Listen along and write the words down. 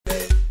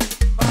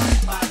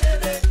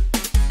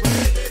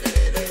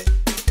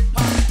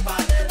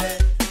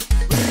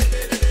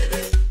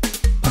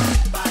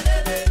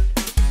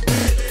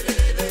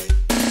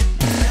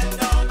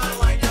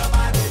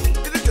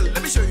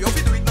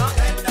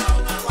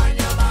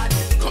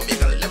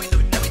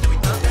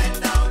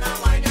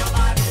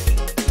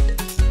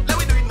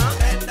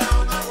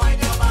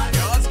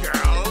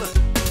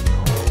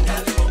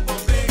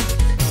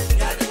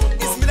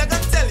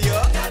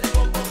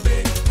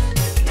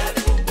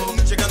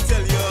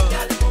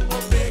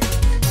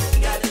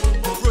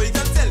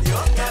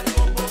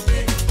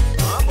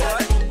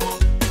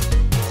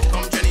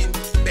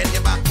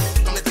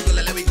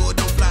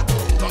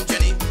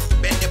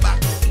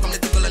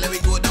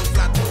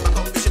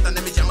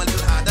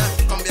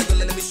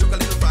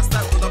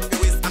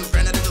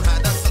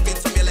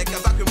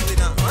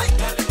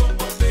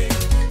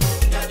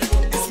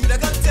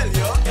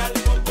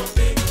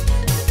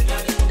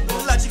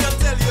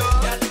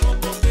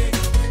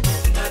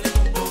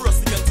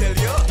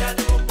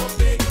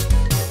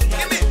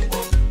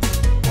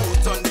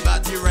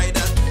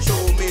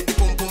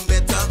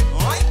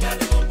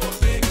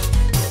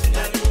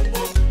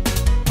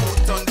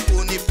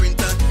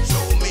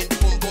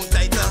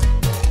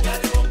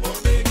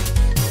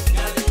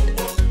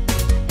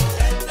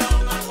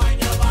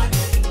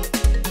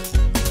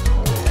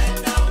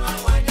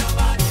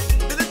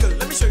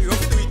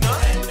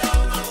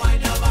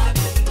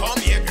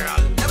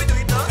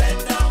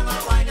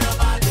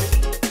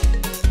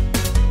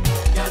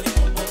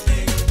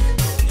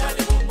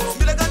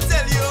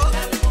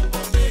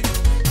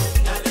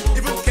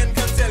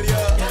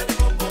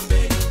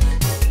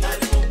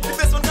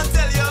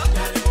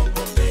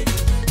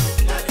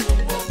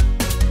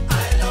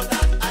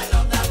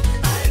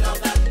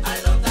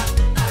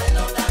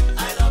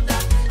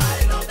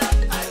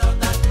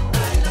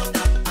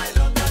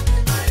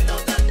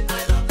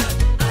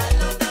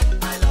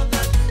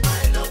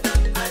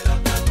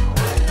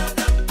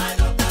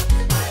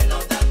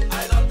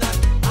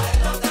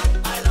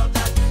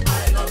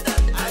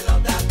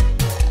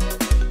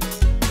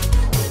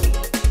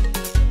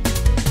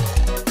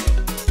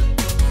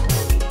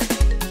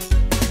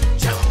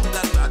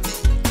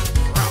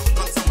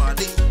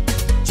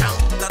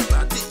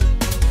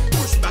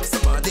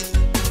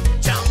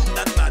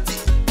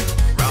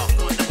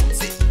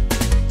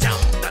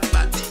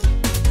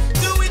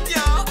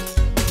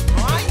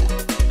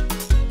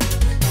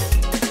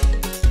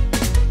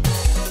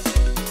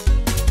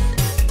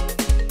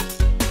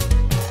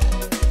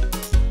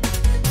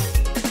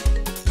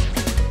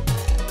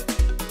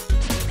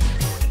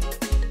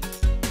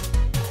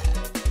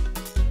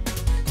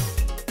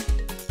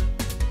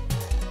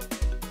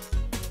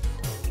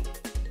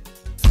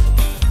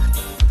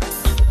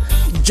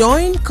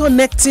Join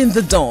Connecting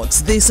the Dots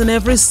this and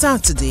every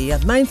Saturday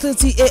at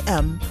 9:30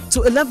 a.m.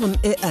 to 11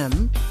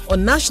 a.m.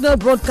 on National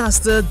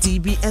Broadcaster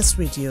DBS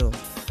Radio.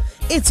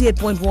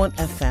 88.1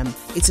 FM,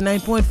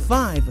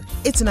 89.5,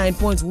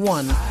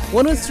 89.1,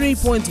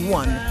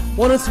 103.1,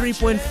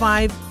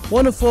 103.5,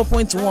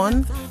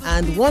 104.1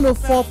 and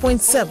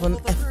 104.7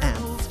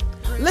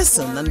 FM.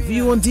 Listen and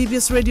view on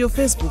DBS Radio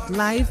Facebook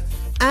Live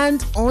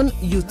and on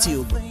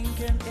YouTube.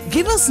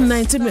 Give us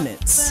 90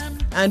 minutes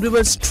and we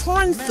will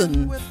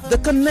strengthen the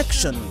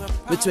connection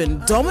between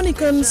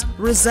Dominicans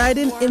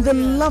residing in the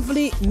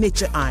lovely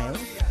Nature Isle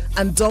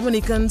and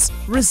Dominicans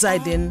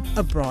residing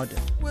abroad.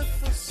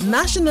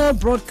 National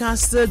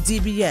Broadcaster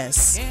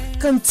DBS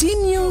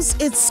continues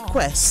its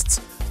quest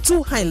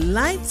to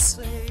highlight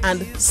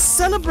and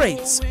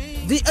celebrate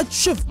the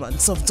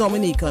achievements of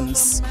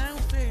Dominicans.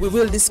 We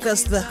will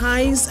discuss the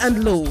highs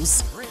and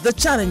lows, the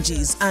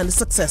challenges and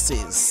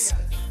successes.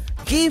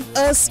 Give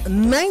us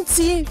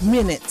 90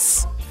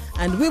 minutes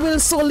and we will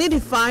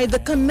solidify the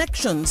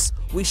connections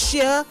we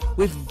share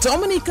with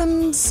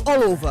Dominicans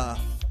all over.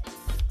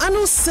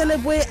 Anu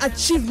celebrate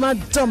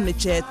achievement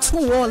Dominice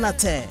to all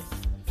latte.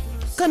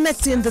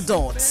 Connecting the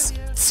dots.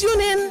 Tune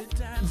in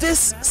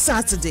this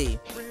Saturday,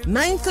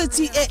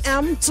 9:30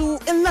 a.m. to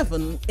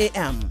 11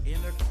 a.m.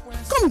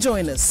 Come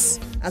join us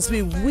as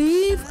we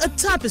weave a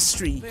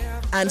tapestry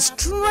and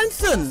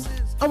strengthen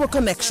our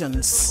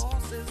connections.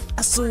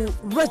 ASU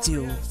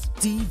Radio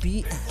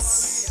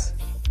DBS.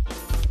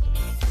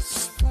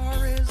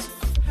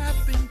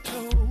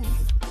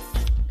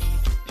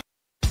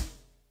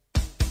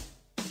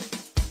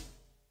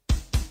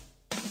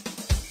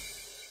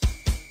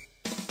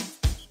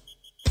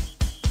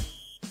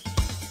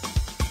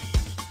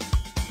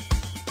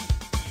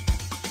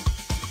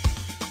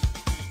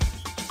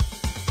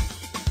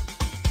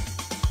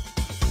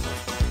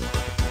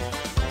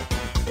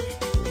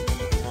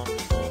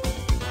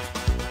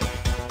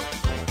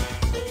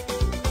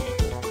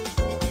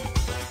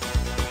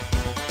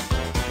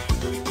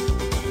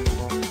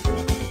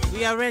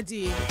 We are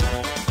ready.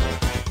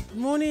 Good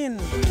morning.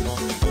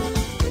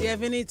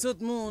 Bienvenue tout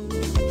le monde.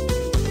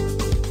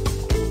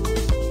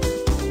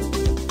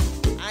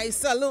 I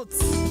salute.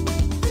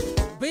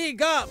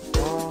 Big up.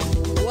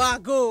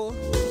 Wago.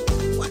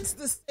 What's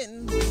the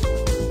sin?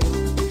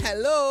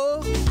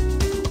 Hello.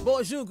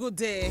 Bonjour, good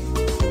day.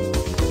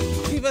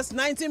 Give us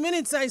 90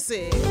 minutes, I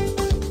say.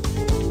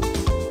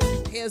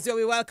 Here's where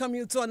we welcome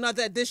you to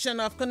another edition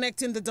of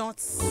Connecting the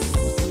Dots.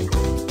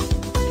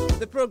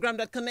 The program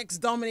that connects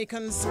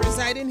Dominicans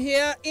residing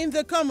here in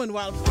the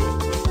Commonwealth,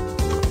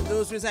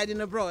 those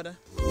residing abroad.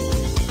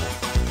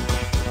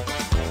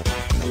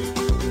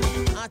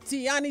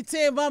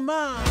 Atianite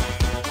mama,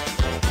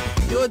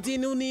 yo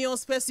dinunio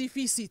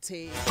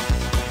specificite.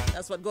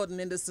 That's what Gordon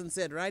Henderson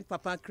said, right?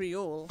 Papa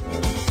Creole.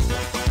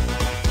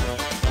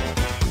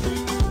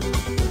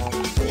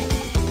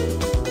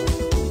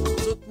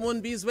 Tout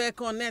moun bizwe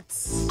connect,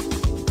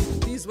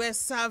 bizwe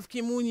sav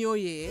ki moun yo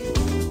ye.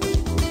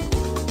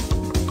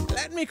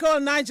 Let me call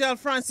Nigel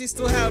Francis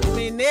to help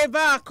me.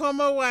 Neighbor, come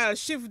a while.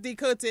 Shift the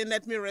curtain.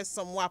 Let me rest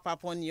some wap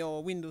up on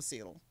your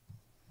windowsill.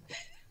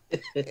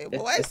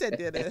 Why I said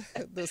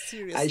the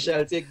serious. I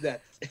shall take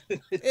that.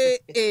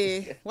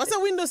 What's a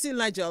windowsill,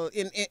 Nigel,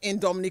 in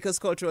Dominica's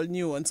cultural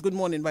nuance? Good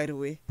morning, by the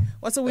way.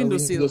 What's a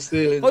windowsill?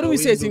 How do we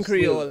say it in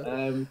Creole?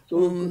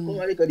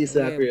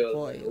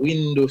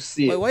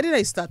 Windowsill. Why did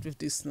I start with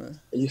this?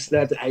 You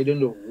started, I don't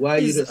know why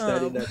you just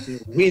started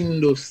that.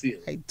 Windowsill.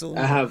 I don't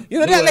know. I have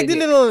they're like the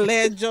little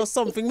ledge or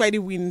something by the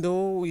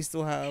window we used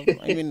to have.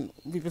 I mean,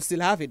 people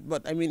still have it,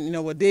 but I mean,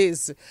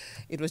 nowadays,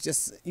 it was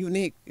just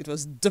unique. It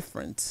was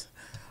different.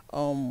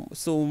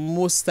 So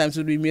most times it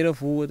would be made of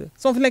wood.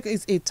 Something like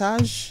it's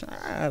etage.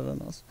 I don't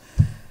know.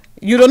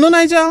 You don't know,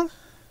 Nigel?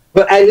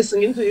 But I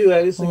listening to you.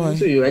 I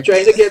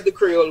trying to get the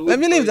Creole. Let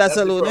me leave that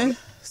alone.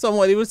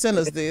 Somebody will send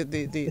us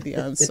the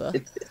answer.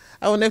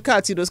 I will never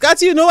Carty those.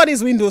 Carty, you know what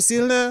is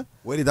windowsill?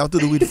 What did it have to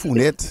do with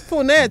Funet?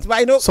 Funet, but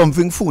I know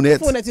something Funet.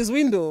 Funet is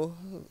window.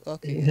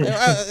 Okay.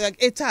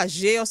 Like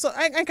etage or so.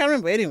 I can't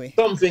remember anyway.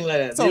 Something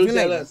like that.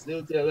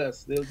 They'll tell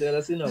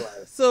us in a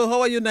while. So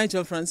how are you,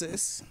 Nigel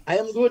Francis? I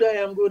am good.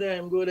 Alvin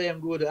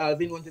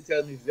want to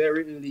tell me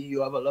very early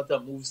you have a lot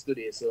of moves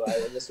today, so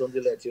I just want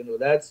to let you know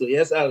that. So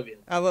yes, Alvin.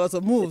 I have a lot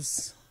of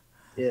moves.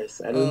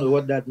 Yes, I don't know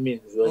what that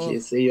means, but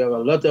she say you have a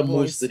lot of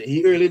moves today.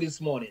 He early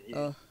this morning.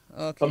 Okay.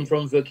 Come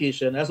from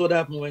vacation. That's what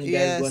happens when you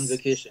guys go on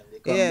vacation. They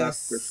come back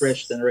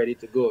refreshed and ready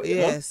to go.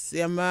 Yes,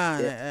 yeah,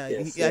 man.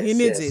 He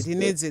needs it. He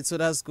needs it, so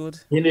that's good.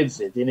 He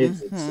needs it.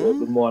 So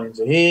good morning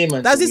to him.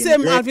 And that's the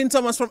same Alvin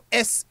Thomas from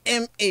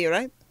SMA,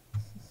 right?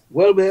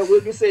 Well,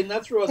 we'll be saying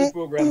that throughout the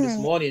program this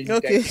morning.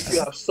 Okay. You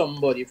have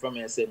somebody from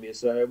SMA,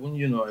 so I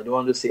don't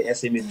want to say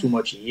SMA too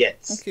much yet.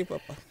 Okay,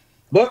 Papa.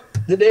 But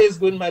the day is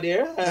good, my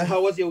dear.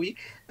 How was your week?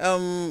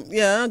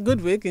 Yeah,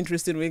 good week,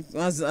 interesting week,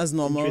 as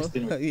normal.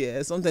 Interesting week.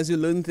 Yeah, sometimes you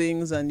learn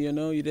things and,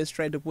 you just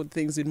try to put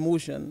things in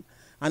motion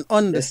and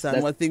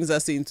understand what things are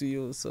saying to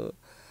you. So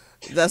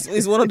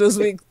it's one of those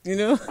weeks,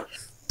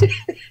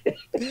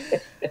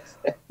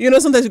 You know,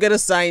 sometimes you get a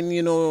sign,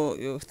 you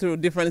know, through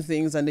different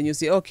things, and then you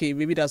say, okay,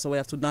 maybe that's how I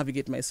have to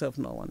navigate myself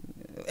now. And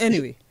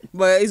anyway,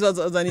 but it was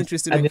an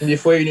interesting. And then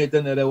before you need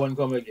another one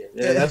come again.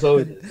 Yeah, that's how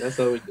it is. That's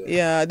how it goes.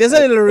 Yeah, there's a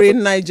little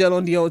rain, Nigel,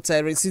 on the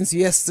outside right, since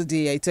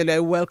yesterday. I tell you, I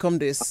welcome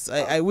this.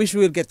 I wish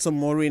we would get some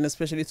more rain,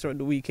 especially throughout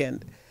the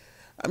weekend.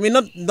 I mean,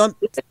 not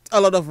a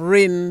lot of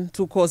rain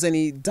to cause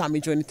any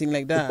damage or anything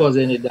like that. To cause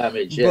any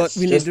damage, yes. But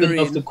we just need the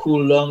enough rain to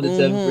cool down the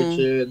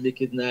temperature and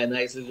make it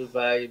nice little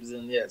vibes,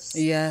 and yes.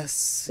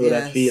 Yes. I know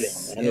that feeling.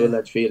 I know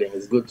that feeling.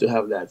 It's good to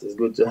have that. It's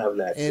good to have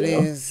that. It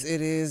is.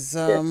 It is.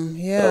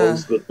 Yeah.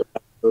 It's good to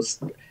have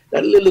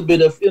that little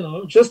bit of, you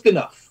know, just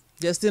enough.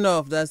 Just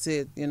enough. That's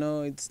it. You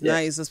know, it's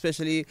nice,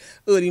 especially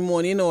early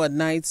morning or at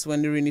nights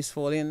when the rain is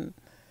falling.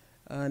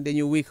 And then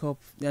you wake up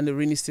and the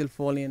rain is still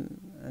falling,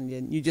 and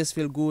then you just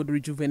feel good,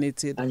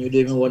 rejuvenated. And you don't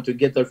even want to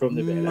get up from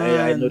the bed.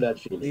 I know that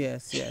feeling.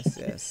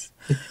 Yes.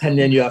 And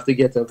then you have to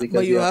get up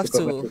because you have to.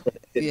 Come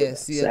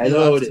yes. So I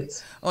know how it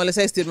is. Unless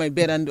I stay in my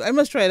bed and do. I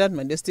must try that,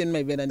 man. Just stay in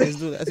my bed and just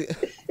do that.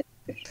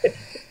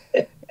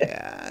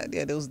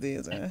 Yeah, those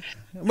days.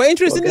 But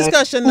interesting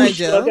discussion,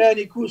 Nigel.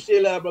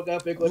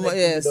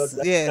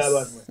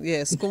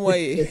 Yes. Come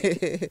away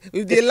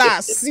with the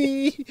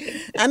lassie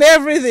and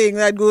everything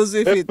that goes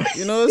with it.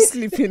 You know,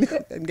 sleeping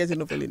and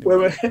getting up early.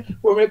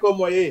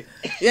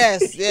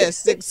 Yes.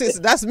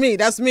 That's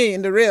me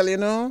in the real. You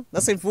know,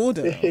 that's in food.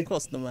 Of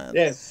course, no man.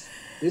 Yes.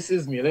 This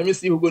is me. Let me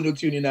see who's going to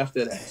tune in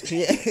after that.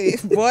 Yeah,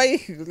 boy,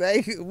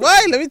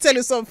 let me tell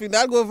you something.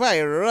 That'll go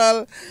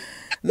viral.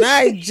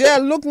 Nigel,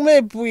 look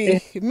mepui,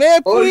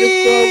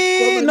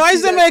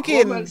 noise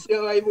making.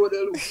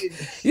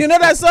 You know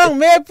that song,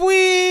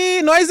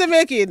 mepui, noise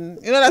making.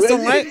 You know that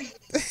song, right?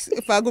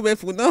 If I go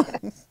barefoot now.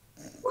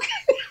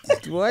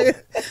 Boy,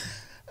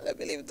 let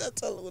me leave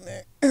that alone.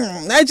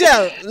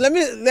 Nigel, let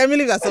me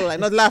leave that alone.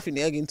 I'm not laughing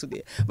again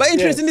today. But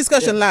interesting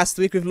discussion last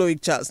week with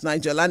Loic Charles,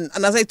 Nigel, and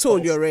as I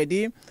told you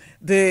already,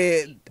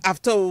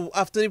 after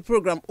the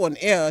program on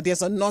air,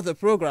 there's another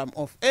program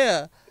off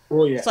air.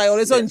 Oh, yes. So I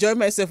always enjoy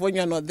myself when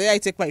you're not there. I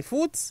take my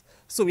food.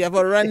 So we have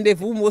a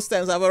rendezvous. Most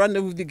times I have a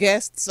rendezvous with the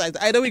guests.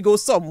 Either we go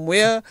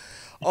somewhere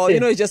or, you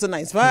know, it's just a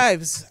nice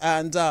vibes.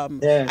 And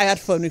I had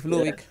fun with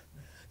Loic.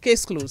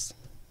 Case closed.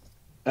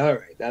 All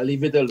right. I'll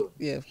leave it alone.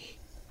 Yeah.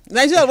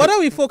 Nigel, what are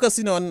we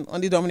focusing on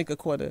the Dominica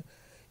quarter?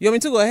 You want me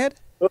to go ahead?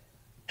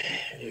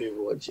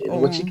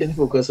 What you can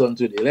focus on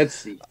today? Let's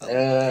see.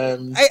 I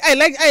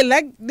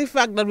like the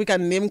fact that we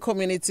can name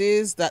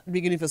communities that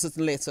begin with a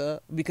certain letter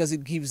because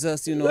it gives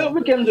us, you know. Well,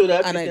 we can do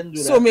that.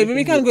 So maybe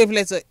we can go with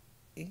letter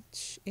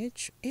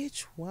H.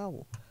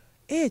 Wow,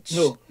 H.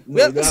 No,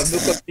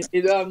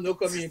 you don't have no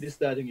community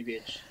starting with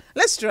H.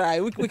 Let's try.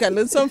 We can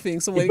learn something.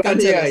 Somebody can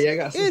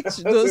tell us.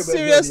 H. No,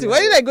 seriously.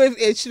 Why did I go with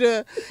H?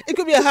 It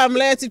could be a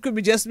hamlet. It could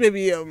be just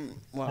maybe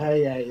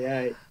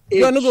Wow.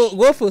 You want to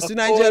go first,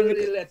 Nigel? All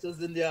the letters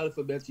in the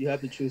alphabet, you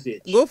have to choose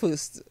H. Go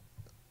first.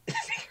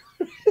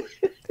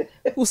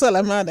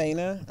 Usalamada, you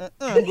know?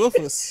 Go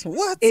first.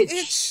 What?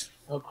 H.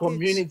 A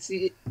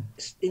community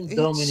in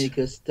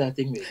Dominica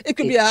starting with it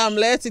could be a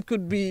hamlet. It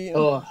could be...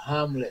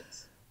 hamlet.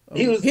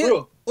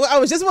 Hillsborough. Well, I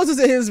was just about to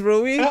say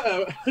Hillsborough.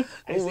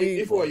 I say it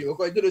before you.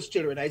 According to those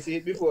children, I say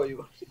it before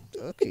you.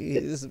 Okay,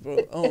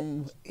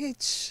 Hillsborough.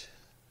 H.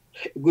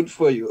 Good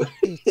for you.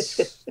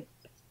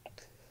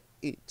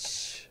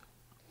 H.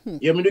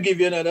 You want me to give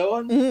you another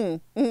one?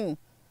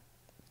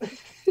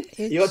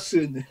 Your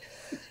turn.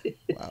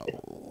 Wow.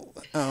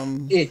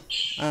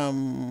 H.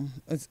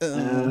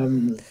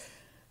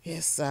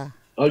 Yes, sir.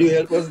 All you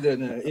help us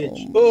then.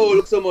 H.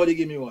 Look, somebody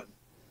give me one.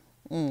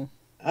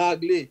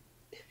 Ugly.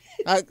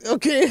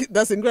 Okay,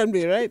 that's in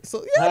Granby, right?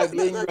 So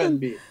Ugly in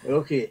Granby.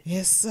 Okay.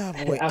 Yes, sir.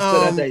 Boy.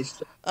 After that, I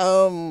stop.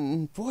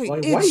 Boy, why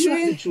H. you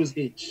have to choose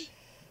H?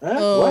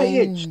 Huh? Why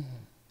H?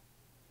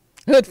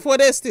 Hertford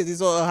Estate is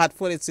all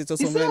Hertford Estate or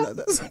something like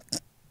that.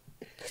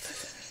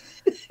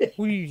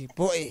 Wee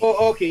boy.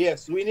 Oh, okay,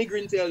 yes. Winnie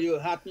Green tell you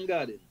Hatton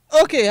Garden.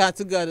 Okay,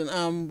 Hatton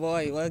Garden.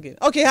 Boy, what again?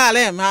 Okay,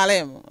 Harlem.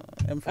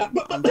 I'm from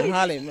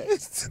Harlem.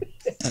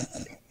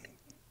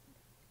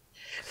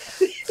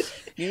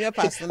 Give me a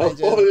pass,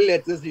 Nigel. All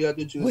letters you have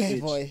to choose. Wait,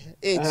 H. boy.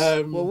 H.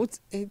 Well, what's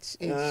H?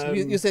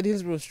 You said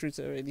Hillsborough Street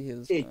already.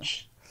 Hillsborough.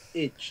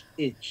 H.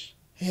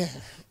 Yeah.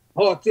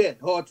 Hotel.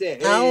 Hotel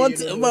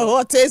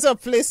is a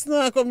place,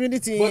 no a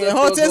community.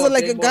 Hotel is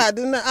like a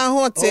garden. A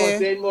hotel.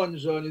 Hotel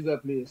Monjon is a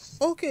place.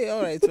 Okay,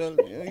 all right. Well,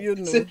 you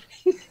know.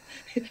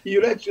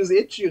 You like choose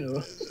H, you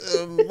know.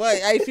 Boy,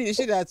 I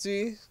finish it that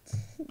way.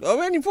 How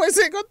many points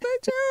I got,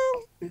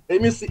 Nigel?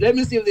 Let me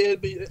see if they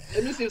help me.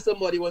 Let me see if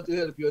somebody wants to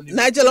help you on this.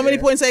 Nigel, how many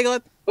points I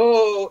got?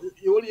 Oh,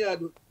 you only had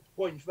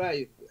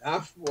 0.5,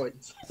 half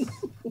points.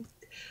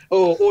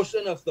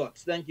 Ocean of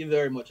Thoughts. Thank you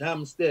very much.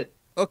 Hampstead.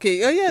 Okay,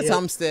 yes,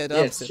 Hampstead.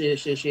 Yes,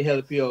 she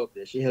helped you out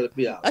there. She helped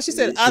you out. As she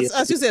said,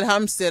 as you said,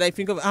 Hampstead, I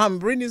think of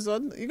Hambrin is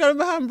on. You can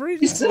remember Hambrin?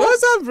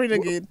 What's Hambrin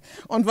again?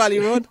 On Valley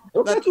Road?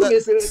 But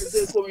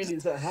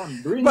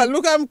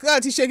look, I'm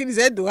glad he's shaking his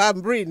head though.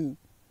 Hambrin.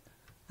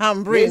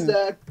 Hambrin,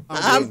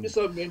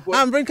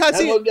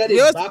 Carlton.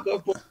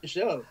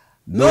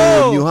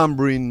 No. New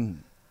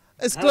Hambrin.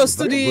 It's close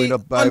to the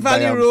by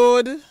Valley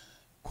Road.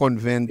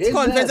 Convent.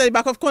 Convent at the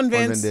back of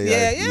Convent.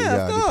 There,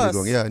 yeah, of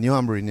course. Yeah, New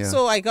Hambrin, yeah.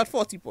 So I got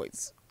 40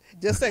 points.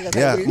 Just like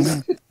that.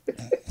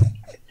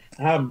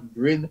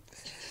 Hambrin.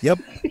 Yep.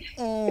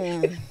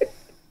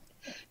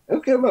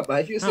 Okay, Papa,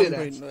 if you say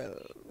that. Well,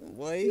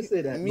 why? You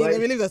say that. Let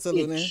me leave that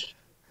alone.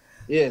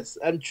 Yes,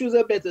 and choose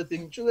a better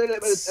thing. Choose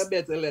a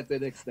better letter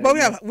next time. But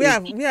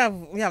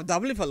we have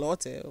double for a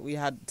lot. We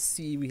had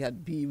C, we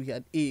had B, we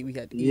had A, we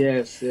had E.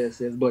 Yes.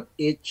 But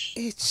H.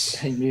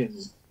 I mean,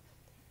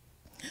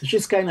 it's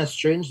just kind of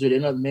strange that there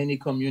are not many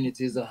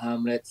communities or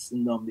hamlets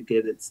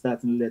nominated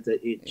starting letter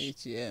H.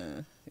 H,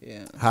 yeah.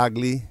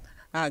 Hagley,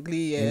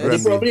 yeah. They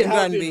probably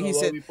have, he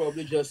said. We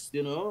probably just,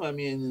 I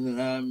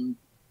mean,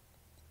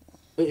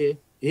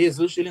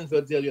 Hazel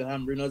Shillingford tell you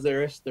Hambrin was a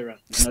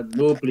restaurant, not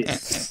no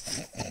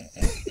place.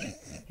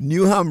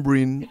 New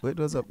Hambrin. Wait,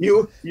 what's up?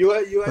 You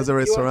was a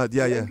restaurant.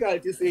 Yeah.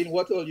 Carlton saying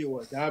what all you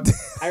want. I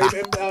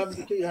remember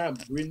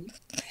Hambrin.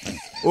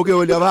 Okay,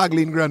 well you have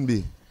Hagley in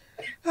Granby.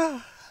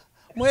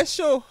 My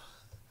show.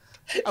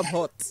 I'm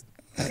hot.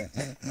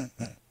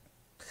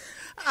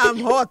 I'm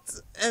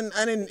hot, and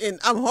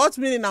I'm hot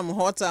meaning I'm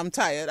hot. I'm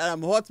tired, and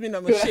I'm hot meaning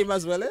I'm ashamed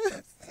as well.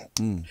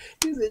 You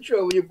see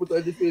trouble you put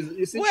on the face.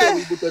 You see trouble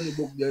you put on the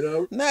book there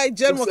now.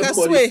 Nigel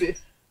Mokaswe.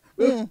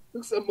 Look,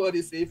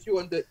 somebody say if you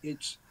want the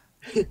H,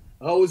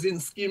 housing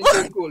scheme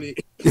Concoli.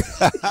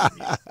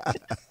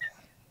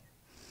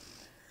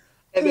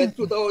 And then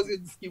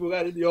 2000 scheme, we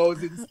got the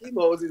housing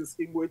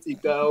scheme, we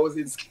take the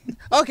housing scheme.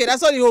 Okay,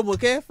 that's all the homework,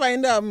 okay?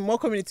 Find more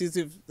communities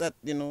with that,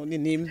 the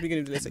names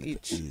beginning with letter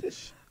H.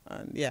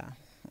 And yeah.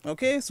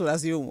 Okay, so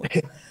that's the homework.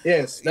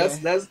 Yes,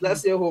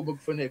 that's your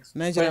homework for next.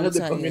 Nigel, find out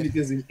the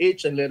communities in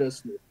H and let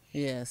us know.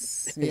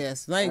 Yes.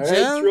 Nigel.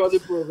 Right, throughout the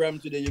program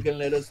today, you can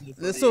let us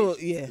know. So,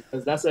 yeah.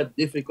 Because that's a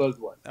difficult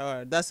one. All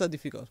right, that's a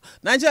difficult.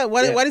 Nigel,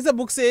 what is the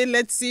book saying?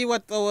 Let's see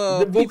what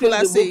our people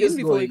are saying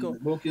before we go. The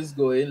book is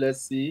going.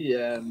 Let's see.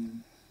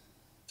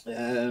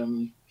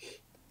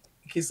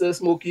 He says,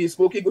 Smokey,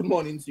 good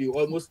morning to you.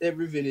 Almost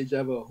every village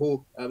have a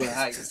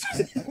height.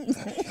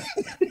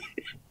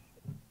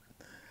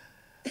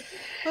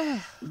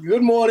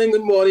 Good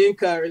morning,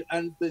 Carol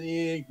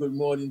Anthony. Good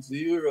morning to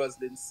you,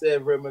 Roslyn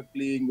Sever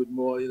McLean. Good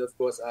morning. Of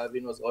course,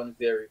 Alvin was on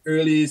very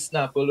early.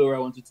 Snapper Laura, I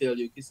want to tell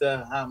you,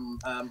 Kisa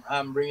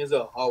Hambring is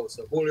a house,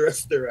 a whole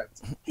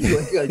restaurant.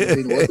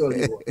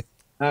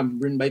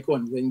 Hambring by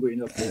Convent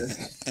going up there.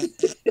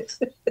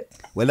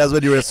 Well, that's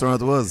what the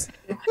restaurant was.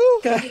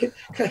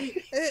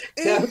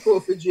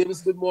 Kofi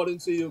James, good morning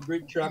to you.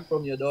 Great track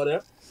from your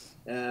daughter.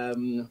 I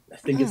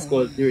think it's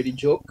called Dirty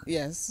Joke.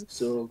 Yes.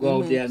 So go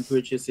out there and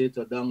purchase it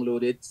or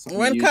download it.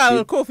 When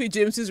Carl Kofi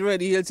James is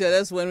ready, he'll tell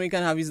us when we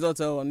can have his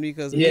daughter on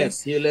because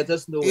yes, he'll let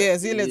us know.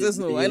 Yes, he'll let us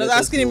know. I'm not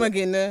asking him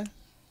again.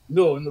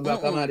 No,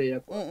 back I'm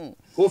there.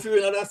 Kofi,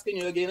 we're not asking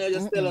you again.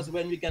 Just tell us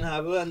when we can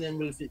have her and then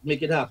we'll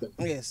make it happen.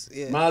 Yes.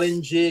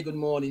 Marlon J, good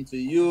morning to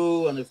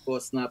you. And of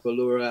course, Snapper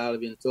Laura,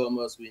 Alvin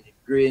Thomas, Winnie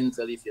Green,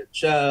 Talifia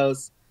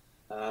Charles,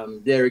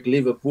 Derek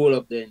Liverpool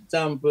up there in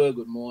Tampa,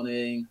 good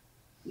morning.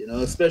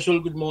 Special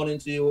good morning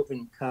to you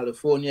in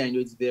California. I know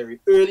it's very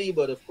early,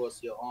 but of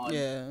course you're on.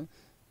 Yeah.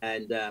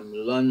 And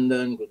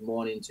London, good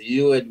morning to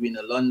you.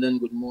 Edwina London,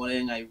 good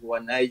morning.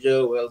 Everyone,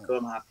 Nigel,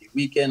 welcome. Happy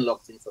weekend.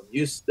 Locked in from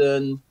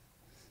Houston.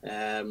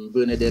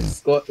 Bernadette,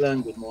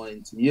 Scotland, good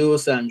morning to you.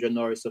 Sandra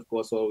Norris, of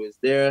course, always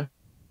there.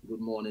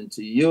 Good morning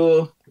to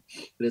you.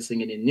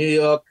 Listening in New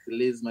York.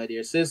 Liz, my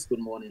dear sis, good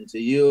morning to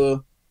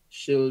you.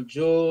 Shill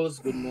Joes,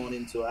 good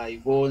morning to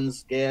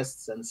Ivonne's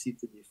guests and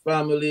CTV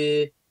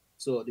family.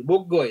 So the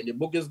book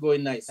is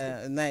going nice.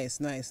 Nice.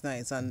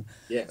 And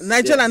yes,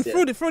 Nigel, and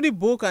through the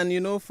book and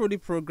through the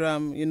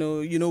program,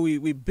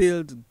 we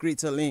build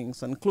greater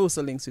links and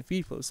closer links with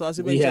people. So as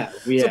you mentioned,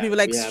 people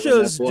like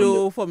Shills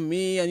Joe for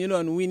me,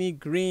 and Winnie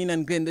Green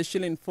and Glenda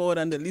Shillingford,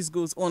 and the list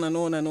goes on and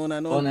on and on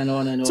and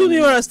on. Too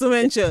numerous to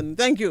mention.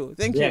 Thank you.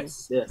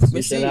 Yes.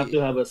 We shall have to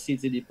have a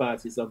CTD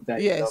party sometime.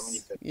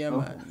 Yes. Yeah,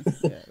 man.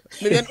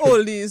 Maybe an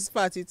oldies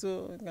party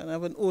too. Can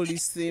have an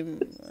oldies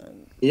theme.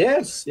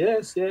 Yes.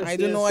 I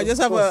don't know. I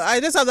just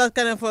have that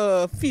kind of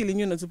a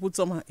feeling, to put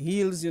some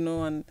heels,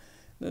 and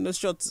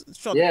short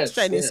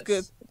shiny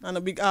skirt and a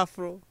big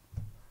afro.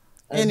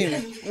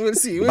 Anyway, we'll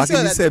see. Back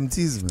in the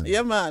 70s, man.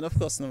 Yeah, man. Of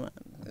course, no, man.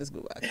 Let's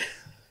go back.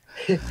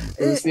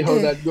 We'll see how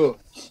that goes.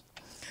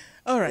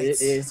 All right.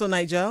 So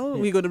Nigel,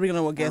 we're going to bring on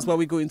our guest. What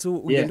we're going to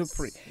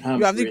pray.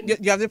 You have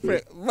the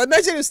prayer. But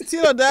Nigel, you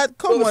still on that?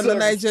 Come on,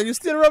 Nigel. You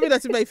still rubbing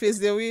that in my face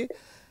there, we.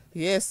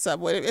 Yes, sir,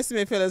 boy.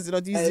 Estimate fellas,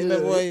 not easy, my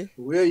boy.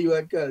 Where you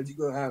at, Carl? You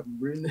go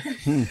Hambrin.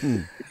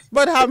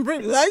 But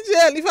Hambrin,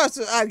 Nigel, if I have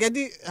to get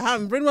the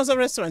Hambrin was a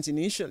restaurant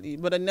initially,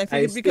 but then I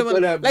think it became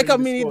like a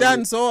mini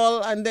dance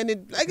hall, and then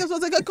it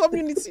was like a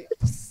community.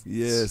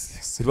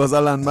 Yes, it was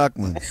a landmark,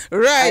 man.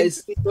 Right. I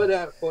stick on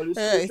that.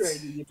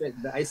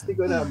 I stick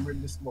on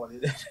Hambrin this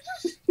morning.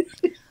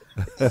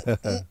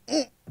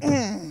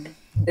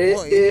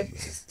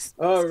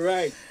 All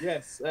right.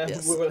 Yes.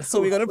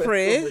 So we're gonna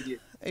pray. Are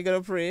you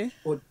gonna pray?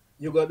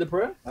 You got the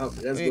prayer?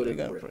 Okay, let's go to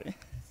the prayer.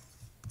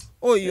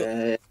 Oh, you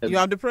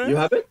have the prayer? You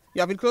have it?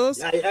 You have it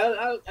close?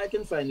 I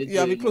can find it. You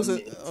have it close?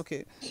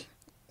 Okay.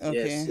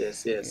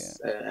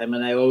 Yes. I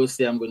mean, I always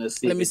say I'm going to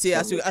say. Let me say,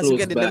 as you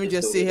get it, let me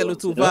just say hello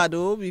to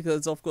Vado,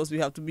 because of course we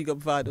have to big up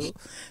Vado.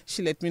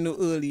 She let me know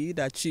early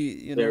that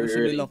she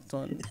be locked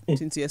on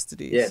since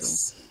yesterday.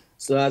 Yes.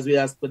 So as we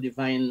ask for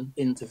divine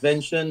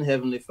intervention,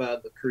 Heavenly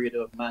Father,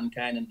 creator of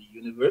mankind and the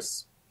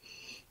universe,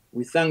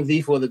 we thank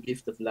thee for the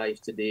gift of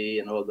life today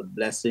and all the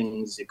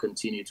blessings you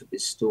continue to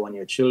bestow on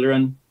your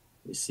children.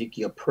 We seek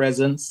your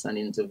presence and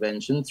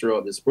intervention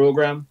throughout this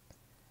program.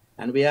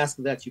 And we ask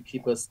that you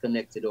keep us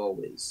connected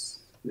always.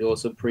 We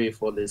also pray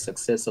for the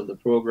success of the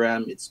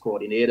program, its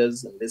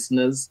coordinators and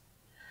listeners,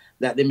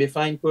 that they may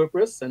find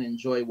purpose and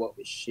enjoy what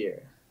we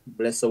share.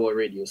 Bless our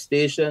radio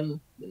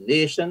station, the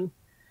nation,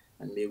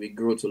 and may we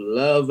grow to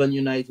love and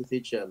unite with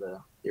each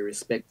other,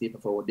 irrespective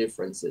of our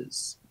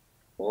differences.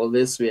 All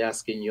this we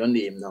ask in your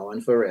name now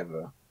and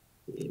forever.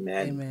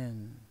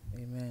 Amen.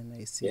 Amen.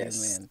 I see.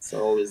 Yes. Amen.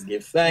 So always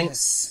give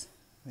thanks.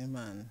 Yes.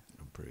 Amen.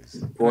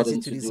 Praise.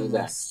 Important to do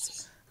that.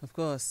 Of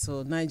course.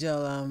 So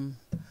Nigel,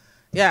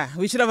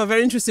 we should have a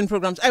very interesting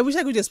program. I wish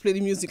I could just play the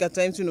music at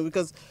times,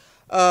 because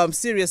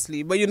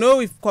seriously, but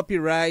with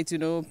copyright, PR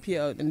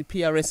and the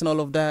PRS and all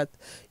of that,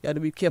 you have to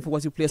be careful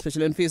what you play,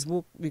 especially on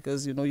Facebook,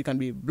 because you can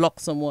be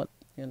blocked somewhat,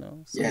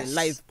 so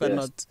live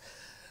cannot.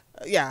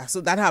 So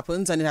that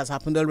happens, and it has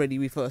happened already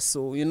with us.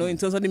 So in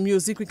terms of the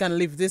music, we can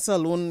leave this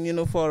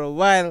alone, for a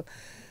while.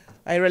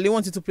 I really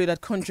wanted to play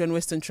that country and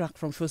western track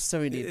from First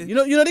Serenade. You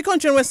know the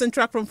country and western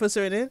track from First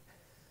Serenade?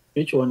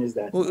 Which one is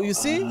that? Oh, you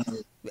see,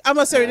 I'm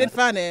a Serenade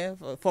fan,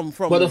 from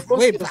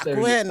way back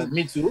when.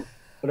 Me too.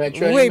 But I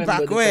try way to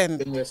back when.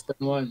 The western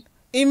one.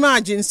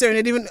 Imagine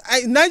Serenade. Even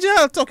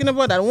Nigel talking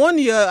about that 1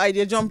 year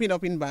idea jumping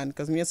up in band,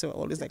 because me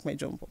always like my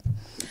jump up.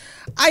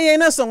 I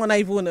ain't a song on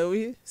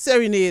Ivona,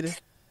 Serenade.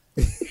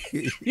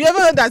 You ever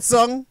heard that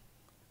song?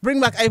 Bring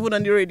back Ivona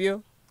on the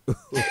radio.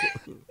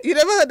 You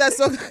never heard that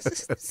song?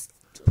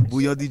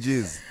 Booyah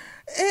DJs.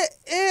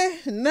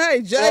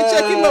 Nigel, I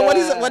check him out.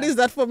 What is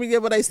that for me?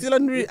 But I still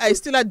at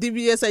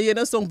DBS. I hear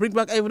that song. Bring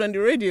back Ivona on the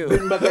radio.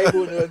 Bring back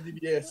Ivona on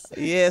DBS.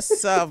 Yes,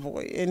 sir,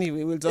 boy.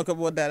 Anyway, we'll talk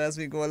about that as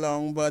we go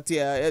along. But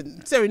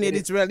Serenade,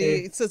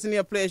 it's certainly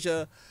a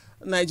pleasure,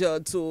 Nigel,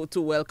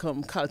 to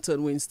welcome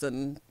Carlton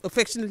Winston,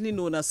 affectionately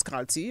known as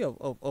Carlty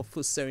of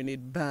First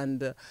Serenade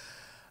Band.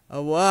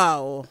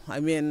 Wow,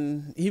 I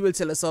mean, he will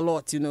tell us a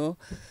lot,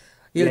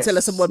 He'll tell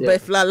us about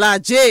Befla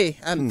Laje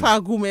and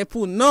Pagume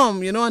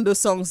Punom, and those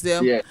songs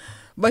there. Yeah.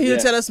 But he'll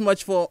tell us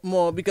much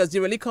more, because he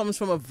really comes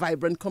from a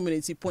vibrant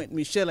community, Point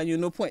Michel,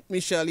 and Point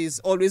Michel is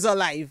always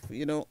alive,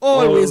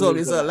 always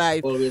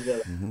alive. Always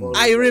alive.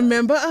 I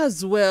remember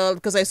as well,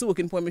 because I used to work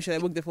in Point Michel. I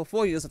worked there for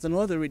 4 years at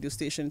another radio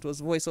station. It was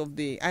Voice of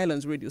the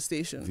Islands radio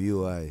station.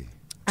 VOI.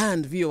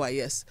 And VOI,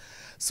 yes.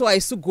 So I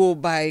used to go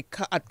by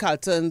at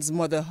Carlton's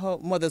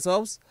mother's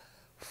house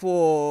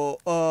for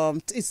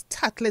it's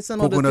tartlets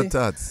and coconut other things.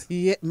 tarts.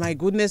 Yeah, my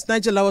goodness,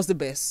 Nigel, that was the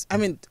best. I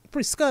mean,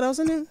 Priska, that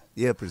wasn't it?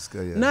 Yeah,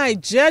 Priska, yeah.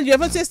 Nigel, you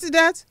ever tasted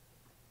that?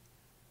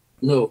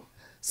 No.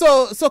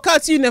 So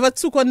Carlton, you never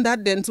took on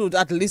that then too?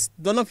 At least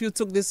none of you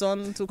took this on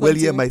to continue? Well,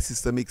 yeah, my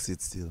sister makes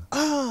it still.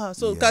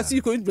 So Carlton,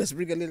 you could just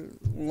bring a little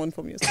one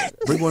from yourself.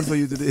 Bring one for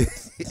you today.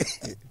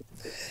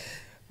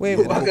 Wait,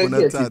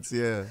 coconut tarts,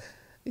 yeah.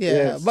 Yeah,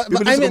 yes. but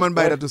people just come and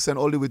buy that to send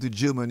all the way to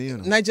Germany,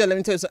 Nigel, let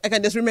me tell you, so I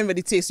can just remember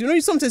the taste.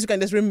 Sometimes you can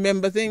just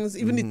remember things,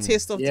 even the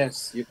taste of.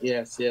 Yes.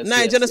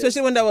 Nigel,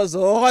 especially when that was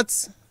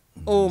hot.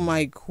 Oh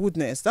my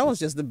goodness, that was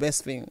just the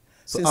best thing.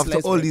 So after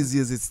all these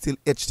years, it's still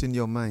etched in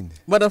your mind.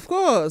 But of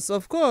course,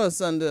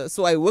 and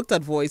so I worked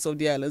at Voice of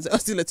the Islands. I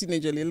was still a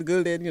teenager, little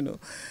girl then,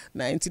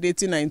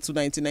 1989 to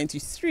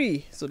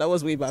 1993. So that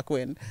was way back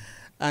when.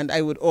 And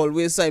I would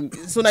always,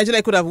 so Nigel,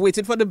 I could have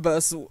waited for the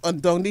bus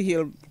down the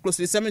hill close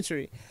to the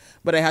cemetery.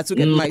 But I had to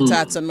get my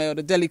tarts and my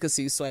other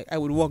delicacies, so I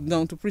would walk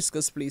down to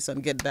Priska's place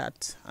and get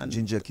that. And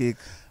ginger cake,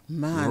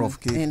 rough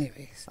cake,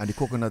 anyways. And the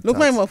coconut Look,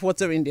 tarts. my mouth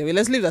watering there. Well,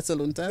 let's leave that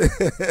alone, time.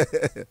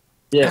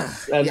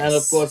 Yes, and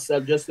of course,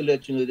 just to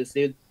let you know, they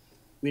said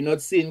we're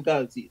not seeing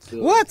Carlton.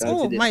 So what?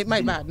 Oh, my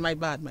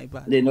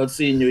bad. They're not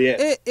seeing you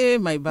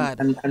yet. My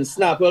bad. And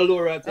Snapper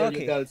Laura tell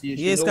you, Carlton.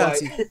 Yes,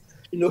 Carlton.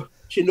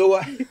 She know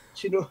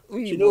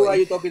why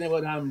you're talking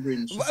about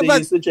Hambridge. She said you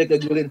used to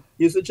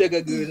check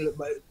a girl in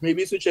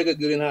maybe you should check a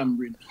girl in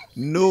Hambridge.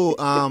 No,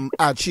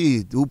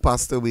 Archie, who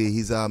passed away,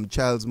 his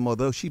child's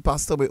mother, she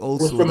passed away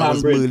also. From that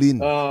was Merlin.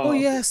 Oh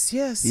yes.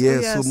 Yes,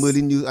 so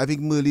Merlin, I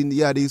think Merlin,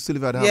 they used to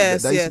live at Hambridge.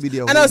 Yes. That used to be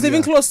their and I was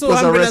living close to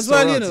Hambridge as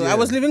well, Yeah. I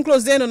was living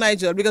close there,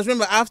 Nigel, because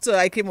remember, after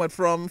I came out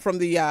from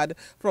the yard,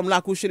 from La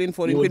Couche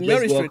for Queen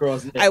Mary Street,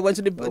 I went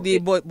to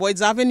the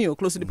Boyd's Avenue,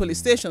 close to the police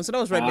station, so that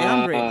was right by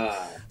Hambridge.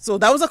 So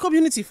that was a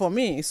community for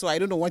me, so I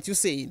don't know what you're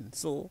saying.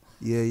 So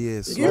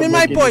yeah. So give me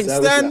my points,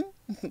 then.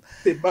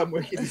 C'est pas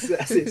moi qui dis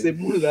ça, c'est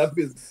Moula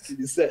business qui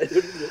dit ça.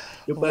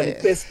 You find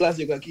the best place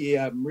you can keep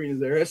Marine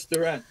is a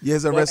restaurant. Yeah,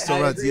 it's a But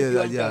restaurant. I agree with you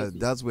Yeah, on yeah. Carlton.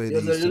 That's where it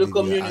There's is. a little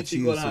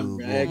community going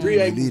on. I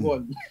agree, I move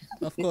on.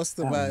 Of course,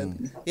 the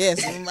man.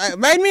 Yes,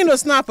 mind me no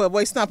snapper.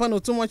 Boy, snapper know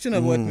too much, you know,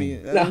 about me.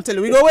 I'm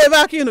telling you, we go way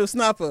back, you know,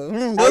 snapper.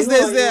 Those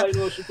days there. I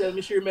know. She tell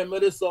me she remember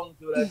the song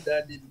too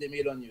that they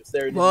made on you.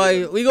 Serenade.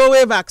 Boy, we go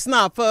way back.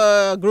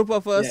 Snapper, group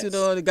of us, Yes. you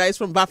know, the guys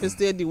from Baffin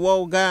State, the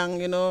Wow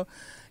Gang, you know,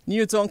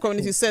 Newtown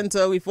Community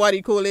Center with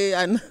Wadi Kole,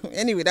 and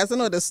anyway, that's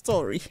another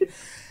story.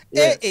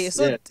 Yes,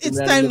 So yes. it's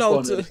And time then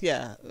now the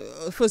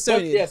to, for But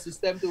Serenade. yes, it's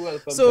time to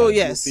welcome. So Carlton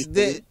yes,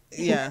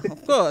 officially.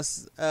 of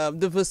course,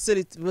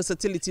 the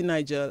versatility,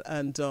 Nigel,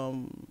 and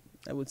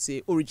I would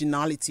say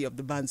originality of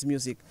the band's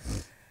music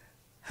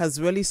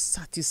has really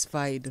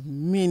satisfied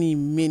many,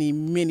 many,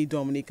 many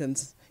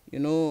Dominicans, you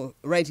know,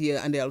 right here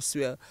and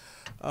elsewhere.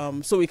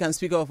 So we can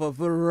speak of a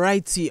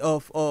variety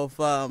of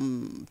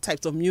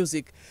types of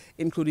music,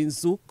 including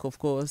zouk, of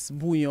course,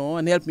 bouillon,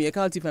 and help me, I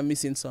can't if I'm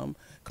missing some,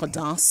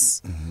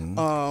 cadence,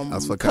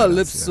 As for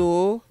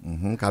calypso,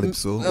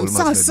 Calypso,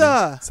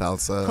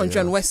 salsa, country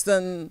yeah. and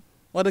western.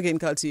 What again,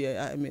 Kalti?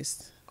 I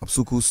missed.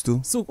 Sukus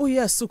too. Oh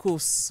yes,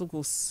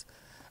 sukus,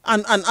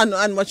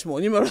 and much more.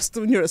 Numerous.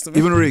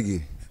 Even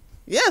reggae.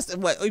 Yes,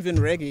 well, even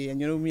reggae,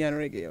 and you know me and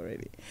reggae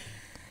already.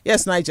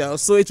 Yes, Nigel.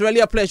 So it's really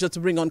a pleasure to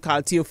bring on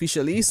Carlton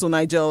officially. So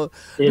Nigel,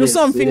 do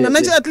something.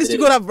 Nigel, at least you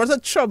could have brought a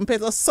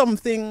trumpet or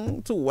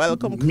something to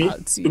welcome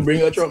Carlton. To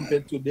bring a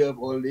trumpet today of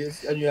all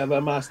this, and you have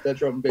a master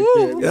trumpet.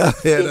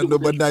 Yeah, no,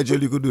 but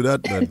Nigel, you could do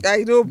that, man.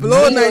 I know,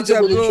 blow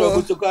Nigel, blow.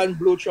 You can't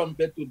blow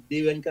trumpet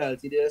today when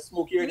Carlton. There's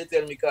smoke here. They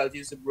tell me Carlton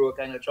used to blow a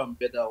kind of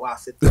trumpet or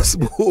was it?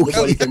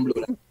 Nobody can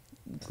blow that.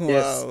 Wow.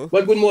 Yes.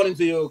 Well, good morning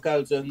to you,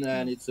 Carlton,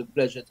 and it's a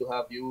pleasure to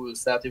have you. We'll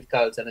start with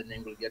Carlton and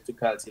then we'll get to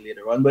Carlton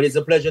later on. But it's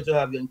a pleasure to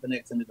have you in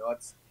Connecting the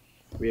Dots.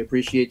 We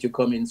appreciate you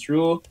coming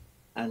through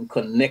and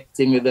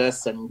connecting with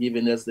us and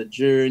giving us the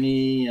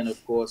journey and,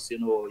 of course, you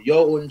know,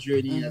 your own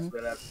journey as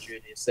well as the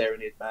journey of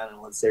Serenade Band and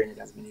what Serenade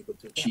has been able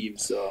to achieve.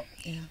 So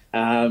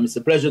it's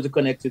a pleasure to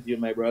connect with you,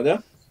 my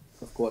brother.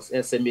 Of course,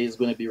 SMA is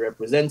going to be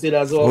represented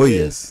as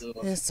always.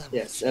 yes. So,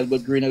 yes,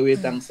 Albert Greenaway,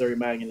 thanks for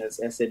reminding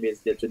us SMA is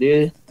there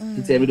today.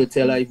 He tell me to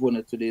tell her if one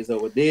of today is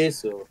our day,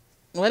 so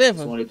Whatever.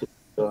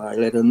 so I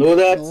let her know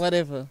that.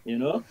 Whatever. You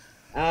know.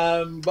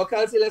 But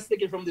Carlton, let's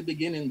take it from the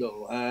beginning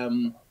though.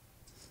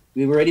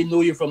 We already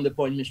know you from the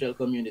Point Michelle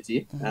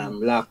community,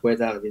 like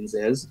what Alvin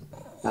says.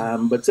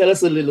 But tell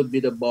us a little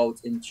bit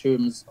about in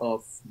terms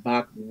of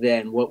back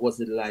then, what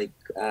was it like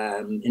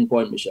in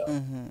Point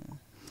Michelle?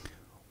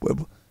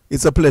 Well,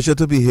 it's a pleasure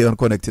to be here on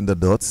Connecting the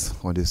Dots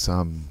on this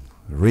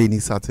rainy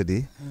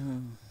Saturday.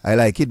 I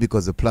like it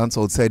because the plants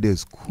outside there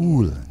is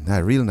cool,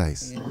 real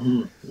nice.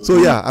 So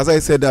yeah, as I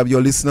said,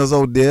 your listeners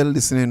out there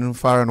listening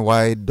far and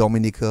wide,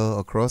 Dominica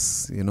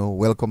across, you know,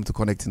 welcome to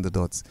Connecting the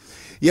Dots.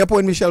 Yeah,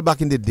 Point Michelle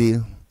back in the day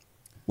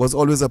was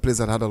always a place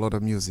that had a lot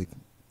of music.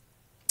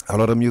 A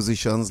lot of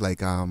musicians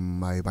like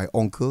my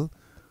uncle,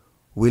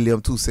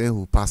 William Toussaint,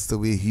 who passed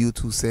away, Hugh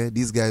Toussaint.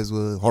 These guys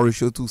were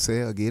Horatio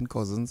Toussaint, again,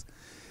 cousins.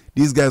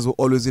 These guys were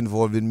always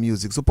involved in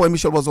music. So Point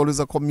Michelle was always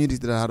a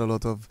community that had a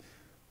lot of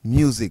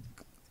music.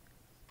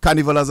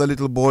 Carnival as a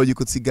little boy, you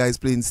could see guys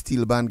playing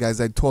steel band, guys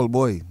like Tall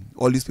Boy.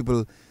 All these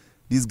people,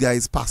 these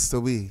guys passed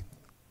away.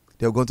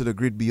 They have gone to the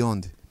great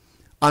beyond.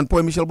 And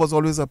Point Michelle was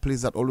always a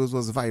place that always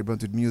was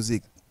vibrant with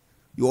music.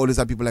 You always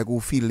had people like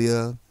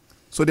Ophelia.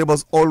 So there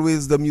was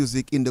always the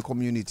music in the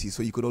community.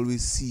 So you could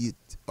always see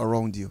it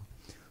around you.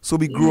 So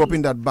we grew up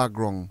in that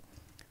background.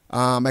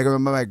 I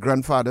remember my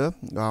grandfather,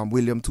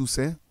 William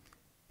Toussaint.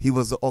 He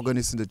was the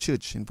organist in the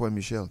church in Point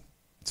Michelle.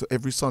 So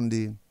every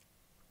Sunday,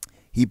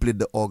 he played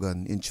the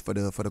organ for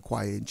the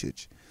choir in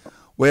church.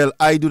 Well,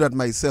 I do that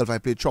myself. I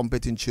play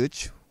trumpet in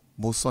church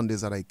most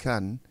Sundays that I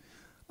can.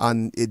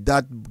 And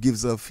that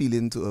gives a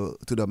feeling to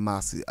the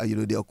mass. You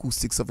know, the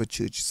acoustics of a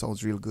church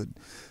sounds real good.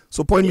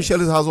 So Point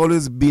Michelle has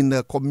always been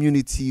a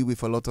community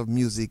with a lot of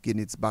music in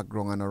its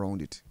background and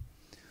around it.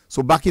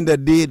 So back in the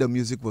day, the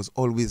music was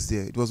always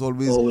there. It was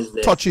always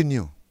touching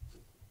you.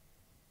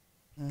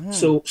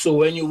 So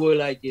when you were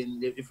like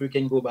if we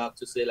can go back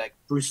to say like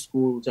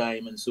preschool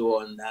time and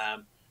so on,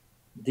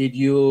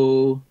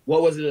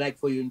 what was it like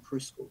for you in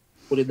preschool?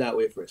 Put it that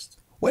way first.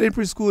 Well, in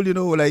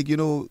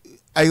preschool,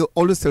 I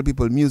always tell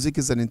people music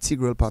is an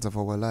integral part of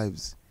our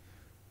lives.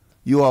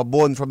 You are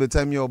born, from the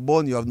time you are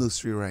born, you have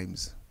nursery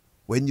rhymes.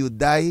 When you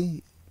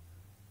die,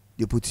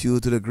 they put you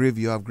to the grave,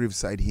 you have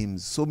graveside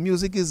hymns. So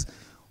music is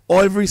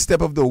every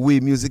step of the way,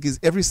 music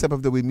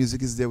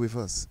is there with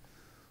us.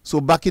 So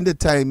back in the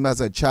time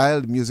as a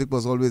child, music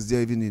was always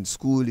there, even in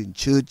school, in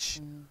church.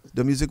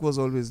 The music was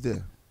always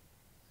there.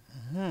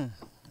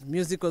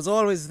 Music was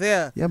always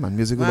there. Yeah, man,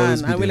 music was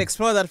always there. I will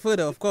explore that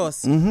further, of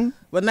course.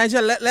 But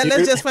Nigel,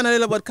 let's just find a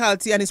little about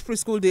Carlton and his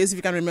preschool days, if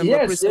you can remember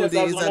preschool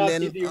days. And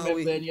then, if you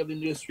remember any of the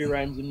nursery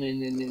rhymes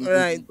in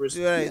right,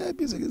 preschool. right. Yeah,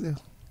 music is there.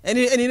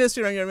 Any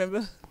nursery rhyme you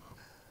remember?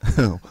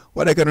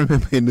 What I can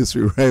remember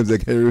industry rhymes, I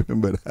can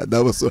remember that.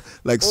 That was so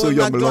like so Old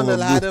young, long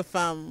MacDonald had ago. a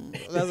farm.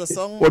 There's a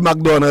song. Old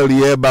MacDonald,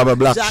 yeah, Baba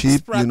Black Jack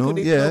Sheep, Spratt you know, could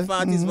eat yeah. no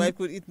fat, his wife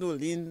could eat no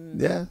lean.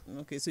 Yeah.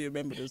 Okay, so you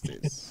remember those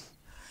days.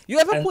 You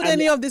ever put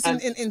any of this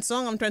in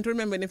song? I'm trying to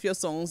remember any of your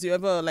songs. You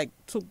ever like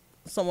took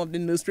some of the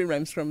nursery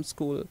rhymes from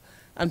school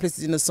and placed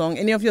it in a song?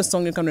 Any of your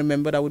song you can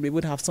remember that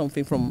would have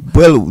something from?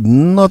 Well,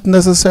 not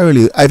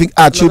necessarily. I think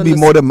Archie would be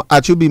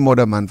more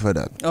the man for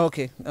that.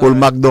 Okay. Old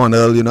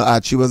MacDonald, you know,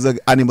 Archie was an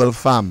animal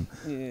farm.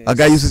 Yes. A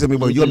guy used to say to me,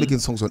 but you're making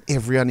songs on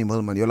every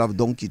animal, man. You'll have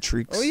donkey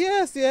tricks. Oh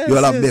yes.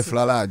 You'll have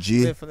Beflala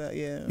G.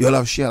 Yeah. You'll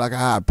have Share Like a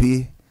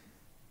Happy.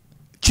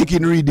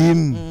 Chicken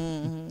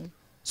Redeem.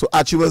 So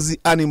Archie was the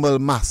animal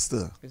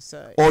master.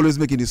 Besides. Always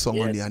making the song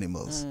on the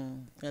animals.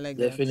 I like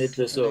Definitely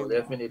that. so,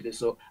 definitely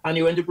so. And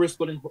you went to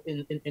preschool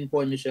in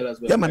Point Michelle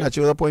as well. Yeah, man, right? Archie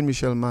was a Point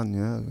Michelle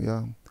man,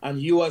 yeah.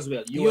 And you as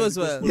well. You as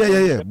well.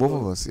 Yeah. Both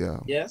of us, yeah.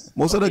 Yes.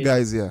 Most of the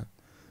guys, yeah.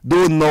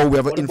 Though now we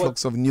have an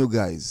influx of new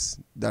guys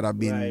that have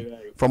been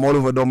from all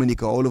over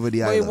Dominica, all over the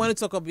But island. you want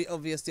to talk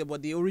obviously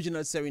about the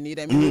original Serenade.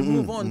 I mean, we'll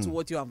move on to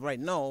what you have right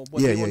now,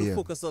 but you want to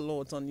focus a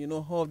lot on,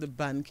 how the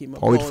band came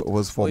about. How it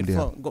was formed,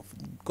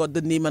 got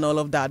the name and all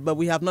of that, but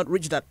we have not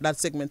reached that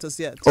segment as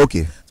yet.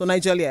 Okay. So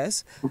Nigel,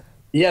 yes?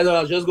 Yeah, no,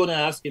 I was just going to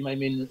ask him. I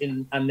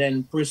mean, and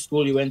then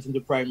preschool, you went into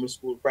primary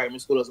school. Primary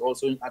school was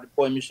also at the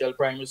Point Michelle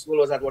Primary School.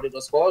 Was that what it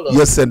was called?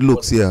 Yes, St.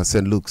 Luke's, yeah,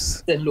 St.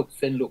 Luke's. St.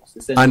 Luke's.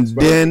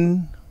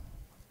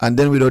 And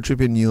then without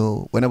tripping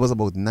you, when I was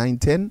about 9,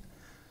 10,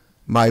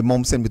 my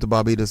mom sent me to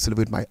Barbados to live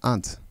with my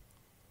aunt.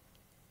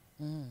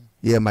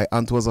 Yeah, my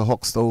aunt was a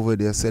huckster over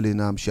there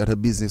selling, she had her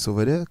business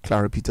over there,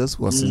 Clara Peters,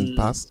 who was since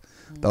passed.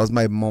 That was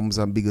my mom's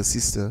bigger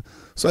sister.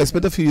 So I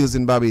spent a few years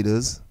in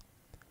Barbados.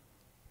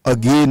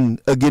 Again,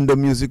 the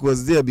music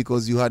was there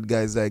because you had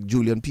guys like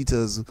Julian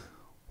Peters,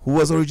 who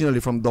was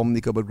originally from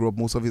Dominica but grew up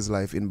most of his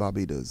life in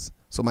Barbados.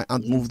 So my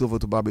aunt moved over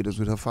to Barbados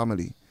with her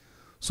family.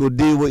 So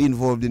they were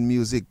involved in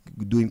music,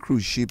 doing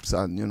cruise ships,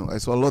 and I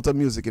saw a lot of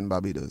music in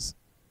Barbados.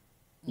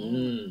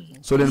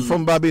 So then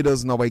from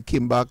Barbados, now I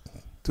came back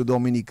to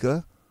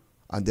Dominica,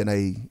 and then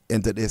I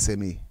entered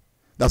SMA.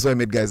 That's why I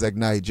met guys like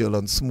Nigel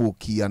and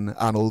Smokey and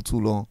Arnold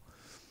Toulon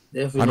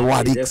and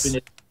Wadix.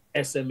 Definitely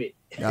SMA.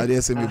 Yeah,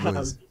 the SMA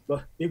boys.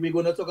 But we're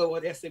going to talk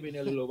about SMA in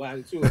a little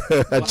while too.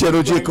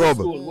 Chedo Jacob.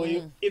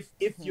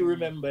 If you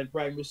remember in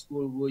primary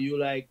school, were you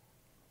like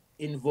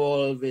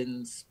involved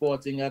in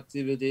sporting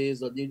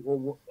activities, or did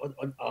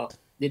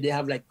they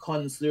have like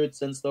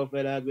concerts and stuff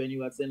like that when you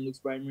were at St. Luke's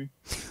Primary?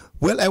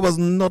 Well, I was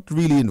not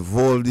really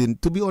involved in,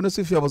 to be honest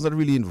with you, I was not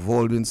really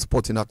involved in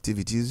sporting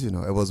activities,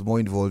 I was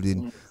more involved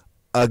in,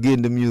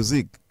 again, the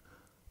music.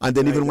 And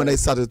then even when I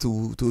started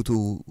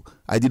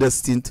I did a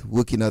stint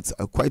working at,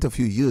 quite a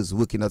few years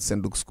working at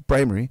St. Luke's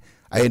Primary.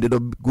 I ended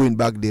up going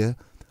back there,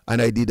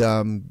 and I did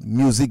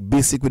music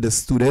basic with the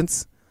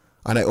students,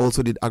 and I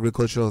also did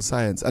agricultural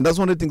science. And that's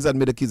one of the things that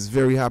made the kids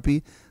very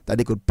happy, that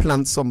they could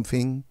plant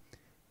something,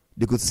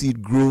 they could see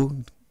it grow,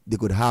 they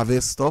could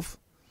harvest stuff.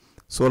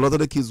 So a lot of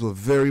the kids were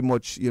very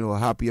much,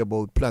 happy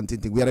about planting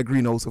things. We had a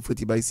greenhouse of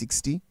 40 by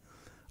 60,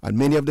 and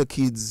many of the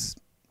kids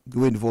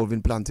were involved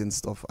in planting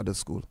stuff at the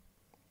school.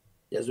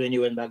 Yes, when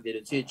you went back there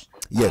to teach.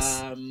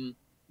 Yes.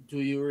 Do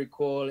you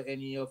recall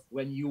any of,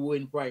 when you were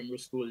in primary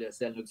school at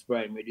St. Luke's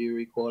Primary, do you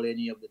recall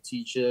any of the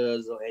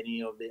teachers or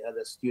any of the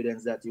other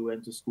students that you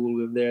went to school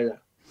with there?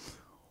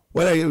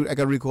 Well, I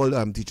can recall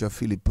Teacher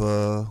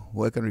Philippa,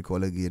 who I can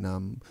recall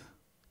again,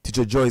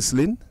 Teacher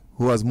Joycelyn,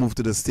 who has moved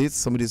to the States.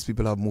 Some of these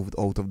people have moved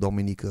out of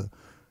Dominica.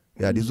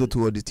 Yeah, these were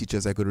two of the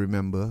teachers I could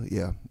remember,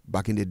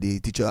 back in the day.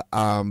 Teacher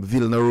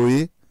Vilna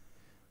Roy,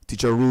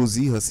 Teacher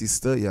Rosie, her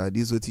sister,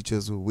 these were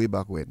teachers way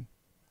back when.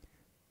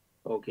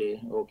 Okay.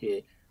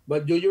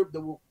 But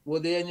were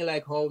there any,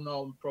 like, how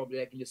now probably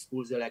like in the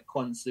schools there like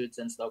concerts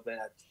and stuff like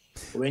that?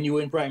 When you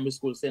were in primary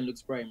school, St.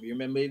 Luke's Primary,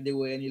 remember if there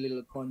were any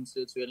little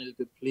concerts or any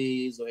little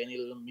plays or any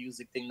little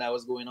music thing that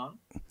was going on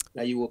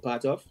that you were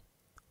part of?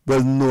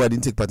 Well, no, I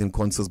didn't take part in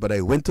concerts, but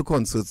I went to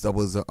concerts that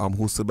was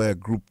hosted by a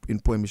group in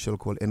Point Michelle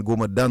called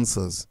Ngoma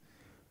Dancers.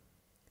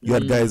 You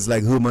had guys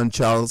like Herman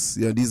Charles.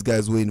 These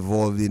guys were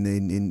involved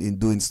in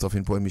doing stuff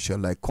in Point Michelle,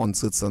 like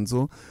concerts and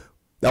so.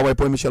 That's why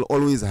Point Michelle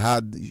always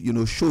had,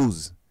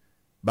 shows.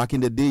 Back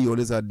in the day, you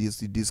always had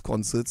these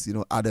concerts.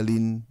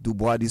 Adeline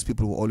Dubois, these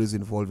people were always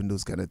involved in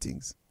those kind of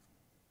things.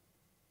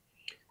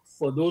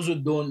 For those who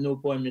don't know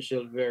Point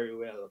Michelle very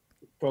well,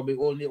 probably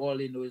all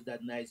they know is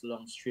that nice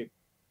long strip.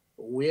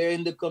 Where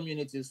in the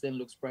community is St.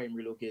 Luke's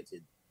Primary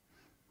located?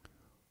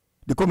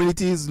 The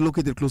community is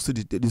located close to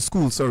the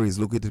school, is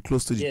located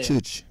close to the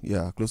church.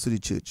 Yeah, close to the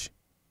church.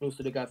 Close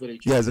to the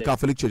Catholic church? Yeah, it's a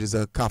Catholic church. It's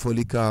a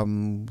Catholic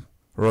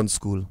run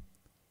school.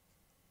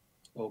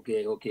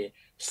 Okay.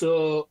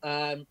 So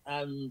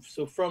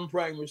so from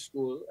primary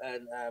school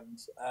and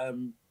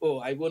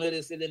I wanted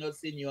to say they're not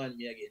seeing you and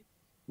me again.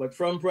 But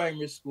from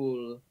primary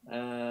school,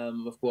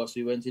 of course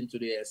we went into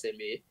the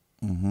SMA.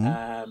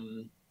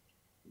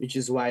 Which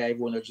is why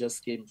Ivona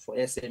just came for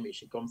SMA.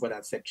 She come for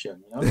that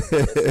section,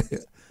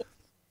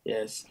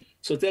 Yes.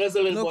 So tell us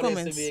a little about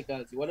comments. SMA,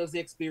 Carlton. What was the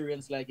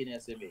experience like in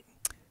SMA?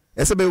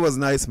 SMA was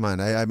nice,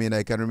 man. I mean,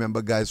 I can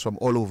remember guys from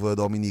all over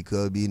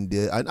Dominica being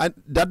there. And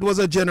that was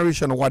a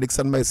generation, Wadix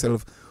and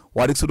myself.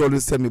 Wadix would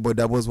always tell me, but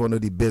that was one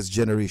of the best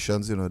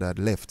generations, that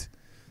left.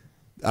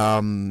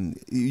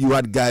 You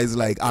had guys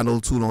like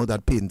Arnold Tuno,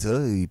 that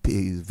painter.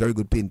 He's a very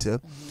good painter.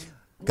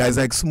 Guys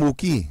like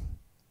Smokey.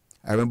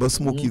 I remember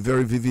Smokey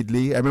very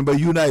vividly. I remember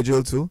you,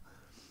 Nigel, too.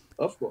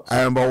 Of course. I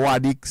remember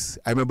Wadix.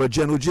 I remember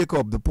Geno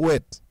Jacob, the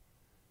poet.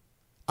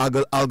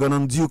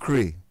 Algernon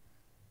Ducre.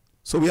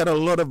 So we had a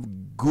lot of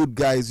good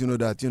guys,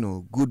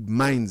 good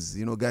minds,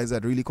 guys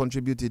that really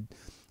contributed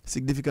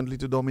significantly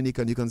to Dominic,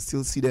 and you can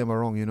still see them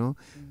around, You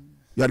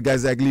had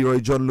guys like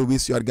Leroy John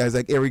Lewis, you had guys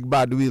like Eric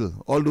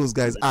Badwill, all those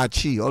guys,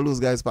 Archie, all those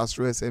guys passed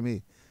through SMA.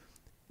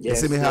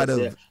 SMA had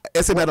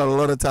a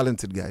lot of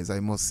talented guys,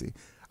 I must say.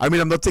 I mean,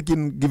 I'm not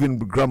giving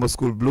grammar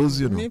school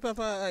blows, Me,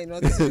 Papa, I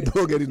know.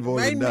 Don't get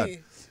involved in that.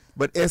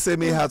 But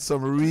SMA had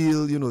some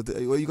real,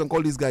 you can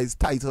call these guys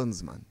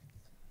titans, man.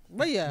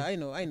 But yeah, I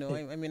know. I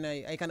mean,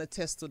 I can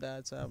attest to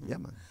that. Yeah,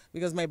 man.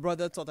 Because my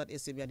brother taught at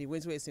SMA and he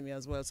went to SMA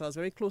as well. So I was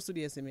very close to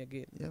the SMA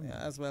again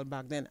as well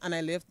back then. And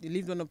I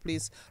lived on a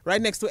place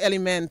right next to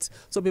Element.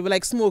 So people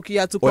like Smokey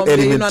had to come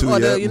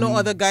there.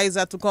 Other guys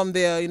had to come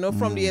there,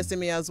 from the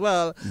SMA as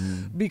well.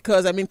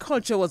 Because, I mean,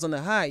 culture was on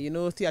a high,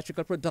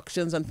 theatrical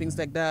productions and things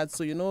like that.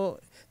 So,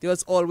 there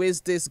was always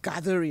this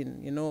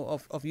gathering,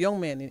 of young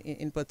men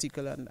in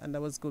particular. And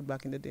that was good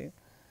back in the day.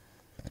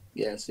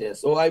 Yes.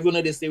 Oh, I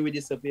wanted to say we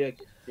disappear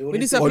again. We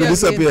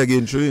disappear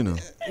again, true,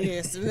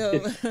 Yes.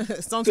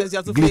 Sometimes you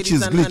have to play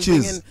this and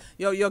bring in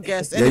your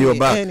guest. Anyway, you're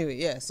back. Anyway,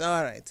 yes.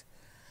 All right.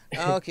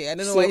 Okay. I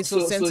don't know why it's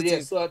so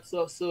sensitive.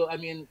 So I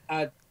mean,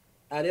 at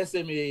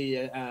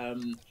SMA,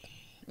 the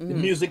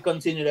music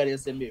continued at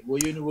SMA.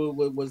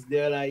 Was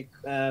there like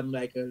a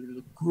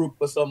group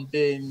or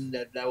something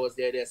that was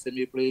there at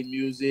SMA playing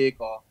music,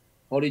 or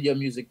how did your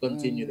music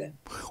continue then?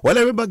 Well,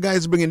 I remember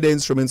guys bringing their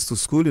instruments to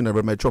school. I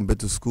brought my trumpet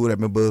to school. I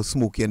remember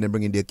Smokey and them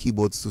bringing their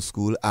keyboards to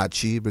school.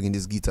 Archie bringing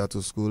his guitar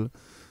to school.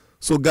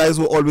 So guys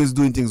were always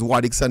doing things.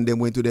 Wadix and them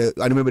went to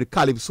I remember the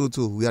Calypso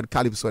too. We had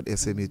Calypso at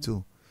SMA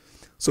too.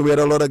 So we had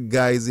a lot of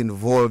guys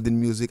involved in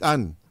music.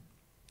 And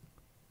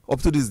up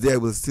to this day, I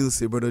will still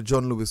say Brother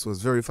John Lewis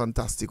was very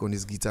fantastic on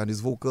his guitar and his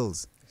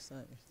vocals.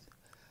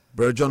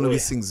 Brother John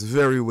Lewis sings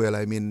very well.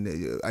 I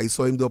mean, I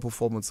saw him do a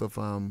performance of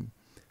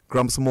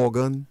Gramps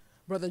Morgan.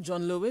 Brother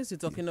John Lewis, you're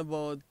talking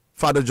about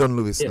Father John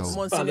Lewis now.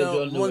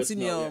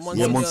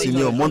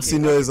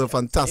 Monsignor is a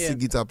fantastic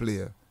guitar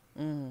player.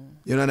 And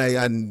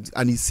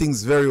he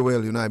sings very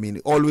well. I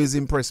mean, always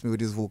impressed me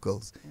with his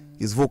vocals.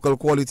 His vocal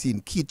quality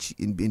in pitch,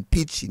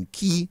 in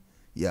key,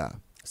 yeah.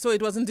 So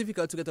it wasn't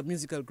difficult to get a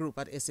musical group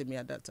at SMA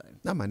at that time.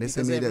 No, man,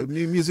 SMA, the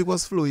music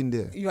was flowing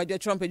there. You had your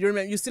trumpet. You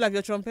remember? You still have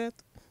your trumpet?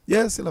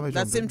 Yeah, still have my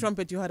trumpet. That same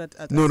trumpet you had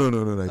at No.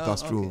 I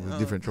passed through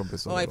different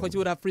trumpets. I thought you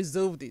would have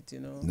preserved it,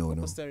 for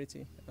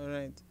posterity. All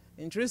right.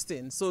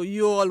 Interesting. So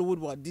you all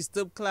would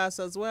disturb class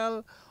as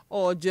well?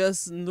 Or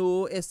just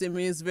know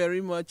SMA is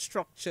very much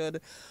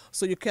structured,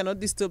 so you cannot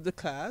disturb the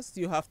class?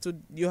 You have to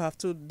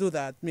do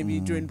that maybe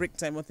during break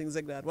time or things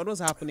like that. What was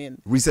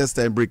happening? Recess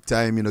time, break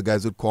time,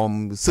 guys would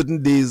come.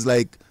 Certain days,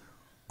 like,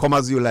 come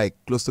as you like,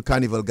 close to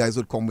Carnival, guys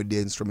would come with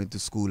their instrument to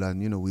school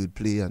and, we would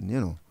play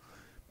and,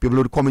 people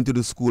would come into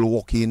the school,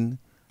 walk in.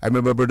 I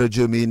remember Brother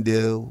Jermaine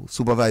there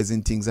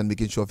supervising things and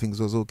making sure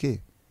things was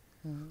okay.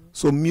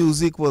 So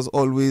music was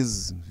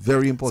always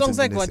very important. Songs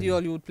like what you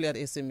would play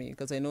at SMA,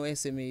 because I know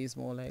SMA is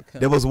more like...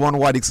 there was one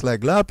Wadix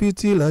like La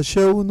Petite La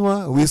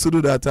Chenois. We used to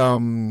do that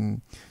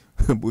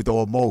with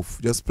our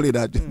mouth. Just play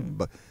that,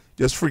 but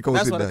just freak out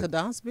with that. That's like a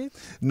dance beat?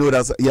 No,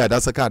 that's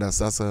a cadence.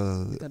 That's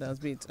a dance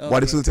beat. Okay.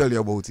 Wadix will tell you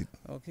about it.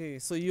 Okay,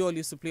 so you all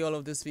used to play all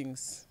of these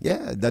things?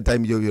 Yeah, that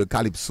time you're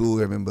Calypso,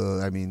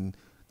 remember, I mean...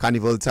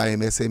 Carnival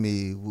time,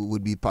 SMA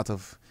would be part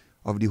of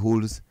the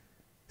whole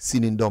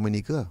scene in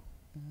Dominica.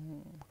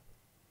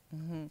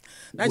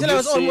 Nigel,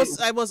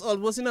 I was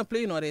almost in a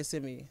play at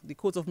SMA, the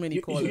coat of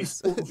many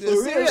colors.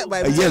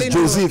 Yes,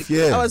 Joseph,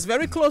 yeah. I was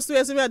very close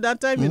to SMA at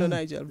that time,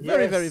 Nigel.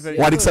 Very, very, very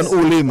Wadix and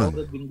Ole,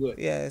 man.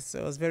 Yes,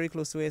 I was very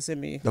close to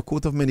SMA. The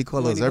coat of many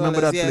colors. I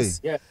remember that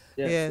play.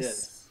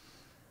 Yes.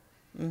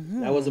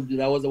 That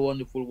was a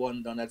wonderful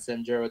one done at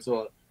St. Gerard's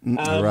Hall.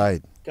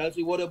 Right.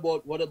 Kelsey, what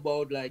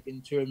about like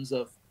in terms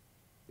of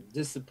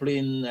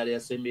discipline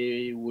at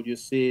SMA? Would you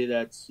say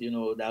that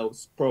that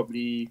was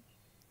probably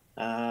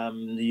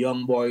the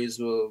young boys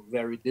were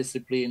very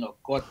disciplined or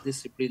got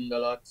disciplined a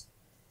lot?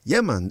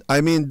 Yeah, man.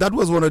 I mean, that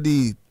was one of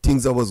the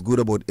things that was good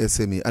about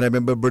SMA. And I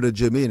remember Brother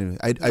Jermaine.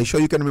 I sure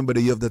you can remember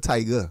the Year of the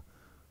Tiger.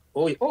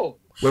 Oh.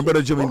 When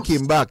Brother Jermaine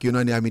came back, I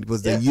mean, it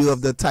was the Year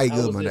of the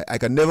Tiger, man. I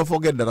can never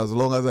forget that as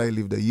long as I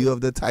live. The Year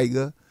of the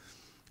Tiger.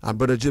 And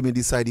Brother Jermaine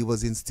decided he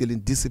was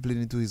instilling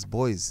discipline into his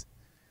boys.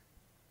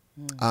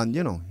 And,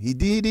 he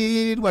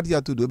did what he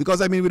had to do.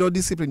 Because, I mean, without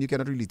discipline, you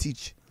cannot really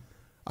teach.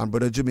 And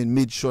Brother Jimmy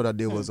made sure that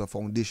there was a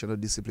foundation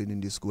of discipline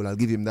in the school. I'll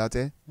give him that,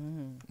 eh?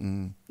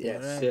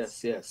 Yes,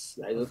 Right. yes.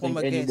 I don't think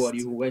Former anybody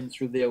guest. who went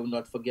through there will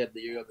not forget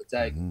the year of the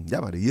tiger. Yeah,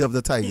 man, the year of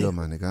the tiger,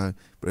 man.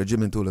 Brother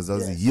Jimmy told us that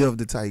was the year of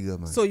the tiger,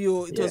 man. So it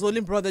was Yeah.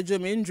 only Brother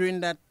Jermaine during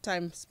that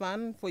time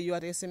span for you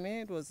at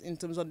SMA? It was in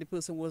terms of the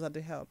person who was at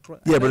the help?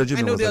 Yeah, Brother I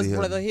Jermaine know was there at was the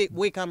help. Brother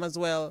Wakeham as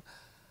well.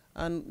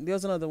 And there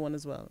was another one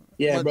as well.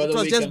 Yeah, but Brother it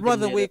was just Wakeham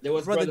Brother came there. There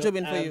was Brother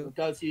Jermaine for you.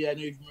 Calci, I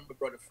know you remember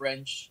Brother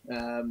French.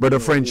 Brother you know,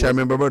 French, who I was-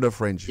 remember Brother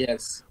French.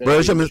 Yes.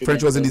 Brother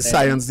French was in the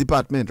science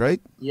department, right?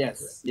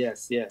 Yes.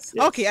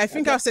 Okay, I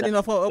think I've said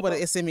enough about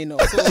the SMA now.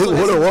 So Hold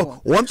let's on, move on.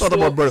 one thought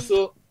about Brother.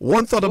 So,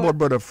 One thought about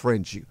Brother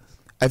French.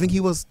 I think he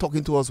was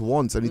talking to us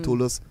once, and he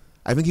told us.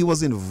 I think he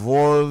was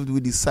involved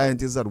with the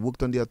scientists that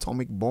worked on the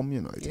atomic bomb.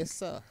 I think. Yes,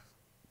 sir.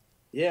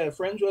 yeah,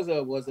 French was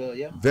a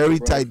yeah. Very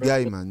Brother tight French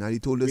guy, was- man. And he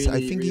told us. I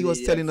really, think he was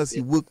really, telling yes, us he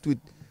yes. worked with.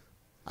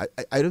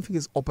 I don't think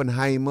it's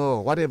Oppenheimer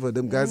or whatever.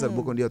 Them guys that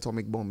work on the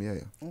atomic bomb.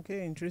 Yeah.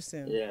 Okay,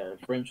 interesting. Yeah,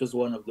 French was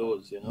one of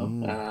those,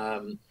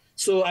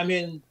 So I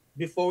mean,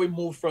 before we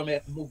move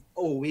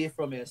away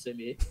from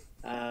SMA,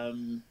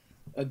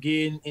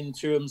 again, in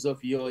terms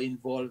of your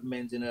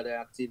involvement in other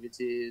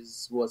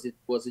activities, was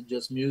it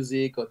just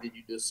music, or did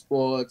you do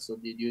sports, or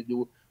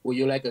were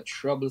you like a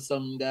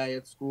troublesome guy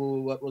at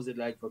school? What was it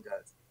like for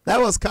guys? That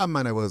was calm,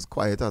 man. I was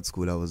quiet at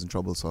school. I wasn't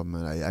troublesome,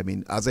 man. I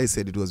mean, as I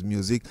said, it was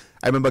music.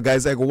 I remember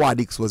guys like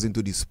Wadix was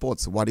into the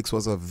sports. Wadix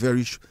was a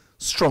very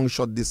strong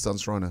short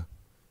distance runner.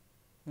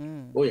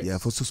 Oh yes. Yeah,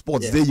 for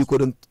sports Yes. day, you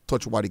couldn't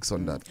touch Wadix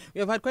on that. We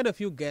have had quite a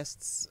few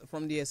guests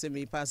from the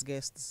SMA, past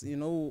guests,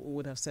 who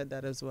would have said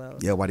that as well.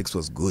 Yeah, Wadix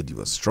was good. He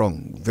was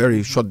strong.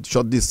 Very short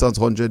distance,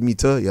 100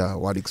 meter. Yeah,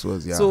 Wadix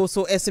was, yeah. So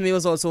SMA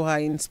was also high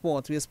in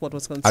sport, where sport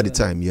was concerned. At the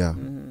time, yeah.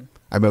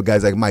 I remember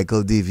guys like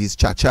Michael Davies,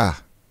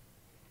 Cha-Cha.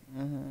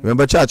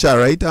 Remember Cha-Cha,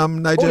 right,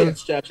 Nigel? Oh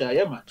yes, Cha-Cha,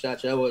 yeah man.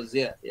 Cha-Cha was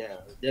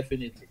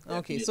definitely.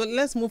 Okay, so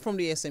let's move from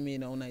the SMA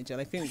now, Nigel.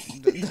 I think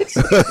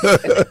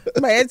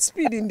my head's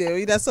speeding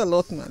there. That's a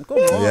lot, man. Come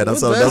on. Yeah,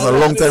 that's good a man.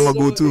 long time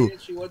ago, too.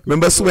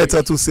 Remember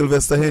Sweater to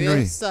Sylvester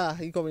Henry? Yes, sir.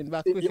 He coming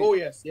back quickly. Oh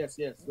yes.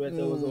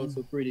 Sweater was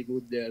also pretty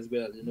good there as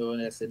well.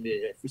 In SMA.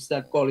 If we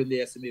start calling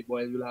the SMA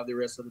boys, we'll have the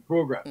rest of the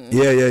program.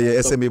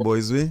 Yeah. SMA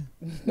boys, we.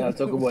 I'll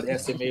talk about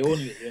SMA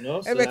only.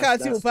 So Hey, I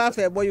can't see you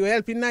perfect, but you're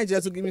helping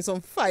Nigel to give me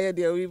some fire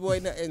there. We boy,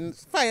 and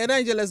fire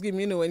Nigel has given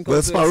me when it Well,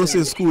 comes to Sparrow SMA.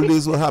 says school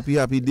days were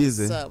happy days,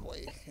 eh? Sir,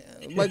 boy.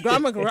 But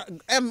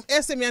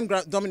SMA and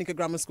Dominica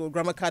Grammar School,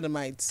 Grammar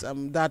Academites,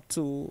 that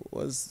too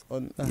was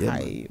on a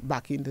high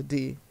back in the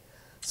day.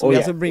 So we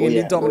have to bring in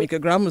the Dominica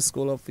Grammar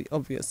School,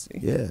 obviously.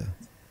 Yeah.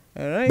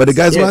 All right. But the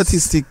guys were Yes.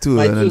 artistic too,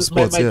 and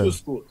sports, my yeah. two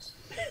schools.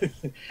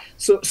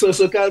 so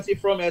Calci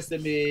from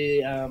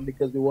SMA,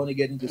 because we want to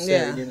get into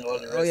Serenade and all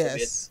the rest Oh, of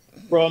yes.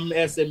 it. From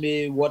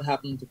SMA, what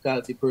happened to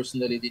Calci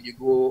personally? Did you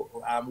go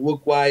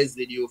work-wise?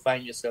 Did you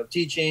find yourself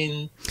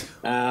teaching?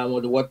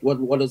 What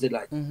was it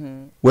like?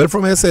 Well,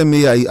 from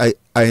SME,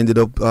 I ended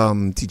up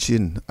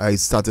teaching. I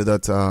started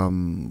at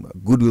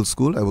Goodwill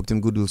School. I worked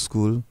in Goodwill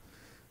School.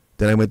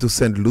 Then I went to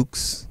St.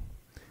 Luke's.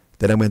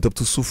 Then I went up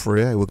to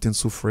Soufriere. I worked in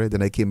Soufriere.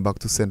 Then I came back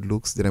to St.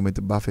 Luke's. Then I went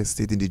to Baffin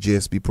State in the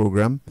JSP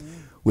program,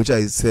 which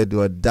I said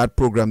that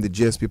program, the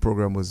JSP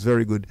program, was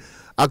very good.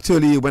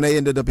 Actually, when I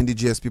ended up in the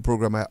JSP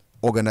program, I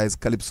organized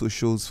calypso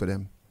shows for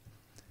them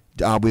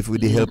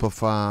with the help of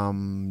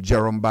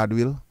Jerome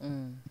Badwill.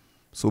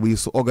 So we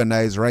used to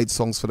organize, write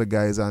songs for the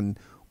guys and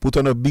put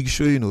on a big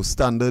show,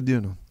 standard,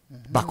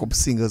 backup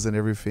singers and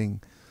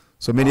everything.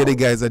 So many of the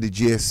guys at the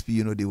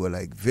JSP, they were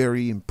like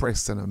very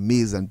impressed and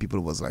amazed, and people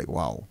was like,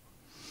 wow.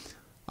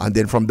 And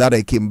then from that,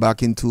 I came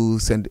back into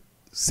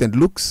St.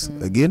 Luke's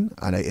again,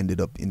 and I ended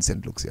up in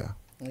St. Luke's, yeah.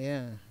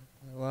 Yeah.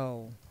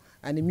 Wow.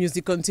 And the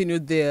music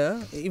continued there.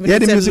 Even Yeah,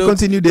 in the St. music Luke's,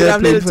 continued you there,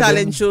 have playing little for them.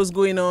 talent shows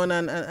going on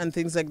and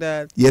things like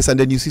that. Yes, and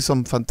then you see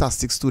some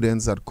fantastic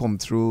students that come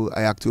through.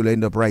 I actually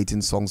end up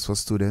writing songs for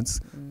students,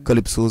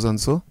 calypsos and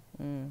so.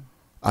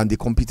 And they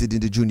competed in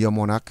the Junior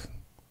Monarch.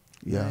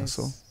 Yeah, Nice.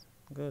 so.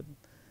 Good.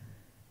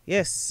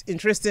 Yes,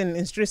 interesting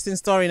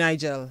story,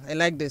 Nigel. I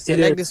like this. I It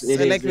like is, this. it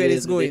I is, like where it it's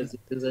is, going.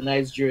 It's a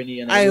nice journey.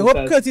 And I know hope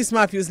Calci- Curtis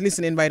Matthews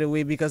listening, by the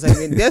way, because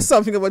there's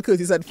something about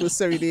Curtis at first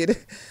Serenade,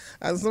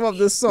 and some of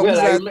the songs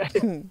Well,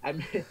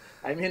 that.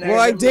 I mean,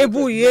 Boy,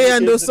 Debouye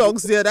and those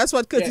songs there. That's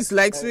what Curtis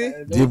likes, me.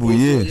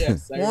 Debouye.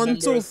 Yes, I 1,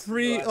 remember 2, us,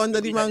 3 us under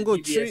the being at mango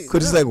DBS. tree.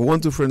 Because it's like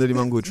 1, 2 friends of the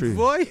mango tree.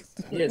 Boy,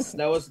 Yes,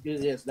 that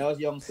was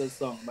Youngster's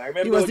song. But I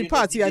remember he was when the you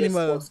party DBS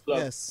animal. Sports Club.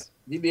 Yes.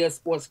 DBS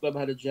Sports Club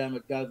had a jam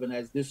at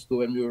Galvanized Disco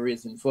when we were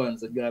raising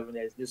funds at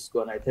Galvanized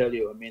Disco, and I tell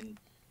you, I mean,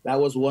 that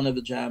was one of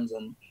the jams.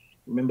 And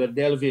remember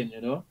Delvin,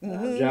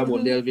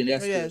 Jabo Delvin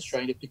Estes Yes.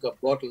 trying to pick up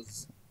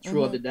bottles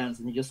throughout the dance,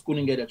 and he just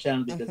couldn't get a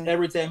chance because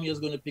every time he was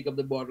going to pick up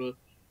the bottle,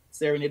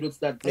 Serenade would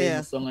start playing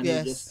the song and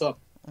he'd just stop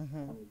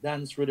and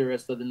dance through the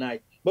rest of the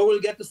night. But we'll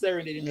get to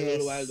Serenade in a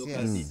little while, though.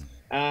 Yes.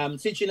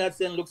 Teaching at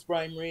St. Luke's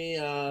Primary,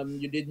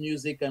 you did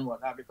music and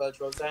what,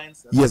 agricultural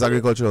science? Yes,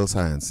 agricultural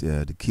science.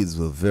 Yeah, the kids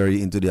were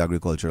very into the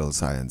agricultural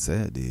science.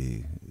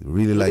 They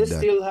really like that. Do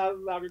they still have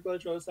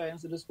agricultural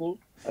science in the school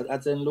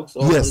at St. Luke's?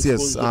 Yes,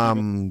 yes.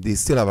 They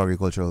still have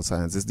agricultural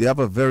sciences. They have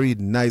a very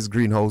nice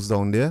greenhouse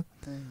down there,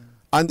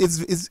 and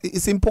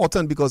it's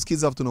important because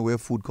kids have to know where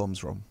food comes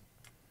from.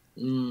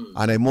 And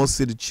I must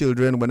say, the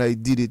children, when I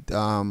did it,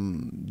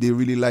 they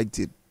really liked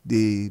it.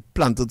 They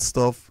planted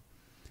stuff.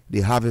 They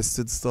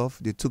harvested stuff.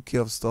 They took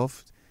care of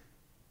stuff.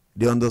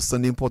 They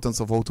understand the importance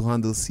of how to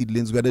handle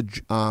seedlings. We had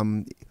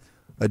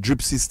a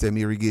drip system,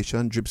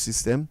 irrigation drip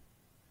system.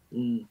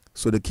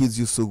 So the kids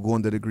used to go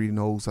under the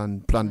greenhouse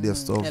and plant their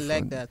stuff. I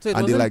like that. So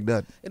and they like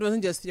that. It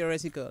wasn't just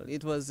theoretical.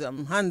 It was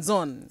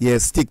hands-on.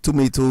 Yes, stick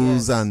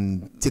tomatoes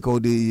and take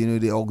out the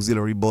the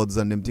auxiliary buds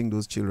and them things.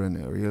 Those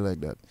children really like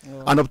that.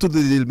 Oh. And up to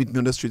they'll meet me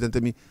on the street and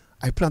tell me,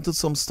 I planted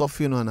some stuff,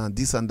 and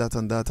this and that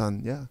and that,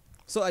 and yeah.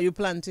 So are you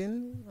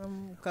planting,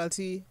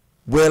 Carlton?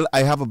 Well,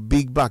 I have a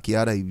big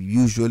backyard.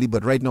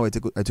 But right now I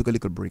took a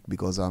little break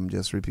because I'm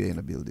just repairing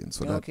a building.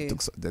 So that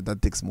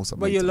takes most of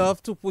my time. But you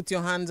love to put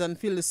your hands and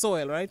feel the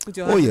soil, right? Put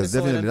your hands in the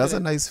soil. Definitely. That's a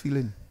nice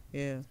feeling.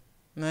 Yeah,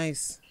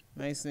 nice.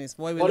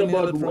 Boy, what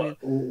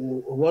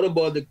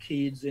about the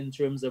kids in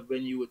terms of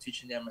when you were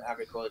teaching them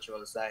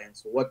agricultural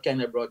science? What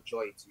kind of brought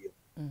joy to you?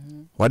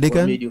 What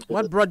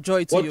brought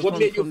joy to you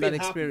from that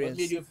experience? What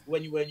made you,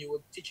 when you were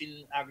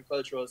teaching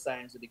agricultural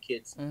science to the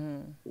kids,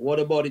 what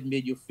about it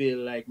made you feel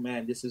like,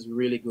 man, this is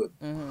really good?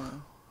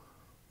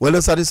 Well,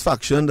 the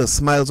satisfaction, the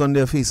smiles on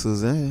their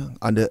faces,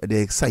 and the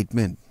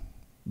excitement,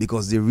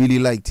 because they really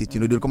liked it.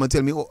 They'll come and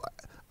tell me,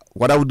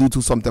 what I would do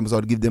too sometimes, I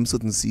would give them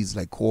certain seeds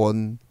like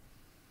corn,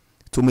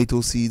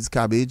 tomato seeds,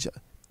 cabbage,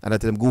 and I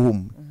tell them, go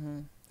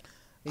home.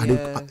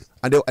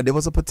 And there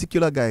was a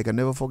particular guy, I can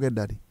never forget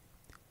that.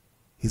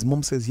 His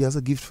mom says he has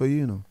a gift for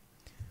you,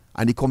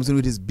 And he comes in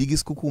with his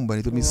biggest cucumber.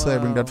 And he told me, sir, I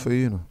bring that for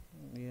you,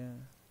 Yeah.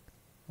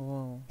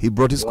 Wow. He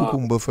brought his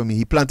cucumber for me.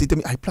 He planted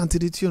it. I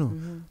planted it,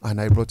 And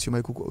I brought you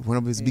one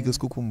of his biggest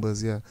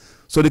cucumbers, yeah.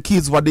 So the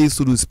kids, what they used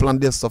to do is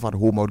plant their stuff at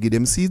home. I would give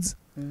them seeds.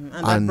 And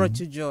that brought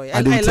you joy.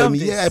 And they would tell me,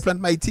 yeah, I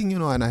plant my thing,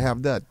 and I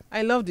have that.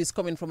 I love this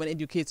coming from an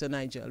educator,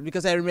 Nigel.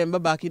 Because I remember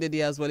back in the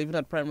day as well, even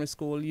at primary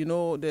school,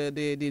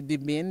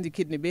 the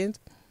kidney beans.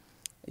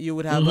 You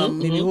would have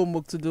maybe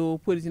homework to do,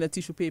 put it in a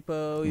tissue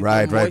paper.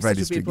 Right.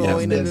 Tissue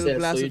paper in a little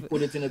glass. So you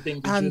put it in a thing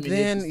to and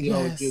then, to see how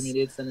it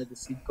germinates and the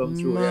seed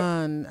comes through.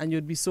 Man, and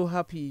you'd be so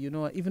happy,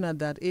 even at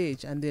that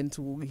age. And then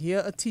to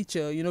hear a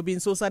teacher, being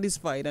so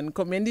satisfied and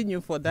commending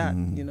you for that,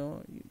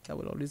 that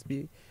will always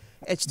be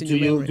etched in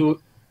your memory.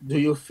 Do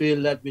you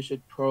feel that we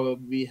should probably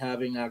be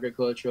having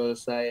agricultural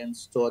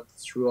science taught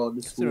throughout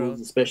the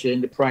schools, especially in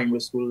the primary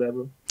school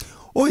level?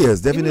 Oh yes,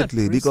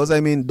 definitely. Because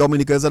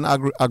Dominica is an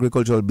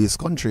agricultural-based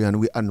country,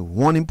 and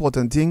one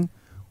important thing,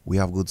 we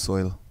have good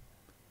soil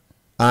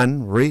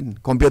and rain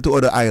compared to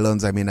other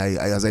islands.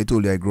 As I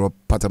told you, I grew up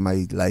part of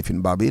my life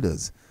in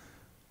Barbados,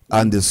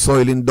 and the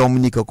soil in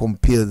Dominica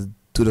compared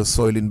to the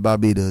soil in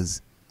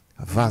Barbados,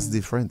 a vast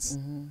difference.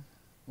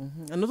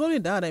 And not only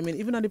that,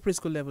 even at the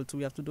preschool level too,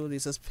 we have to do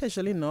this,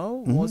 especially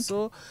now,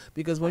 also,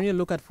 because when you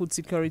look at food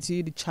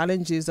security, the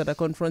challenges that are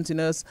confronting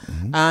us,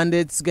 and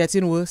it's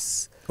getting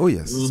worse. Oh,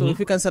 yes. So if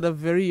you can start at a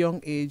very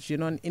young age,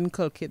 and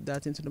inculcate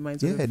that into the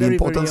minds of the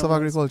importance of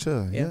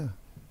agriculture.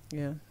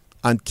 Yeah.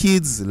 And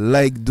kids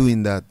like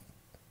doing that.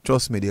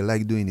 Trust me, they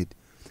like doing it.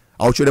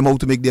 I'll show them how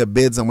to make their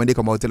beds, and when they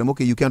come out, I'll tell them,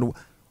 okay, you can't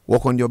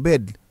walk on your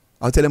bed.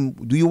 I'll tell them,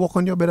 do you walk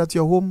on your bed at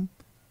your home?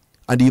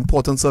 And the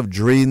importance of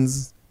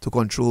drains to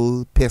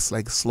control pests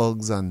like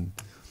slugs, and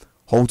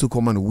how to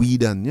come and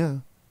weed,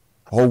 and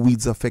how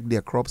weeds affect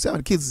their crops.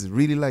 And kids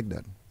really like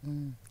that.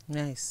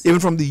 Nice. Even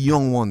from the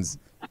young ones,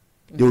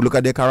 they will look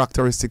at the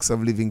characteristics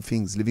of living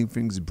things. Living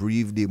things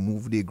breathe, they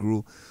move, they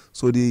grow.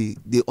 So they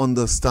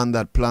understand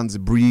that plants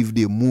breathe,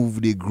 they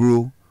move, they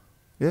grow.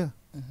 Yeah.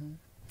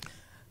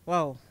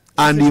 Wow.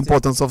 And the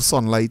importance of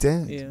sunlight,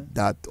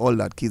 That all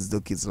that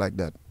kids like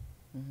that.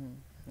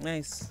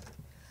 Nice.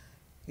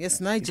 Yes,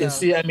 Nigel. You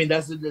see,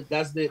 that's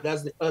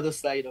the other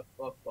side of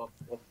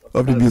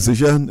the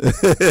musician.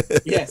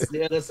 Yes,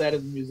 the other side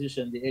of the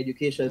musician, the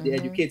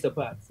educator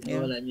part. You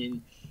know what I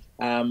mean?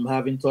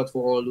 Having taught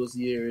for all those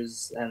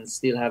years and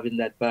still having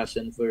that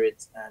passion for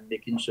it, and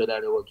making sure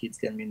that our kids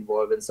can be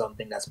involved in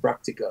something that's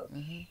practical.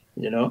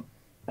 You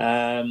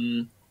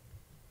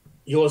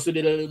also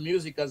did a little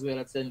music as well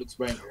at St. Luke's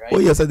Primary, right? Oh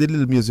yes, I did a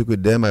little music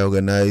with them. I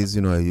organized,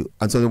 and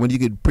so when you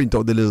could print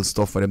out the little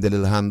stuff for them, the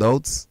little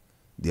handouts.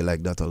 They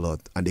like that a lot,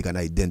 and they can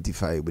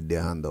identify with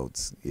their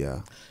handouts.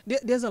 Yeah.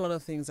 There's a lot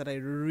of things that I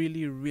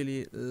really,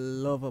 really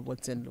love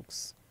about St.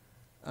 Luke's.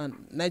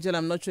 And Nigel,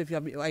 I'm not sure if you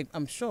have been,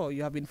 I'm sure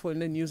you have been following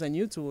the news, and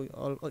you too,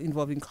 all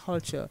involving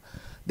culture.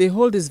 They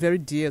hold this very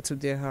dear to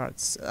their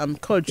hearts,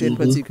 culture in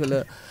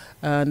particular.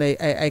 And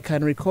I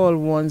can recall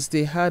once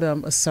they had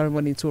a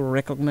ceremony to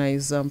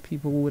recognize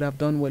people who would have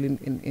done well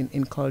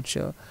in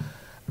culture.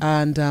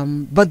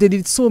 And but they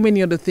did so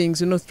many other things,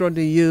 throughout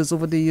the years,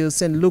 over the years.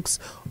 St. Luke's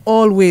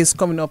always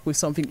coming up with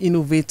something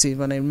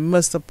innovative, and I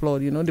must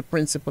applaud, the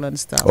principal and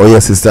staff. Oh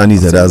yes, Sister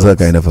Anita, that's that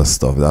kind of a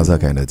stuff. That's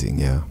that kind of thing,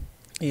 yeah.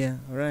 Yeah,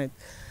 right.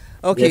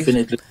 Okay.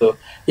 Definitely so.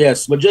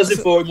 Yes, but just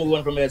before we move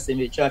on from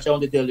SMA, Church, I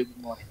want to tell you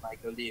good morning,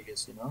 Michael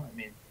Davis.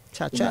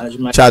 Cha-cha.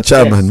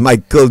 Cha-cha, man,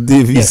 Michael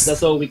Davis. Yes,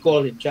 that's how we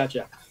call him,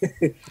 Cha-cha.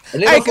 I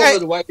never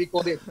found out why we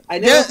called it. I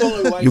never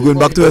found out why. You're going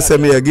back to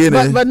SMA again,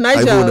 eh? But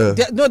Nigel,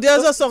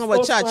 there's a song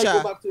about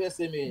Cha-cha. Go back to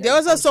SMA. There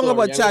was a song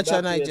about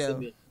Cha-cha,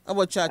 Nigel.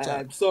 About Cha-cha.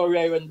 I'm sorry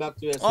I went back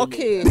to SMA.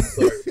 Okay.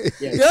 Yes.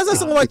 There's a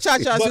song about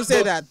Cha-cha, as you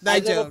say that,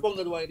 Nigel. I never found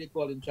out why they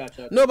call him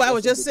Cha-cha. No, but I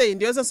was just saying,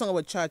 there's a song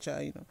about Cha-cha,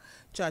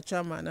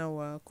 Cha-cha, man.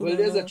 Well,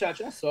 there's a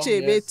Cha-cha song.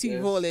 Chebe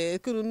Tivole,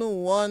 couldn't know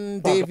one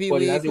Davy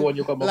way.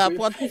 La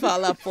pot fa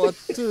la pot,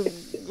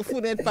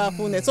 funet pa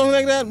funet. Something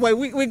like that. Well,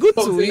 we good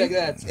to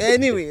it.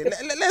 Anyway,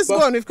 let's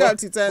go on with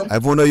Carlton. I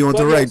wonder you want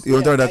to write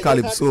a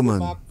calypso,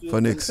 man,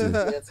 for next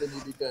year.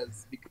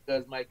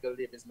 Because Michael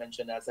Davis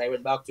mentioned that, so I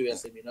went back to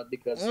SME, not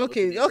because.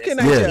 Okay,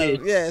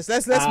 Nigel. Yes,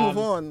 let's move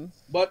on.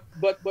 But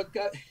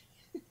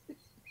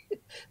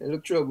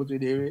look trouble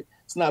today.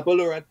 Snap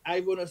all over. I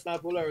want to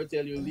snap all over.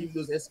 Tell you, leave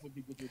those SME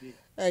people today.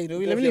 Hey,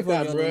 let me leave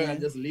all you and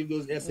just leave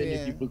those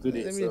SME people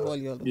today. Let me leave all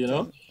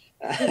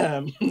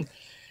you.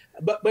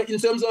 But in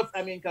terms of,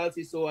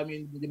 Carlton, so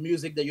the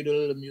music that you do, a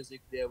little music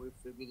there with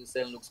the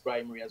St. Luke's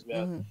Primary as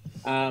well.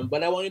 Mm-hmm.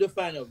 But I want you to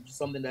find out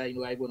something that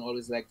I would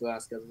always like to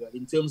ask as well.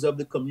 In terms of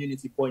the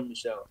community Point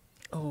Michelle,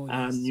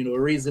 and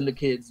raising the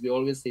kids, we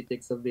always say it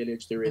takes a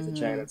village to raise a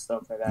child and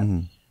stuff like that.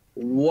 Mm-hmm.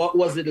 What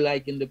was it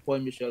like in the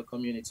Point Michelle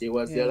community?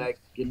 Was there like,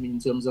 in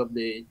terms of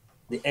the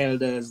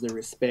elders, the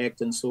respect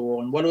and so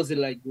on? What was it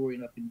like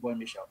growing up in Point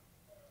Michelle?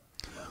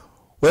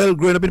 Well,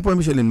 growing up in Point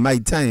Michelle in my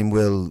time,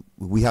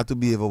 we had to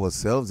behave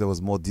ourselves. There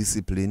was more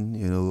discipline.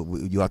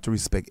 You had to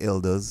respect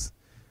elders.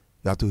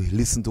 You had to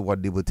listen to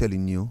what they were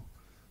telling you.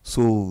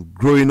 So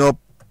growing up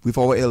with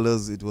our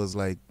elders, it was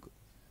like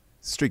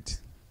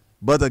strict.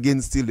 But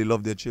again, still they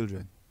love their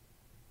children.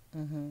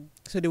 Mm-hmm.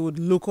 So they would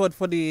look out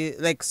for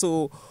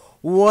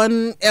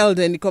one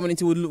elder in the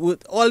community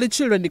would all the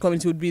children in the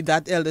community would be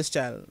that elder's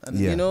child. And,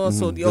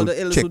 so the other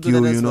elders would do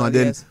that as well. And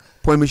then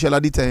Point Michelle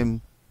at the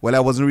time, well, I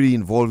wasn't really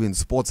involved in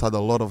sports. Had a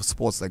lot of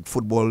sports like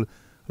football,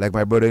 like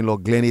my brother-in-law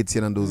Glenn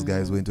Etienne and those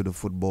guys were into the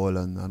football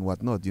and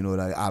whatnot.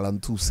 Like Alan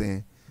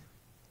Toussaint.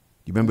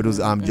 You remember those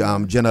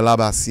Jenna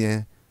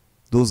Labassien?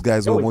 Those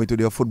guys were more into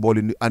their football.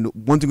 And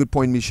one thing with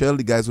Point Michelle,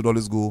 the guys would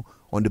always go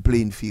on the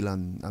playing field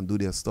and do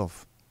their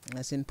stuff.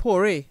 That's in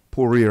Pore.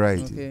 Pore, right.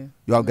 Okay.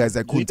 You have guys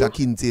like Kunta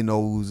Kinte now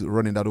who's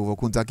running that over.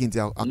 Kunta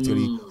Kinte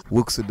actually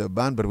works with the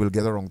band, but we'll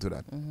get around to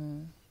that.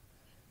 Mm-hmm.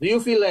 Do you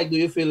feel like,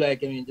 just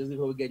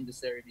before we get into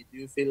Serenade, do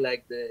you feel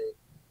like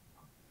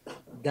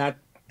that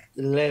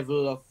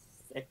level of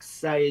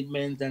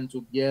excitement and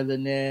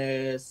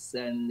togetherness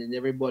and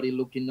everybody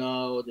looking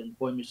out and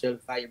Point Michelle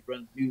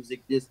vibrant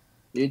music, do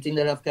you think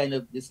that have kind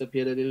of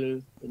disappeared a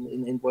little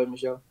in Point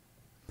Michelle?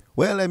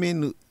 Well,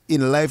 in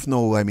life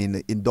now,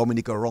 in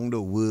Dominica, around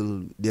the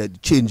world, there are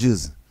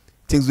changes.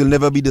 Things will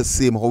never be the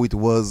same how it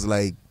was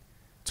like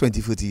 20,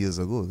 30 years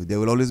ago. There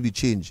will always be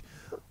change.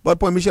 But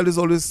Point Michelle is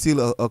always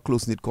still a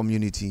close-knit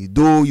community,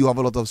 though you have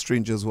a lot of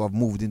strangers who have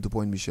moved into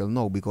Point Michelle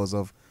now because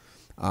of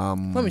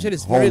Point Michelle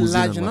is very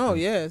large now,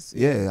 yes.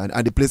 Yeah,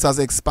 and the place has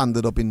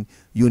expanded up in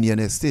Union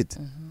Estate.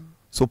 Mm-hmm.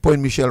 So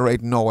Point Michelle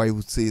right now, I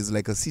would say, is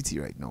like a city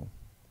right now.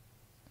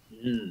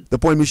 The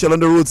Point Michelle on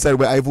the roadside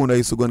where Ivona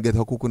used to go and get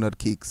her coconut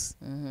cakes.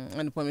 Mm-hmm.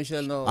 And Point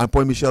Michelle now. And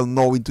Point Michelle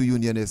now into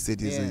Union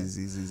Estate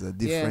is a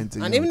different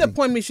thing. And even the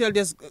Point Michelle,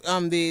 just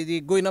they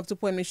going up to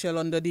Point Michelle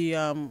under the,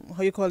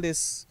 how you call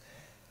this?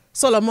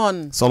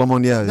 Solomon,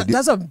 yeah.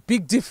 That's a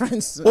big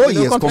difference. Oh,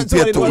 yes,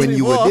 compared to when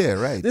you were there,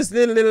 right. This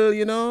little,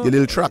 the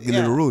little track, the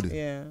little road.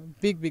 Yeah,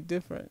 big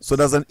difference. So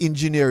there's an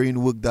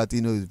engineering work that,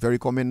 is very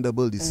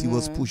commendable. The sea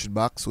was pushed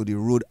back, so the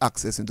road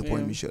access into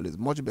Point Michelle is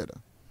much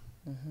better.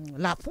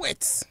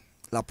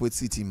 La Puette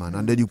City, man.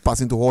 And then you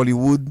pass into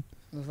Hollywood.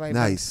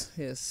 Nice.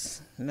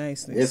 Yes,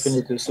 nice.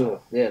 Definitely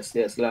so. Yes,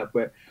 La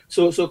Puette.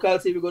 So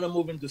Carlton, we're going to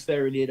move into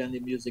Serenade and the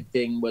music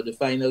thing, but the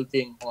final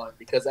thing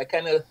because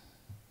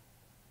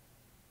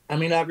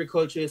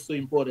agriculture is so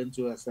important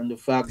to us, and the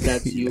fact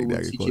that you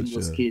were teaching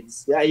those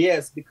kids. Yeah,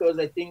 yes, because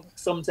I think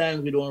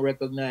sometimes we don't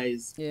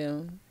recognize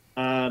the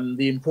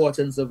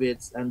importance of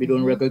it, and we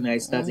don't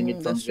recognize starting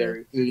it from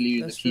very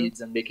early with the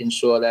kids and making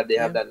sure that they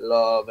have that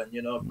love and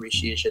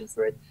appreciation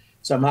for it.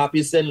 So I'm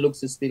happy St.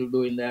 Luke's is still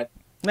doing that.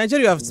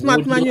 Nigeria, you have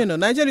smart man,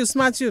 Nigeria, you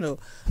smart,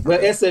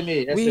 Well,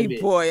 SMA.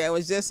 Boy, I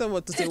was just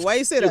about to say, why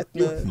you say that?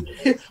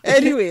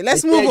 Anyway,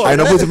 let's move on. I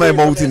don't put my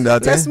mouth in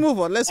that. Let's move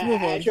on. I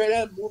try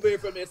to move away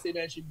from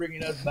SMA and she's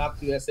bringing us back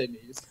to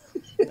SMEs.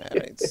 All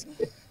right.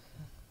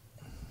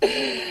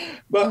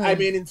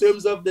 But in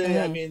terms of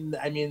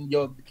the,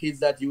 your kids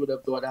that you would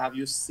have thought, have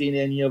you seen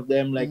any of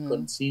them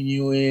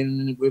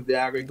continuing with the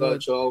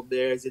agriculture out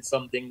there? Is it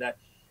something that,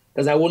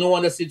 because I wouldn't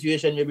want a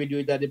situation where we do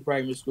it at the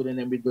primary school and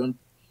then we don't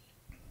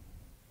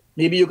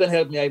Maybe you can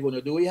help me,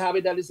 Ivona. Do we have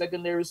it at the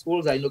secondary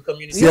schools? I know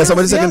community. Yeah, some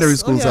of the secondary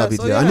schools have it,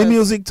 Oh, yeah. yes. And the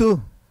music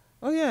too.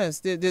 Oh yes,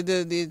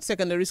 the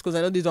secondary schools.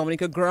 I know the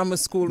Dominica Grammar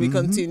School. We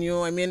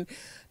continue. I mean,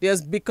 there's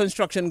big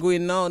construction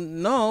going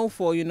on now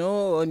for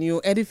a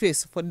new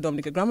edifice for the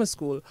Dominica Grammar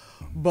School.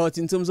 But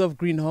in terms of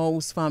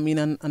greenhouse farming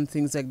and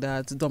things like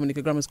that,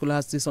 Dominica Grammar School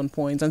has this on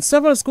point, and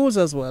several schools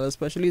as well,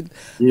 especially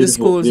the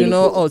schools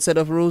outside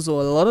of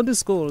Roseville. A lot of the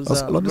schools.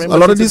 A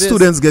lot of these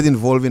students get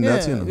involved in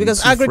that,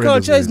 because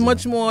agriculture is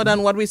much more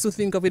than what we used to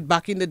think of it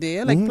back in the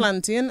day, like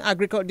planting,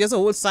 agriculture. There's a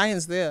whole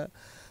science there.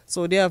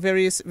 So there are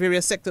various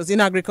sectors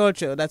in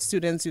agriculture that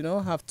students,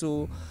 have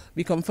to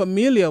become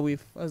familiar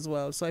with as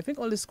well. So I think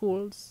all the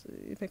schools,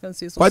 if I can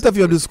say so. Quite a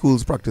few of the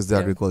schools practice the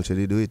agriculture.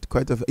 They do it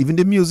even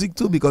the music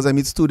too, because I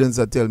meet students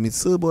that tell me,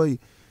 "Sir, boy,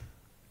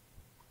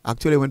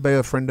 actually I went by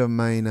a friend of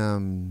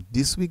mine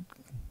this week,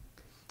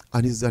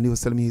 and he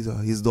was telling me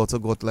his daughter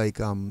got like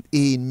A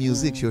in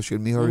music. She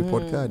showed me her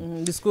report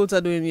card. The schools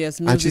are doing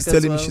music, and she's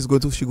telling well.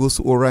 me she goes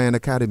to Orion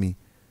Academy.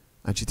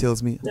 And she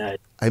tells me,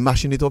 I'm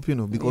mashing it up,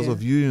 because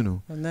of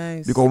you, Oh,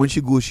 nice. Because when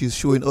she goes, she's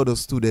showing other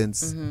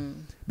students.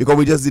 Because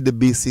we just did the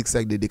basics,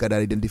 like they can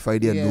identify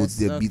their notes,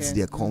 their beats,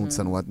 their counts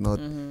and whatnot.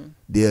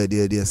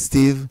 Their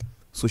stave.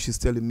 So she's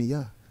telling me,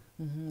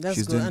 That's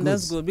she's good, doing and good.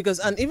 that's good. Because,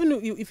 and even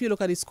if you look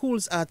at the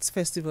schools arts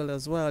festival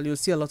as well, you'll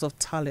see a lot of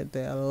talent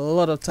there. A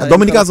lot of talent.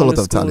 Dominica has a lot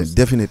of talent,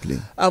 definitely.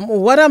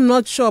 What I'm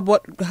not sure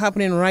about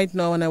happening right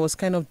now, and I was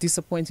kind of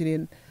disappointed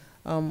in,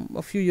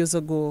 a few years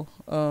ago,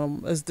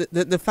 is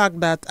the fact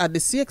that at the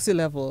CXC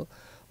level,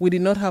 we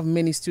did not have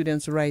many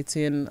students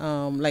writing,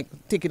 like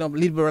taking up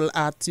liberal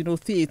arts,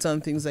 theater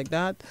and things like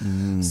that.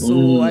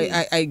 So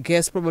I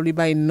guess probably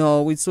by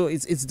now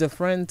it's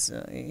different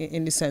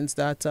in the sense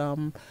that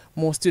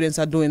more students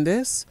are doing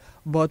this,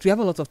 but we have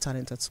a lot of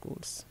talent at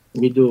schools.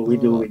 We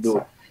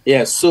do.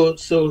 Yeah, so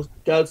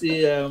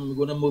Kelsey, we're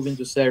going to move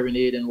into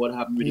Serenade and what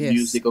happened with the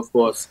music, of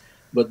course.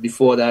 But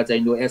before that, I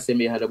know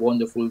SMA had a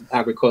wonderful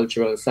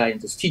agricultural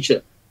scientist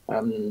teacher,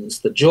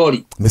 Mr.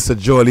 Jolly. Mr.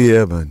 Jolly,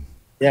 yeah, man.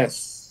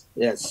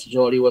 Yes,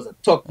 Jolly was a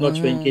top-notch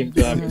when it came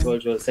to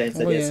agricultural science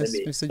at SMA.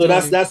 Mr. So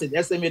Jolly. that's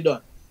it. SMA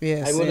done.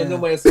 Yes, I want to know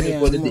my SMA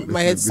for the day.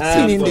 My head's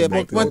spinning there,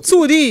 but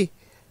 2D.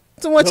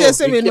 Too much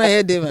SMA in my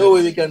head there, man. No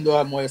way we can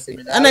do more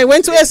SMA. And I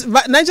went to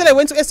Nigel. I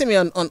went to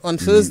SMA on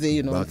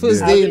Thursday.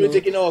 First day.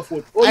 Taking our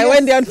food. I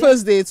went there on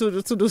Thursday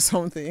to do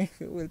something.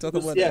 We'll talk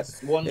about that.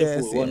 Yes,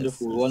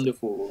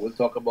 wonderful. We'll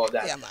talk about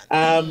that. Yeah,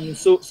 man.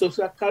 So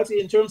Kelsey,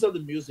 in terms of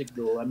the music,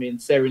 though, I mean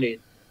Serenade.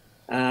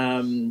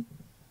 How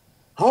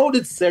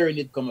did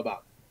Serenade come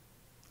about?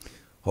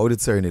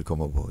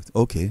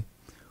 Okay.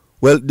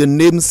 Well, the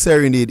name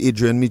Serenade,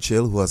 Adrian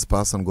Mitchell, who has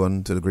passed and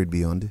gone to the great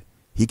beyond,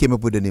 he came up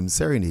with the name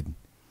Serenade.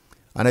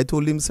 And I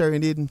told him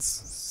Serenade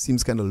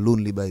seems kind of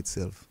lonely by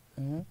itself.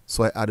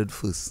 So I added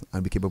first,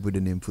 and we came up with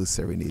the name First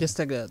Serenade. Just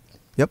like that.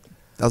 Yep.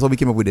 That's how we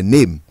came up with the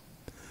name.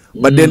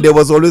 But then there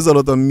was always a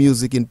lot of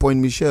music in Point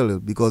Michelle,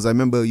 because I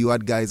remember you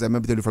had guys, I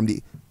remember telling you from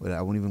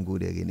I won't even go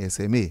there again,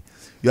 SMA.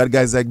 You had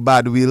guys like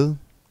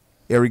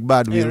Eric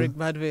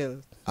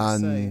Badwill.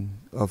 And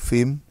of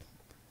Fame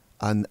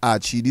and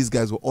Archie. These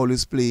guys were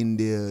always playing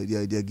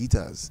their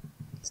guitars.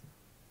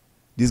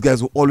 These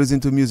guys were always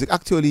into music.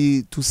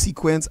 Actually, to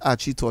sequence,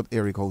 Archie taught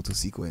Eric how to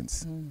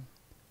sequence.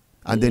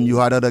 And then you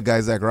had other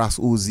guys like Ras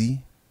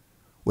Ozzy.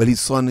 Well,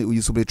 his son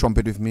used to play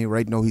trumpet with me.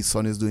 Right now, his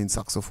son is doing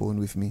saxophone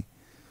with me.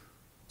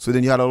 So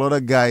then you had a lot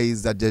of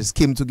guys that just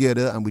came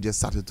together and we just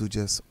started to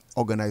just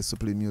organize to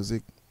play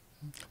music.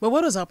 But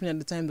what was happening at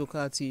the time,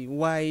 Dokati?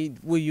 Why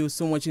were you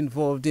so much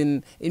involved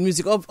in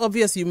music?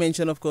 Obviously, you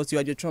mentioned, of course, you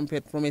had your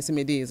trumpet from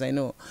SMA days, I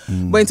know.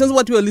 But in terms of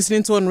what you were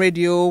listening to on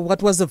radio,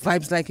 what was the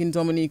vibes like in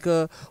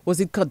Dominica? Was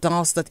it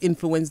cadence that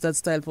influenced that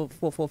style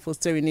for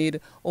Serenade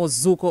or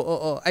Zouk?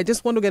 Or I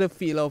just want to get a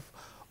feel of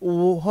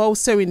how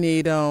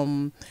Serenade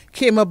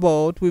came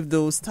about with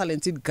those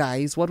talented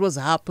guys. What was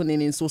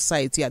happening in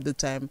society at the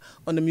time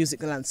on the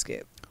music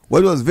landscape?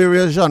 Well, it was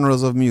various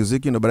genres of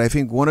music, but I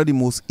think one of the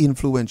most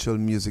influential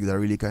music that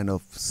really kind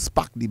of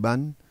sparked the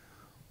band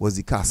was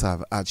the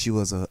Kassav. Archie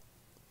was a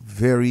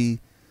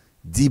very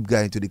deep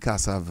guy into the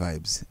Kassav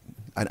vibes.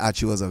 And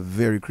Archie was a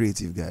very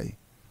creative guy.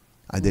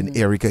 And then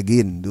Eric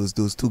again.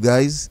 Those two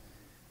guys,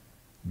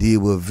 they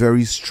were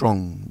very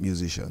strong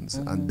musicians.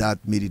 And that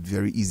made it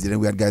very easy.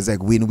 Then we had guys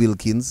like Wayne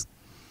Wilkins,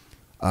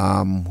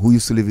 who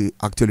used to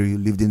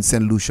lived in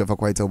St. Lucia for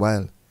quite a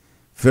while.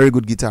 Very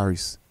good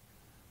guitarist.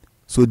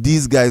 So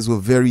these guys were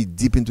very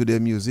deep into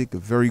their music,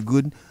 very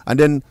good. And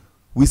then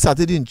we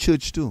started in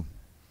church too.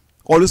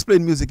 Always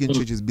playing music in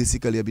church is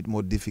basically a bit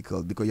more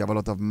difficult because you have a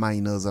lot of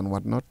minors and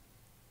whatnot.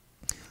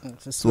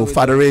 So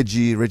Father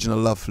Reggie,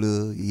 Reginald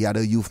Loeffler, he had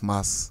a youth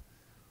mass.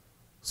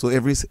 So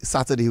every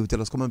Saturday he would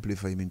tell us, come and play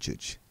for him in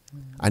church.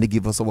 And he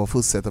gave us our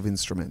first set of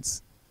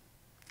instruments.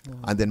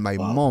 And then my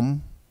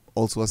mom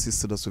also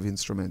assisted us with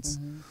instruments.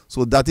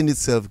 So that in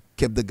itself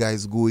kept the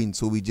guys going.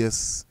 So we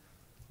just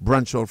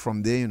branched out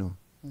from there,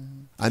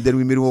 And then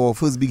we made our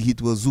first big hit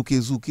was Zuke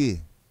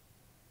Zuke.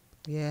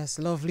 Yes,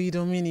 Lovely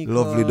Dominica.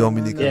 Lovely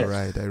Dominica, Yes.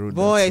 right. I wrote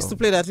Boy, I that used to song.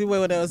 play that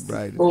when I was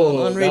Right.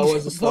 on that radio.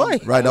 was the song. Boy.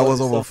 Right, that was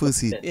the our song.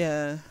 first hit.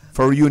 Yeah.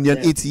 For Reunion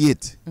Yeah.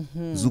 88.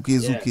 Zuke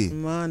Yeah. Zuke.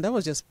 Man, that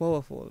was just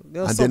powerful.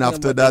 There was And then something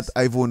after about that,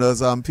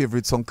 Ivona's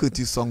favorite song,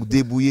 Curtis song,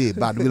 Debouye.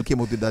 Bad Will came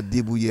out with that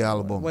Debouye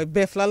album. Well,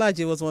 Beth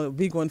Lalaje was a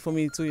big one for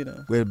me too, you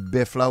know. Where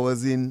Befla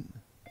was in.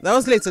 That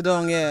was later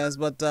down, yes,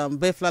 but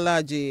Beth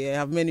Lalaje, I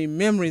have many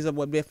memories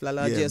about Beth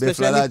Lalaje, Yeah,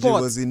 especially Befla the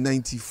port. was in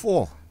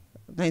 94.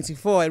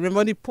 94. I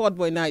remember the port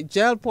boy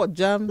Nigel, Port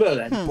Jam. Well,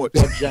 and Port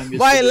Jam.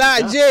 Boy,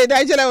 Laje,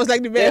 Nigel was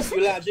like the Yes, best.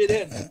 you Laje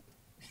then.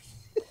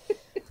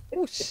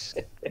 Whoosh.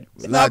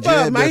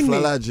 Laje, Mind me.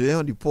 Befla Laje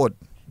on the port.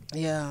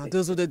 Yeah,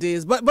 those were the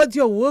days. But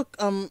your work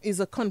is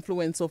a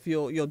confluence of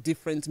your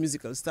different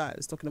musical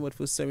styles, talking about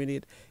for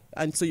Serenade,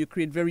 and so you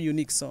create very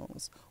unique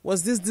songs.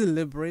 Was this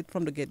deliberate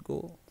from the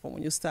get-go, from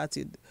when you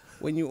started?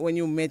 When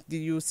you met, did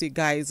you say,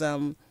 guys,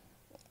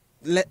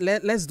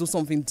 let's do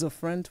something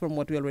different from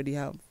what we already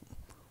have?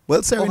 Well,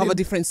 Or Serenade. have a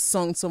different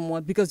song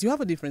somewhat? Because you have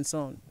a different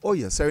song. Oh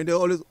yeah, Serenade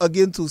always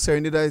again too.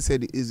 Serenade, I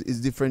said, is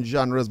different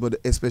genres, but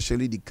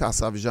especially the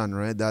Kassav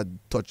genre that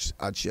touched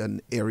Archie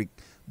and Eric,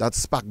 that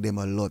sparked them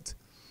a lot.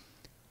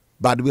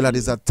 Bad Will had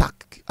his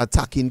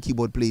attacking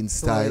keyboard playing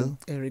style, Boy,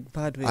 Eric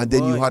Badway. and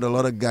then you boy. had a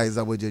lot of guys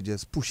that were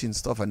just pushing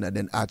stuff, and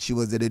then Archie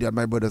was there. They had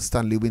my brother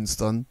Stanley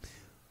Winston.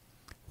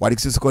 What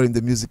used to call him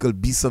the musical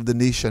beast of the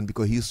nation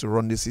because he used to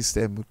run the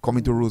system,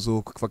 coming to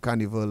Roseau for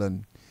Carnival,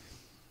 and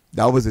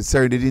that was it.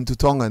 Serenade into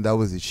tongue, and that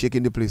was it,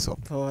 shaking the place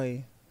up.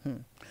 Boy.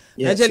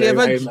 Yes,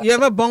 Nigel, you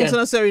ever bounce on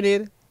a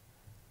Serenade?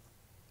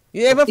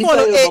 You ever If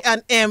follow I A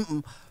and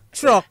M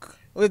truck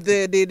with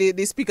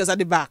the speakers at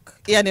the back,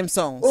 A&M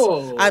songs,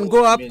 Oh, and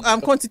go up I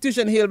mean,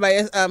 Constitution Hill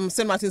by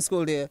St. Martin's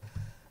School there,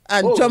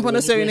 and Oh, jump on when a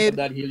you go into Serenade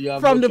that hill, you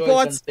have from no the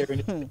choice port?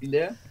 than Serenade in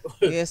there.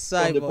 Yes, From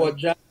I the boy. Port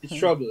Jam, it's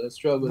trouble. It's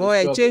trouble. Boy, it's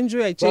I trouble. change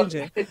you, I change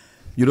you.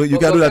 You know, you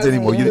can't do that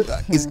anymore.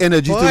 It's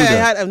energy Boy, to do I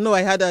that.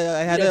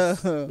 had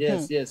a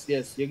Yes.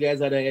 You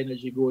guys had that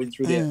energy going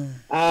through there.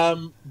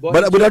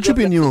 But without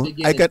tripping you,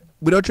 I can.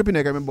 can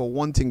remember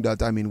one thing that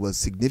was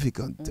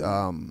significant.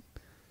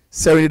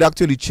 Serenade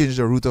actually changed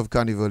the route of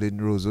Carnival in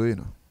Roseau, you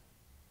know.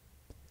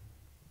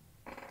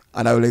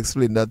 And I will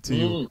explain that to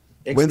you.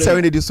 When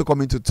Serenade used to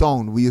come into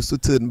town, we used to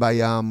turn by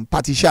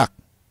Patty Shack.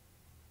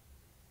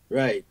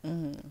 Right.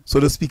 So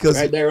the speakers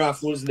Right there,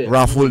 Raffles there.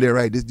 raffle there,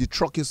 right? The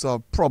truck used to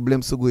have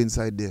problems to go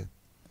inside there.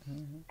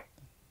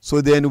 So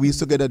then we used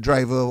to get a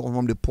driver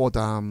from the port,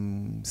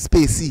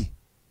 Spacey.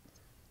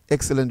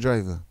 Excellent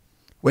driver.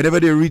 Whenever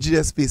they reach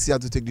their space, you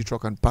had to take the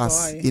truck and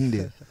pass Boy. in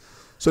there.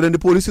 So then the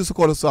police used to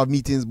call us to have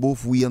meetings,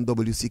 both we and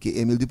WCK.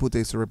 Emil Depute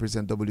used to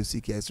represent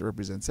WCK, I used to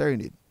represent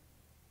Serenade.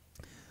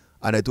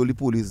 And I told the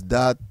police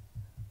that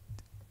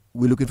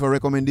we're looking for a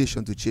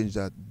recommendation to change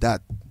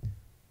that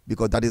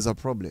because that is a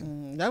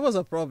problem. That was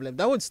a problem.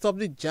 That would stop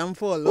the jam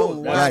for a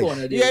long that's while. right.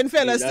 one of the- Yeah, and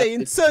fellas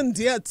that's saying,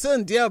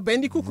 turn dear,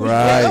 bend the cuckoo.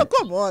 Right. Oh,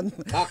 come on.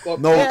 Back up,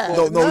 No, back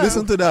up. no,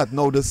 listen to that.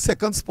 No, the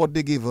second spot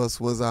they gave us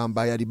was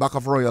by the back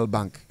of Royal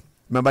Bank.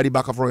 Remember the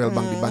back of Royal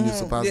Bank? The bank used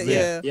to pass Yeah,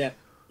 there. yeah.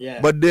 Yeah.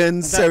 But then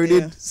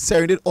yeah.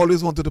 Serenade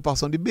always wanted to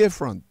pass on the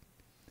bayfront.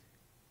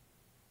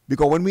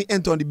 Because when we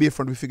enter on the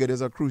bayfront, we figure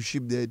there's a cruise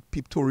ship there,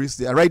 people tourists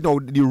there. Right now,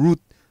 the route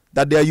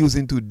that they are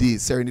using today,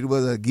 Serenade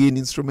was again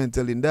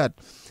instrumental in that.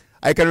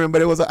 I can remember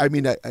there was I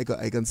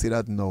can say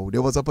that now.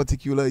 There was a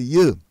particular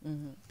year.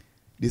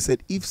 They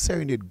said if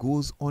Serenade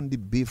goes on the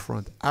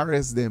bayfront,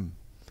 arrest them.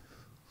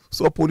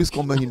 So a police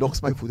come and he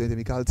knocks my foot and tell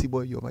me, Carlton,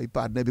 boy, you're my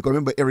partner. Because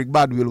remember, Eric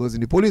Badwell was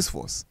in the police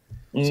force.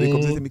 So he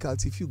comes and tell me,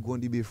 Carlton, if you go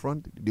on the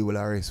bayfront,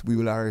 we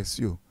will arrest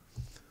you.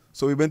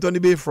 So we went on the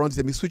bayfront, he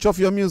said me, switch off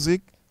your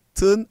music,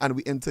 turn, and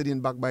we entered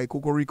in back by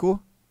Cocorico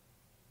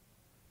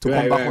to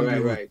come back on the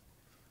road. Right.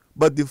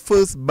 But the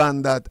first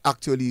band that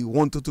actually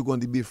wanted to go on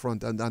the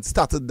bayfront and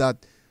started that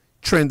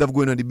trend of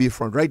going on the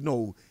bayfront. Right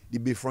now, the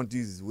bayfront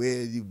is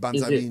where the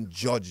bands are being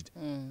judged.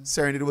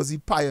 Serenade was the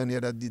pioneer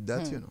that did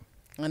that, you know.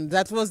 And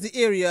that was the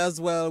area as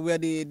well where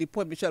the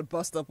Port Michel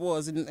bus stop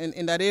was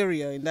in that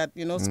area, in that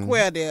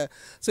square there.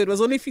 So it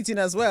was only fitting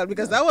as well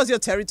because that was your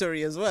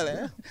territory as well.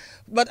 Eh?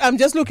 But I'm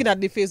just looking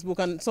at the Facebook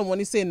and someone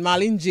is saying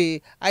Marlin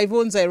J.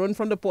 Ivon's I run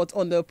from the port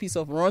under a piece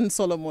of Ron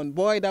Solomon.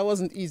 Boy, that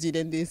wasn't easy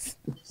than this.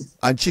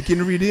 And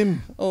chicken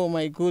reading. Oh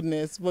my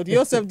goodness! But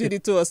yourself did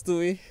it to us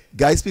too. Eh?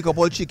 Guys pick up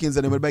all chickens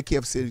and they went by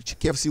KFC.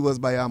 KFC was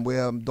by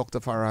where Dr.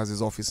 Farah has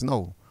his office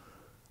now.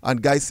 And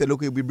guys said,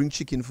 okay, we bring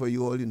chicken for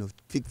you all, you know.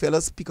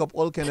 Fellas pick up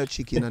all kind of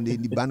chicken and they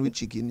ban with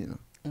chicken, you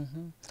know.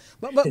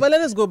 But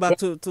let us go back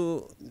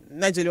to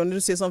Nigel. You wanted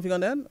to say something on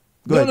that?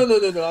 Go No.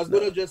 ahead. I was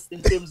going to just,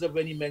 in terms of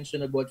when he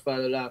mentioned about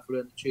Father Lafleur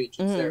and the church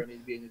and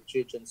Serenade being in the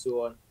church and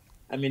so on.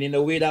 I mean, in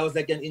a way, that was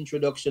like an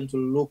introduction to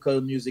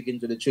local music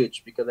into the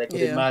church because I could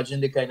imagine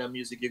the kind of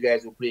music you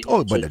guys were playing.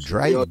 Oh, in but the church.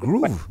 dry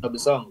groove. Of the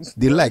songs.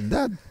 They like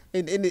that.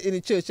 In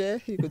the church, eh?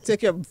 You could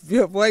take your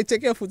boy,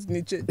 take your foot in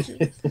the church.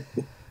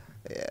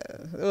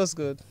 Yeah. It was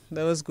good.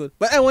 That was good.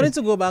 But I wanted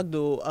to go back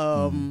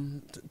though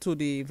to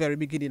the very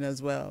beginning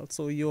as well.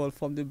 So you all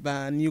formed the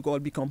band, you all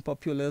become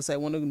popular. So I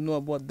want to know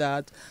about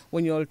that.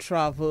 When you all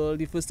traveled,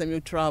 the first time you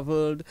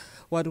traveled,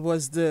 what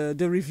was the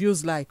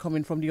reviews like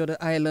coming from the other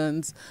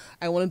islands?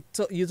 I want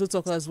you to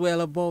talk as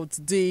well about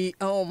the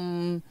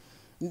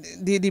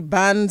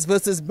bands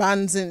versus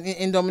bands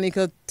in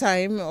Dominica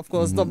time. Of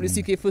course,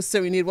 WCK first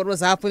Serenade, what was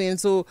happening.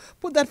 So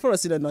put that for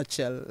us in a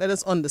nutshell. Let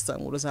us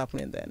understand what was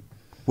happening then.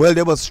 Well,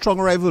 there was strong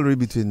rivalry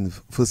between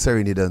First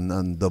Serenade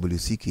and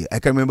WCK. I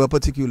can remember a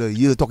particular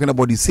year talking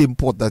about the same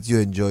port that you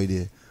enjoyed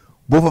there.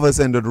 Both of us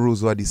ended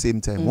Rose at the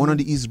same time. One on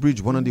the East Bridge,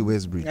 one on the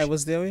West Bridge. I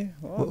was there.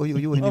 Oh,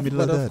 you were in the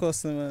middle of that. Of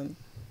course, man.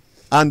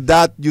 And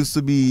that used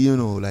to be,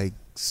 like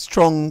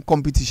strong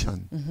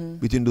competition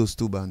between those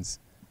two bands.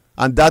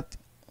 And that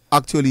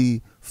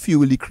actually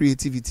fueled the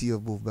creativity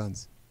of both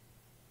bands.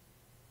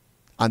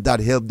 And that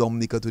helped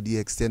Dominica to the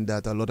extent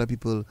that a lot of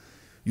people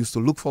used to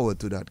look forward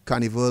to that.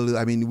 Carnival,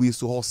 I mean, we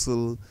used to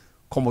hustle,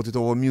 come out with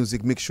our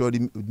music, make sure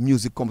the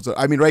music comes out.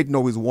 I mean, right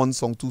now it's 1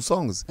 song, 2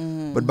 songs.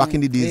 But back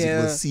in the days, it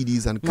was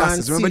CDs and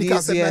cassettes. Remember the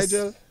cassette, yes.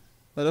 Nigel?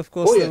 But of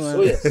course,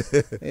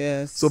 yes.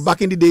 Yes. So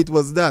back in the day, it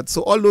was that.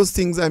 So all those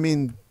things, I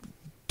mean,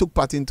 took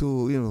part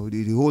into,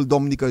 the whole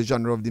Dominica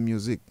genre of the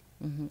music.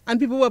 And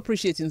people were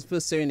appreciating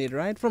First Serenade,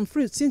 right?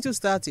 Since you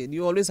started,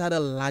 you always had a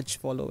large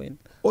following.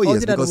 Oh,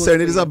 yes, because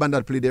Serenade is a band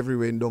that played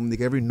everywhere in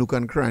Dominica, every nook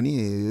and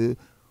cranny.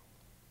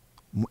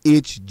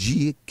 H,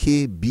 G,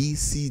 K, B,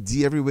 C,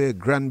 D, everywhere.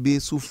 Grand Bay,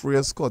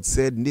 Soufriere, Scott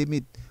said, name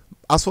it.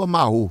 As for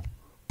Maho,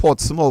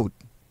 Portsmouth.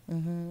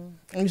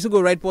 I used to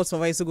go right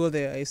Portsmouth. I used to go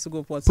there. I used to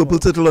go Portsmouth. Purple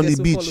Turtle on the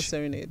beach. Follow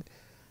Serenade.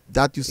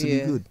 That used to be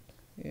good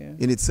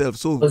in itself.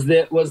 So was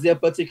there a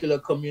particular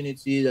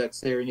community that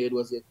Serenade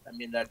was it? I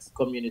mean, that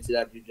community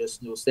that you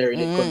just know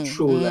Serenade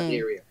control that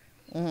area.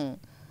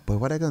 But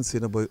what I can say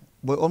about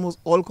almost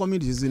all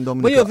communities in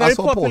Dominica. But you're very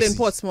popular in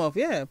Portsmouth.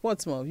 Yeah,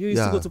 Portsmouth. You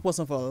used to go to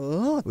Portsmouth a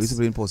lot. We used to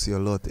play in Portsmouth a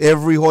lot.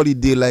 Every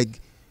holiday,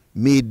 like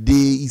May Day,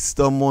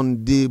 Easter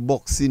Monday,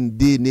 Boxing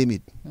Day, name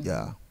it.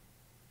 Yeah.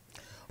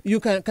 You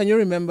can you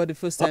remember the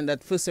first time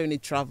that First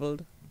Serenade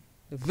traveled?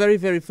 The very,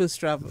 very first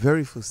travel.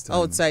 Very first time.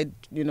 Outside,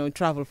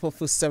 travel for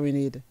First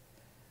Serenade.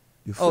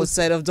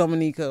 Outside of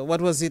Dominica.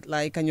 What was it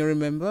like? Can you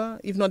remember?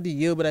 If not the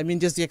year, but I mean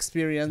just the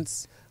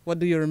experience. What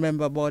do you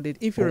remember about it?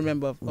 If you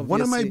remember, obviously.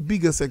 One of my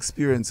biggest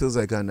experiences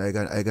I can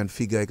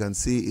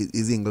say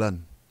is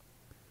England.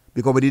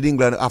 Because we did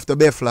England after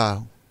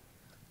Befla,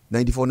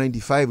 94,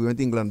 95, we went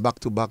to England back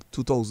to back,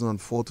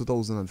 2004,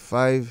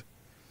 2005.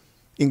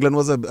 England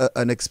was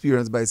an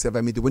experience by itself.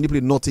 I mean, when you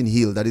play Notting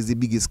Hill, that is the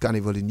biggest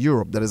carnival in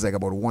Europe. That is like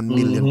about 1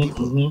 million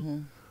people.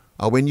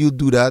 And when you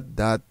do that,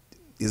 that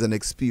is an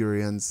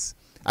experience.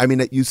 I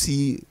mean, you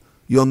see,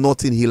 you're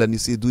Notting Hill and you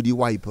see, do the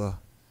wiper.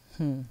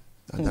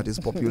 And that is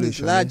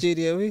population. Large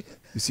area, we.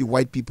 You see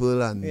white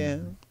people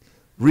and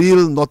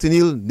real Notting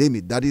Hill, name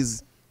it. That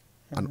is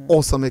an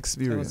awesome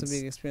experience. That was a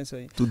big experience for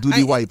you. To do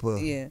the wiper.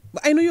 Yeah.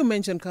 But I know you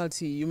mentioned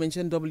Carlton, you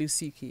mentioned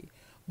WCK.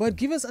 But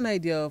give us an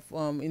idea of,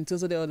 in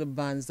terms of the other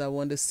bands that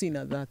were on the scene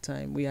at that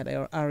time. We had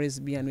our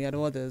RSB and we had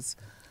others.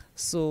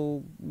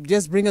 So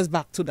just bring us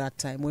back to that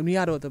time when we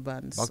had other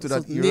bands. Back to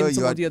that era, name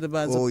some of the other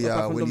bands apart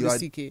from when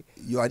WCK.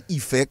 you had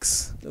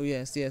Effects. Oh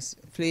yes.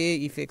 Play,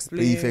 Effects,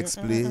 Play. Effects,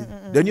 Play.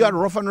 Then you had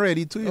Rough and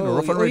Ready too,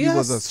 Rough and Ready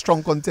was a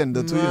strong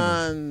contender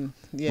too,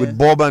 With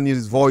Bob and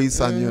his voice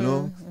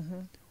and,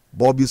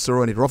 Bob used to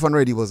run it. Rough and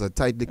Ready was a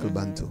tight little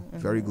band too.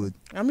 Very good.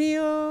 I mean,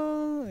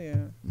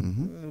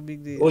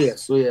 big deal. Oh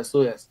yes.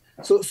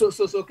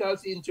 So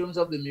Carlton, in terms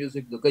of the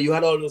music, because you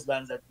had all those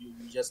bands that you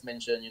just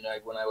mentioned,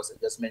 like when I was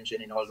just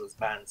mentioning all those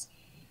bands,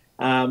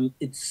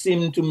 it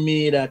seemed to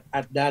me that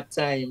at that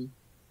time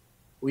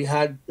we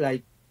had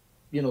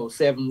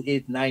 7,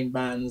 8, 9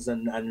 bands,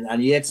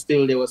 and yet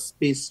still there was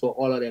space for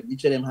all of them.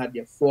 Each of them had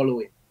their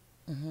following,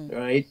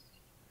 right?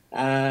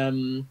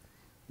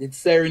 Did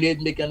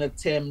Serenade make an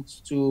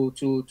attempt to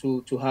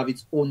have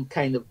its own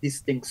kind of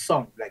distinct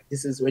song? Like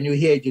this is when you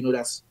hear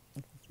it,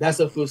 that's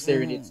a full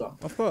Serenade song.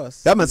 Of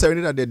course. Yeah, man,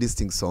 Serenade had their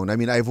distinct sound. I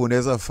mean, Ivone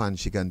is a fan,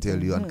 she can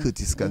tell you, and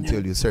Curtis can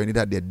tell you. Serenade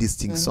had their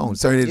distinct sound.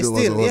 Serenade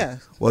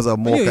was a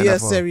more kind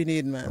of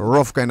Serenade, man.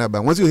 Rough kind of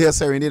band. Once you hear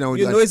Serenade,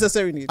 you know it's a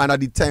Serenade. And at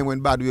the time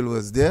when Badwill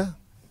was there,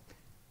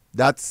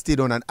 that stayed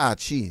on an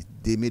Archie.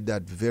 They made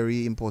that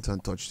very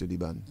important touch to the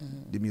band,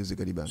 the music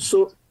of the band.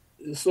 So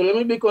let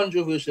me be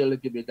controversial a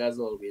little bit as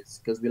always,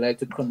 because we like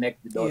to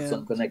connect the dots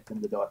and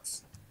connecting the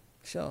dots.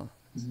 Sure.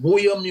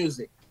 Bouillon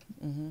music.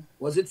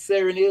 Was it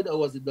Serenade or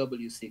was it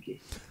WCK?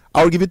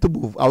 I will give it to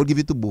both. I will give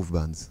it to both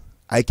bands.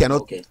 I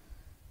cannot. Okay.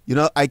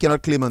 I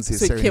cannot claim and say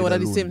Serenade alone, at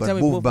the same time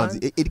both bands.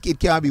 It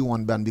can't be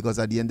one band because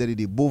at the end of the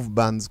day, both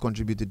bands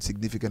contributed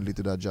significantly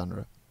to that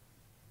genre.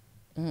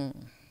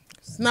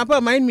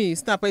 Snapper, mind me.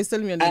 Snapper is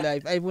telling me on the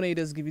live. I want to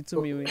just give it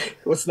to me.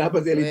 What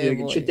Snapper telling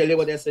you? Should tell you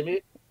what they say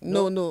me?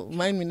 No,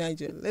 mind me,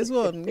 Nigel. Let's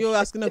go on. You're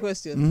asking a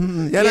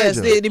question. Yes,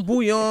 the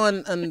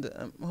bouillon and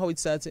how it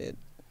started.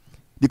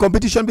 The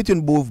competition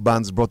between both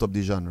bands brought up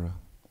the genre.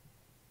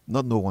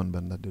 Not no one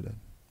band that did that.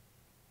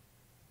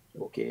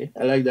 Okay,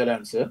 I like that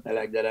answer. I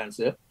like that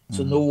answer.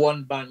 So no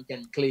one band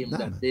can claim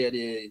that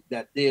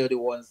they're the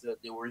ones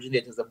that the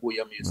originators of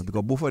Booyah music. No,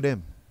 because both of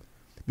them.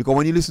 Because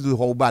when you listen to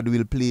how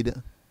Badwill played,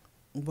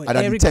 But at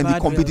the Eric time the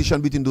Badwill-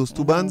 competition between those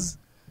two bands,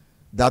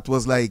 that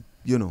was like,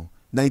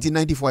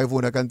 1995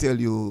 when I can tell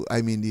you,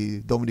 I mean, the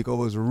Dominica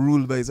was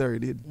ruled by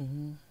Serenade.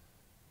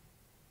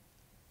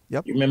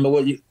 Yep. You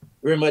remember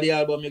the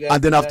album you guys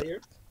And then did after that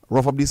year?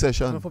 Rough Up the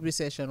Session, Rough Up the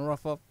Session,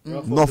 Rough Up.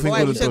 nothing Oh, I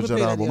could wish I touch could that play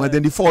that, album. yeah. And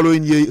then the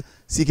following year,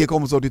 CK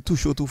comes out with Too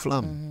Show Too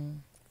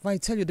Flam. But I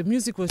tell you, the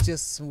music was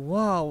just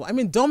wow. I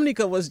mean,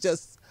 Dominica was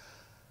just,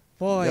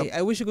 boy, Yep.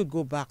 I wish you could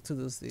go back to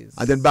those days.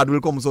 And then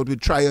Badwill comes out with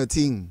Try a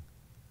Thing,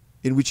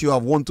 in which you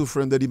have 1 2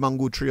 Friend of the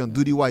Mango Tree and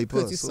Do the Wiper.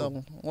 Pretty So,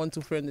 song, 1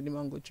 2 Friend in the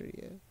Mango Tree,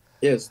 yeah.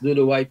 Yes, Do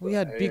the Wiper. We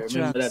had I big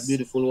remember tracks. that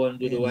beautiful one,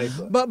 Do the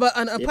Wiper. But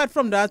and apart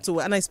from that too,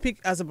 and I speak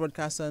as a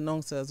broadcaster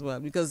announcer as well,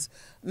 because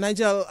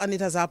Nigel, and it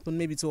has happened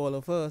maybe to all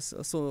of us,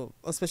 so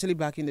especially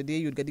back in the day,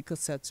 you'd get the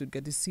cassettes, you'd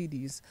get the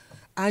CDs,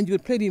 and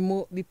you'd play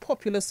the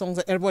popular songs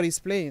that everybody's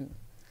playing.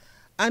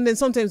 And then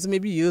sometimes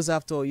maybe years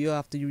after or year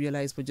after you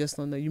realize, but just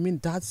not, you mean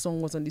that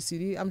song was on the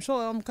CD? I'm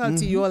sure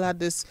Carlton, you all had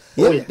this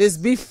this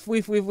beef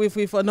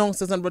with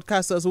announcers and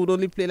broadcasters who would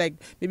only play like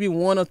maybe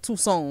 1 or 2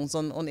 songs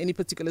on any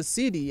particular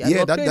CD. And yeah,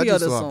 not that play the used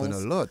other to happen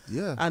songs. a lot.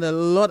 Yeah. And a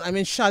lot. I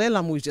mean, Charlie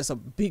Lamu is just a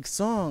big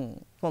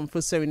song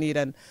for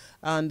Serenade.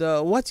 And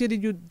what year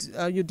did you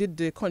did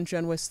the country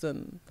and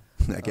western?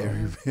 I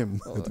can't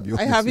remember. To be I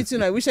honest have with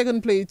it, I wish I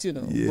can play it, Yeah.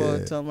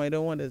 but I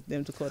don't want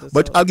them to cut us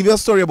But off. I'll give you a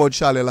story about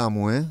Charlie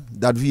Lamu.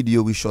 That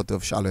video we shot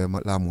of Charlie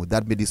Lamu,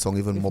 that made the song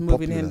even With more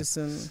Mervyn popular.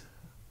 Henderson.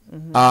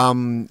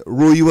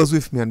 Roy was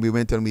with me, and we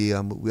went and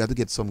we had to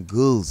get some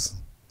girls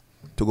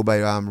to go by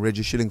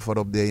Reggie Shillingford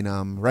up there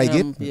in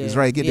Reigate. It's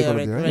Reigate they call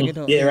it there, right?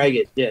 Reigate, Yeah,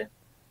 Reigate, yeah.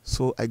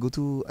 So I go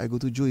to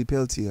Joey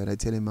Peltier and I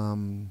tell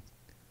him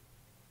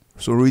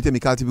so Roy tell me,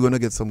 Carlton, we're gonna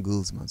get some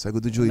girls, man. So I go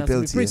to Joey That's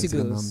gonna be Peltier and pretty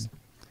tell him, girls.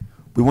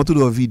 we want to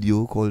do a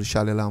video called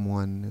Charlie Lamu,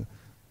 and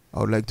I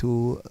would like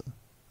to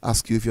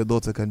ask you if your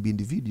daughter can be in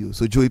the video.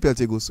 So Joey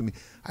Peltier goes to me,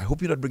 I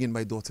hope you're not bringing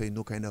my daughter in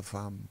no kind of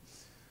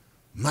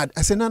mad.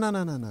 I said,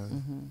 no.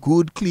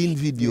 Good, clean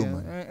video,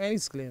 man. And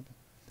it's clean.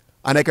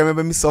 And I can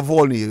remember Mr.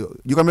 Volney.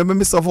 You can remember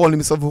Mr. Volney?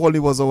 Mr. Volney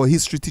was our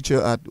history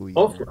teacher at...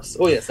 Of course.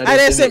 Oh, yes. At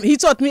SME. He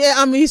taught me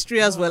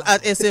history as well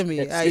at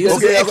SME. I used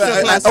to do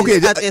extra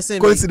classes at SME.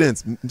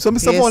 Coincidence. So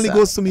Mr. Yes, Volney sir.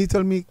 goes to me, he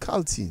tell me,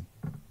 Carlton,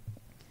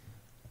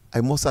 I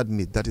must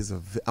admit, that is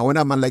and when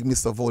a man like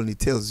Mr. Volney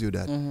tells you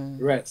that,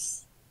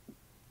 Rest.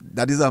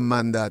 that is a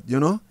man that,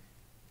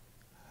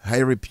 high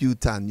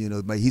repute,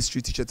 and, my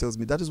history teacher tells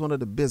me that is one of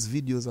the best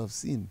videos I've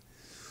seen.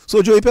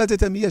 So Joey Peltier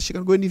tell me, yes, she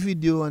can go in the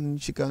video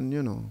and she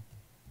can,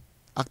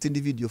 act in the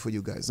video for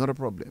you guys. Not a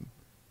problem.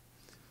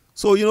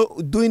 So,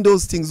 doing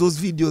those things, those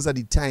videos at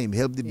the time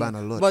helped the band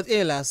a lot. But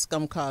alas,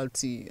 come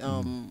Carlton,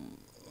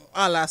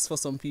 I'll ask for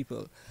some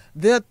people.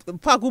 That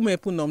Pagume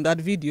Punam, that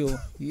video.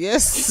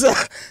 Yes,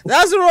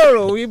 that's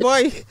Roro, we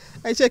boy.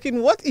 I check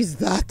in, what is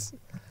that?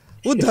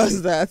 Who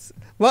does that?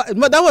 But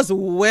that was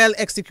well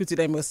executed,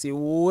 I must say.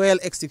 Well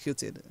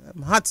executed.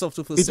 Hats off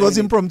to It was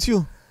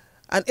impromptu.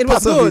 And it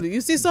was good.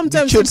 You see,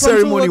 sometimes the church impromptu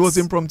ceremony works- was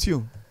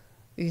impromptu.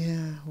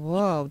 Yeah,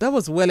 wow, that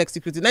was well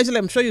executed. Nigel,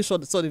 I'm sure you saw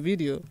the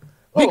video.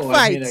 Big Oh,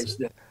 fight. yes.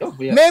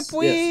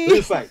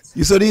 Big fight.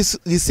 You saw this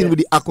scene with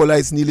the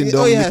acolytes kneeling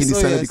down, making the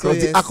sign of the cross.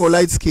 The yes.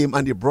 acolytes came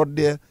and they brought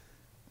their...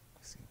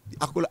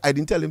 I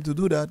didn't tell him to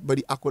do that, but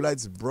the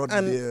acolytes brought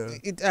And their...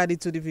 it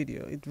added to the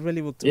video. It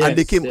really worked. Yeah. and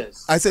they came.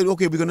 Yes. I said,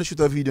 okay, we're going to shoot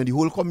a video. And the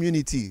whole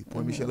community,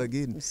 Paul Michel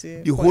again, You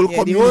see? the whole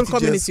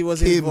community just was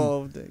came.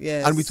 involved.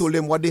 Yes. And we told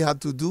them what they had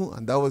to do,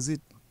 and that was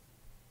it.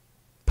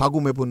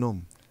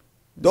 Pagumeponom.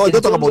 Don't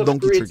talk about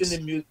donkey tricks.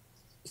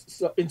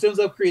 So in terms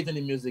of creating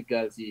the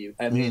musicality,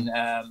 I mean,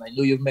 I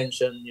know you've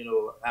mentioned,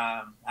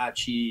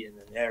 Archie and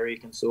then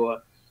Eric and so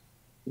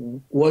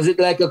on. Was it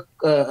like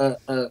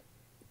a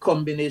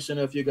combination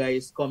of you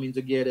guys coming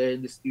together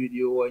in the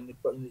studio or in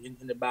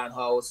the band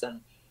house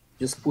and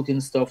just putting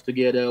stuff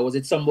together? Was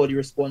it somebody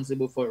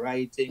responsible for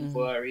writing,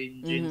 for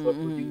arranging, for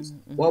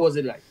producing? What was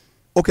it like?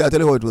 Okay, I'll tell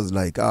you how it was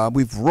like.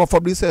 With Rough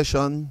Up the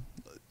Session,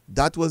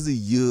 that was the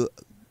year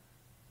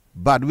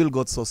Badwill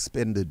got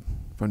suspended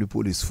from the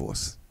police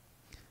force.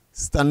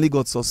 Stanley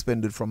got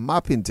suspended from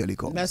mapping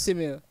telecom. That's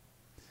similar.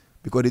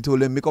 Because they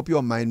told him, make up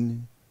your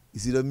mind,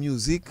 is it a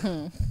music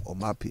or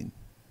mapping?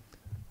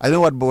 I don't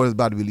know what was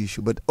Badwill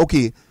issue, but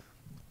okay,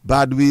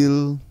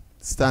 Badwill,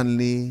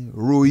 Stanley,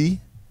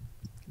 Roy,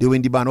 they went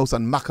in the band house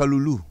and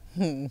Makalulu.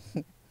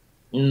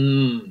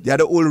 They had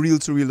the old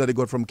reel-to-reel that they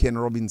got from Ken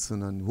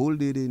Robinson and whole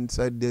day they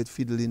inside there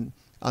fiddling.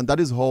 And that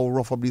is how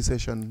Rough Up the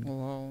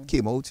Session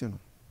came out,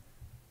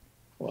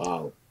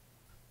 Wow.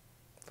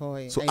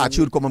 Boy, So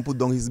Archie would come and put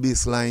down his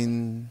bass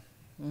line.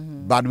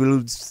 Badwill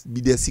would be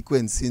there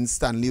sequencing.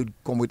 Stanley would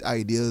come with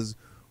ideas.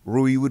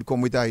 Roy would come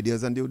with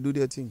ideas and they would do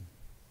their thing.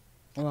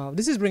 Wow,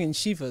 this is bringing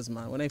shivers,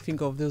 man, when I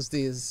think of those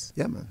days.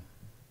 Yeah, man.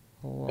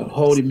 Wow.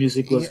 How the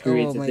music was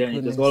created my then.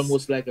 It was goodness.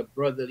 almost like a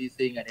brotherly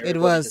thing. And It everybody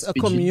was just a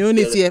pitching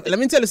community. together. Let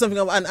me tell you something.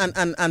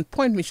 And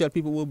Point Michelle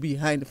people were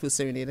behind the first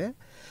Serenade.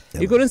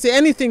 You couldn't say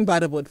anything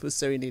bad about First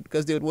Serenade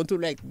because they would want to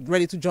like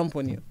ready to jump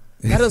on you.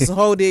 That is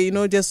how they,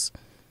 just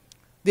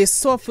they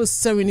saw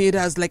First Serenade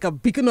as like a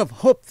beacon of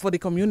hope for the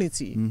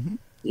community.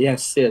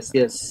 Yes.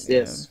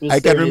 I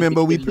can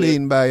remember we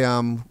playing by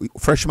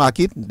Fresh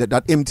Market.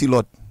 That empty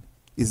lot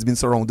is been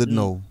surrounded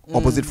now,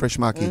 opposite Fresh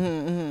Market,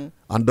 and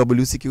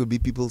WCK will be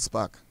People's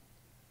Park.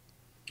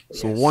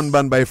 So one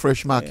band by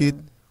Fresh Market,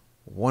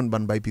 one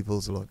band by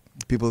People's Lot,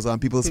 People's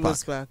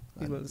Park.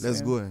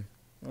 Let's go.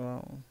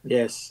 Wow.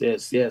 Yes.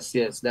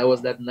 That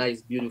was that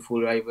nice,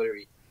 beautiful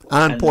rivalry.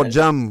 And Port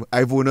Jam,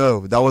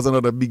 Ivona, that was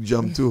another big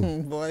jam too.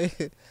 Boy.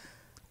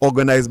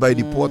 Organized by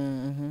the Port.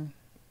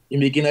 You're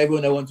making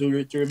Ivona want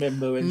to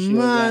remember when she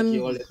was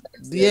like, all the time.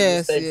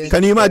 Yes.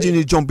 Can you imagine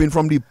you jumping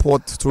from the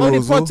Port to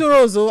Roseau? The Port to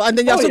Roseau, and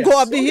then you have to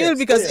go up the hill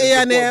because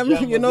A&M,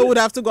 would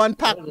have to go and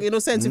pack,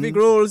 scientific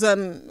rolls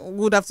and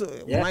would have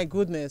to. Yeah. My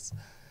goodness.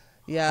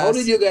 Yeah. How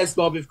did you guys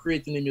start with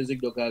creating the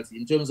music, Dokalti?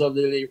 In terms of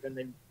the lyric and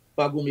then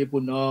Pagumi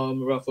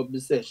Punam, Rough Up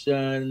the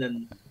Session,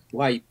 and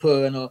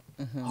Wiper,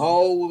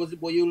 how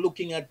were you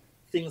looking at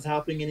things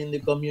happening in the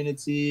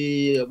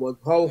community?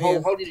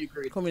 How did you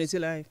create community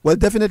life? Well,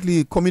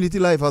 definitely community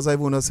life, as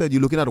Ivona said.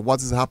 You're looking at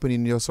what is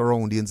happening in your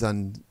surroundings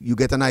and you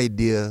get an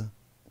idea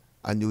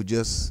and you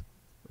just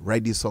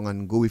write the song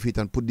and go with it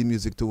and put the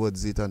music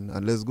towards it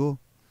and let's go.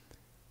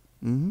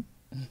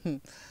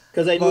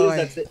 Because I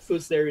noticed that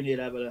First Serenade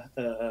have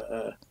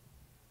a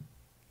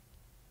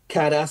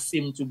Kadas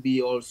seem to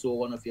be also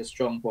one of your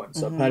strong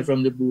points. Apart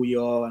from the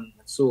Booyah and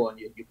so on,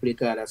 you play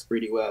Kadas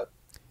pretty well.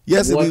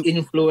 Yes. What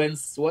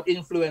influence,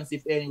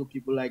 if any, would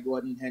people like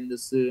Gordon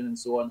Henderson and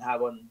so on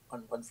have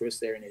on First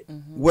Serenade?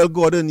 Well,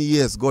 Gordon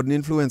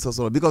influenced us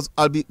all. Because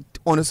I'll be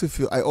honest with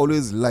you, I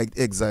always liked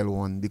Exile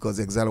One because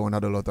Exile One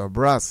had a lot of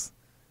brass.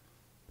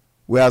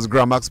 Whereas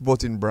Gramax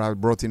brought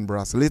in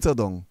brass later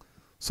on.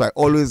 So I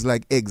always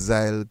like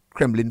Exile,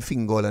 Kremlin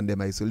Fingal and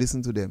them. I used to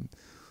listen to them.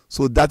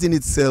 So that in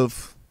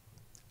itself,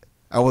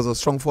 I was a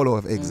strong follower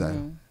of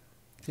Exile.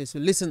 Okay, so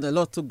listened a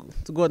lot to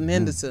Gordon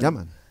Henderson. Yeah,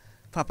 man.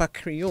 Papa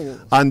Creole.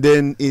 And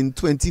then in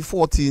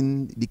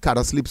 2014, the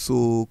Cadas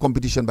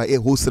competition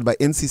hosted by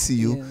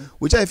NCCU,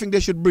 which I think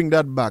they should bring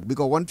that back.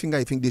 Because one thing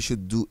I think they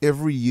should do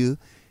every year,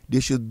 they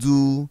should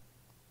do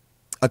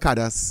a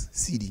Cadas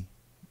CD.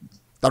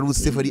 That would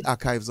stay for the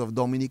archives of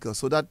Dominica.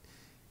 So that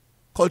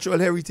cultural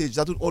heritage,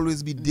 that would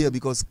always be there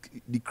because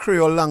the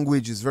Creole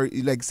language is very,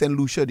 like St.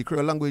 Lucia, the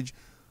Creole language,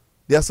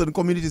 there are certain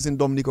communities in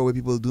Dominica where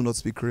people do not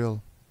speak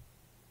Creole.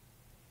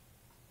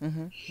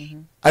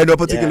 I know a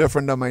particular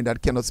friend of mine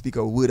that cannot speak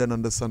a word and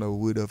understand a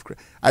word of Creole.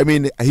 I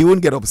mean, he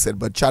won't get upset,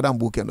 but Chad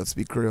Ambu cannot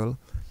speak Creole.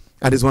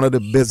 And is one of the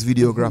best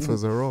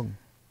videographers around.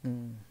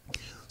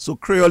 So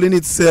Creole in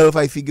itself,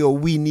 I figure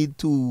we need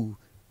to,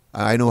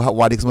 I know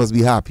Wadix must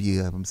be happy,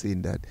 I'm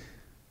saying that.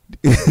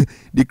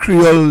 The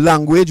Creole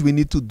language, we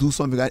need to do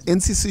something. And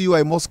NCCU,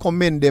 I must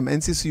commend them.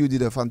 NCCU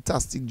did a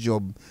fantastic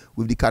job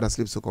with the Kadas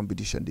Calypso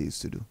competition they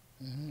used to do.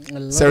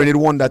 Serenade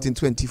won that in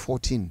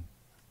 2014.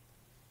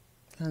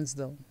 Hands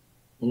down.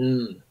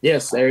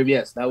 Yes,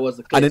 that was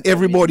the case. And then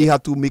everybody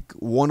had to make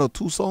one or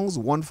two songs,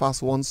 one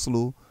fast, one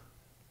slow.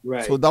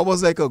 Right. So that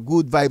was like a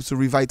good vibe to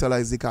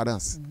revitalize the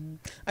Kadas.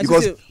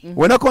 Because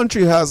when a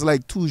country has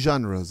like two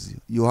genres,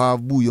 you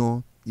have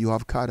bouillon, you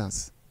have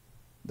Kadas.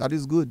 That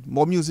is good.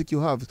 More music you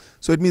have.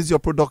 So it means your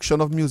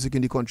production of music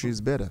in the country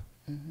is better.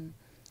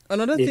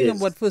 Another thing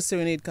about First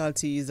Serenade,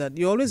 Carlton, is that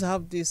you always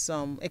have this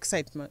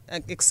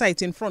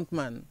exciting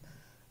frontman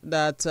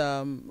that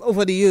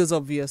over the years,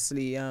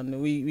 obviously, and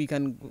we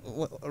can,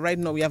 right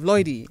now we have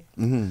Lloydie.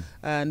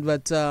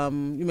 But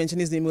you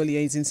mentioned his name earlier,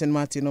 he's in St.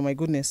 Martin. Oh my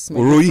goodness,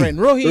 my good friend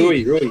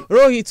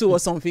Rohi too, or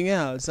something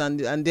else. And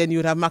then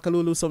you'd have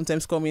Makalulu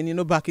sometimes coming,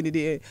 back in the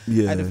day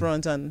at the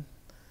front. And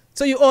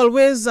so you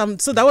always,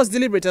 so that was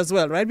deliberate as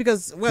well, right?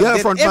 Because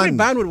every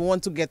band would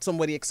want to get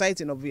somebody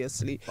exciting,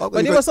 obviously.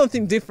 But there was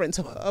something different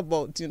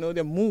about,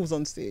 their moves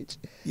on stage.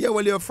 Yeah,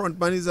 well, your front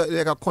man is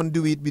like a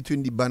conduit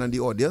between the band and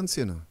the audience,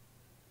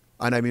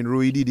 And I mean,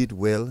 Roy did it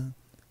well.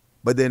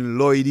 But then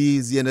Lloydie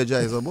is the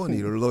energizer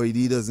bunny.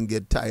 Lloydie doesn't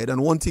get tired.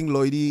 And one thing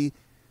Lloydie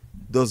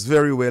does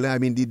very well, I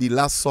mean, the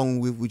last song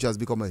which has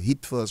become a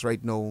hit for us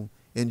right now,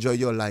 Enjoy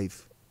Your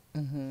Life,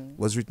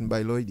 was written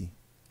by Lloydie.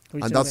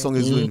 And that song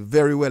is doing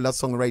very well. That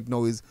song right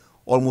now is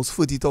almost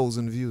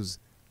 40,000 views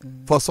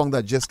for a song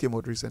that just came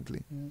out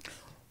recently.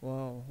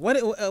 Wow.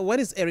 What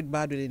is Eric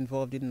Bardwell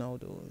involved in now,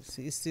 though?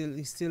 He's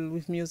still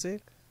with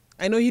music?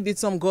 I know he did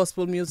some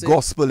gospel music.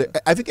 Gospel.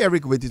 I think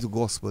Eric went into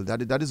gospel.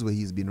 That is where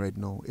he's been right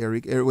now.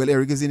 Eric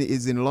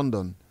is in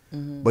London,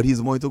 but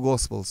he's more into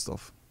gospel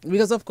stuff.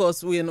 Because of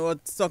course we know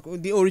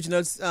the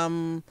original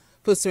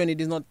First Serenade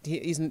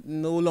is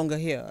no longer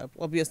here.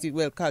 Obviously,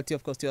 Carlton,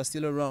 of course, they are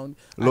still around.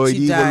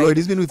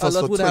 Lloydie's been with us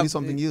for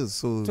 20-something years.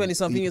 So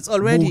 20-something years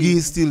already. Boogie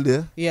is still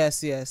there.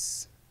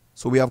 Yes.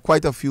 So we have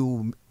quite a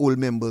few old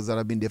members that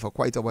have been there for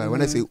quite a while.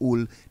 When I say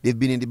old, they've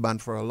been in the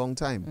band for a long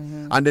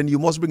time. And then you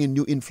must bring a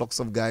new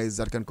influx of guys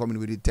that can come in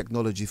with the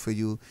technology for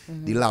you,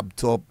 the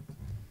laptop,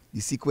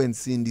 the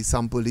sequencing, the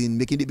sampling,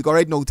 making it. Because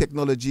right now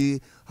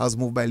technology has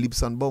moved by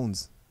leaps and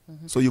bounds.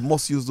 So you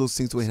must use those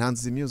things to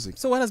enhance the music.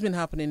 So what has been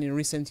happening in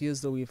recent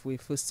years though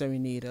with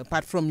Serenade?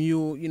 Apart from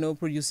you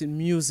producing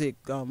music,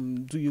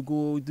 do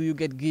you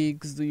get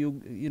gigs? Do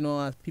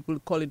you people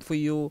call it for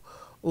you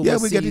overseas? Yeah,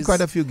 we're getting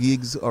quite a few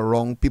gigs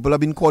around. People have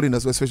been calling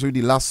us, especially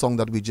the last song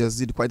that we just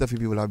did. Quite a few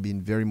people have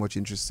been very much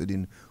interested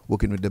in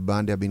working with the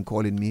band. They have been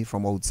calling me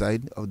from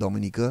outside of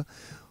Dominica.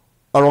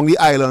 Around the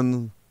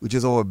island, which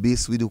is our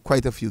base, we do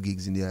quite a few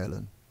gigs in the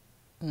island.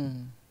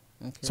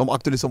 Okay.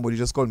 Somebody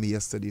just called me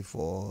yesterday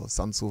for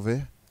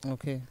Saint-Sauveur.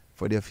 Okay.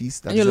 For their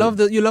feast. And you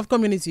love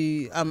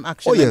community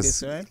action. Oh yes, like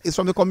this, right? It's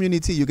from the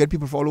community. You get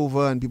people from all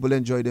over, and people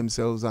enjoy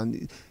themselves,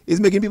 and it's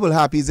making people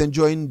happy. It's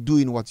enjoying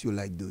doing what you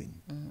like doing.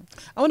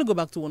 I want to go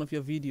back to one of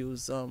your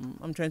videos.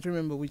 I'm trying to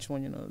remember which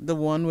one. The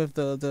one with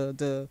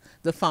the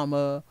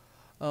farmer.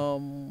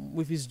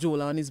 With his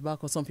jola on his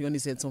back or something on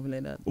his head, something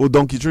like that. Oh,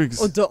 donkey tricks.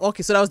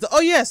 Okay, so that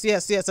was yes,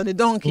 and the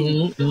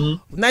donkey.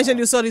 Nigel,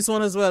 you saw this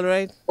one as well,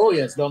 right? Oh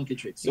yes, donkey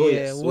tricks. Oh,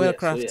 yeah, yes. well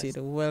crafted.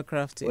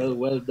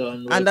 Well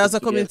done. Well and that's a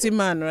together. community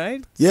man,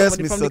 right? Yes,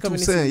 Somebody from the Mr.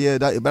 community. Toussaint. Yeah,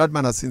 that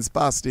man has since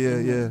passed.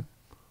 Yeah.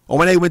 Or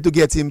when I went to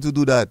get him to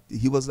do that,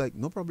 he was like,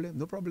 no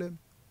problem.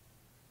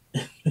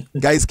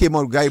 Guys came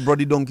out, brought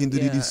the donkey into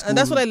the school. And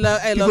that's what I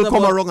love. People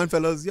come around and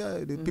fellas,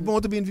 people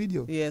want to be in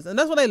video. Yes, and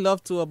that's what I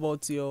love too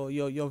about your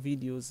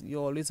videos.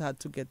 You always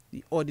had to get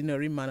the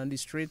ordinary man on the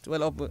street.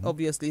 Well,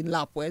 obviously in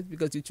Lapwest,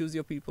 because you choose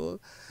your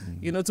people,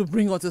 to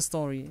bring out a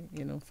story,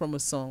 from a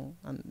song,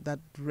 and that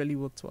really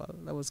worked well.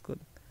 That was good.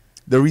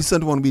 The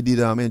recent one we did,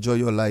 Enjoy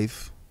Your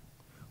Life.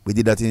 We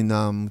did that in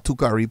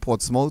Tukari,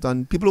 Portsmouth,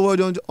 and people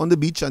were on the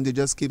beach and they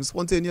just came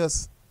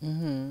spontaneous.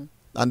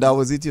 And that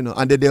was it,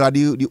 And then they had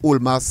the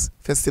Old Mass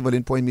Festival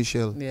in Point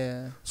Michel.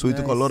 Yeah. So we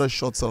took a lot of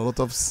shots, a lot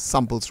of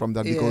samples from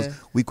that because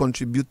we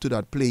contribute to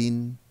that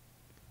playing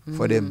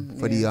for them,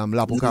 for the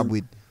Lapo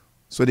Cabwit.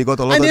 So they got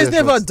a lot of And there's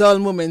never shots. a dull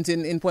moment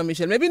in Point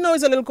Michel. Maybe now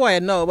it's a little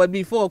quiet now, but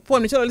before,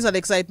 Point Michel always had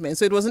excitement.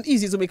 So it wasn't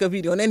easy to make a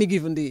video on any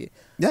given day.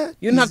 Yeah.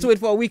 You didn't have to wait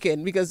for a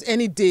weekend because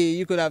any day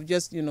you could have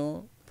just,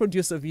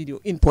 produce a video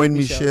in Point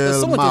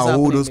Michel,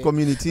 Maho, those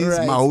communities.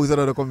 Right. Maho is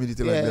another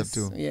community like that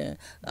too. Yeah.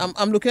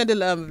 I'm looking at the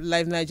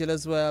Live Nigel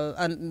as well.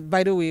 And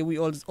by the way, we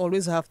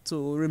always have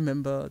to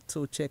remember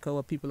to check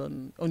our people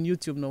on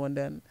YouTube now and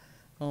then.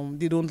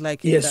 They don't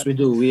like it. Yes, we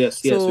do.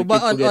 Yes. So,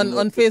 but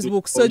on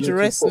Facebook, Serge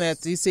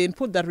Resnet, he's saying,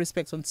 put that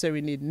respect on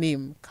Serenade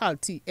name. Carl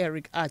T,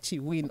 Eric, Archie,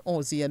 Win,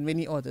 Ozzy, and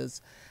many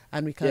others.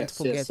 And we can't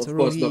forget Yes, of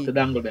course, Dr.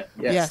 Dangleman.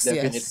 Yes,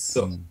 definitely.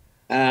 So,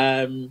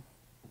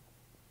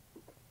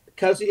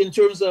 Kelsey, in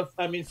terms of,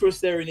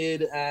 first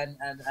Serenade, and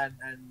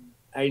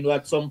I know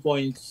at some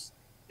point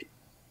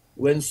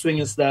when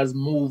Swinging Stars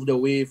moved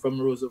away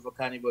from Rose Over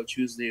Carnival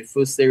Tuesday,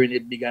 first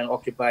Serenade began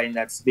occupying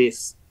that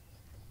space.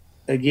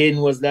 Again,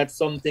 was that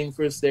something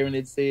first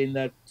Serenade saying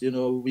that,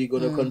 we're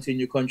going to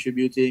continue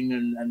contributing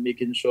and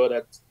making sure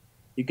that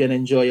you can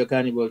enjoy your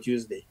Carnival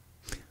Tuesday?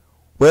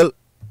 Well,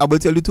 I will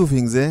tell you two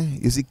things.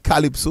 You see,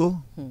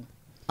 Calypso,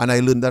 and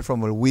I learned that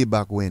from way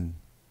back when.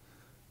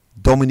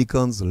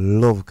 Dominicans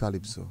love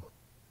Calypso.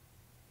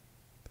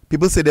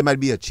 People say there might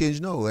be a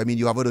change now.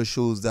 You have other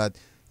shows that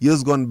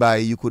years gone by,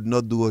 you could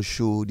not do a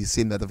show the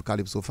same night of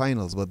Calypso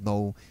finals, but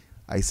now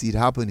I see it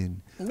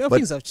happening.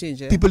 Things have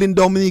changed. People in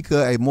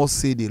Dominica, I must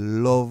say, they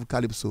love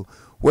Calypso.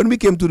 When we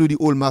came to do the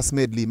Old Mass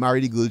medley, Marry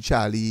the Girl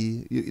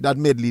Charlie, that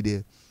medley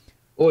there,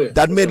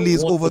 that medley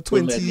is over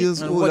 20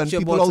 years old, and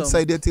people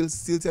outside there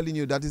still telling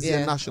you that is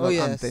their national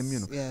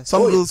anthem.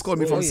 Some girls call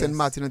me from St.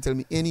 Martin and tell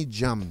me any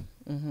jam,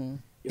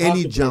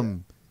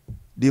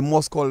 they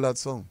must call that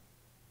song.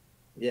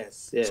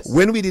 Yes. So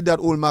when we did that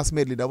Old Mass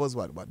medley, that was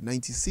what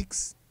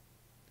 96?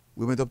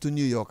 We went up to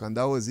New York, and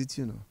that was it,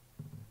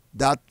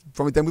 That,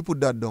 from the time we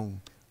put that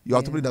down, you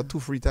have to play that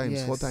 2-3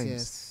 times, 4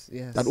 times.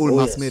 Yes. That Old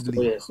Mass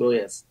medley. Oh,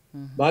 yes.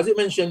 But as you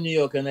mentioned New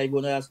York, and I'm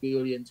going to ask you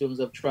earlier in terms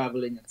of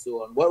traveling and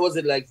so on, what was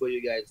it like for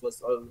you guys?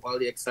 Was all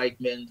the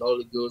excitement, all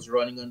the girls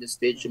running on the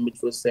stage in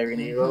first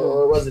Serenade?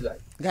 What was it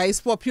like? Guys,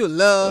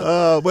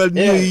 popular.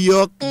 New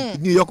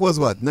York was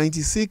what,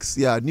 96?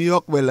 Yeah, New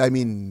York,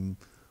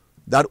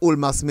 that Old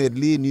Mass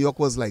medley, New York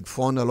was like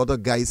fun. A lot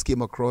of guys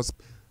came across.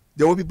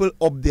 There were people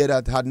up there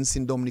that hadn't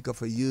seen Dominica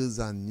for years,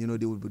 and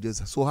they would be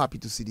just so happy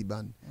to see the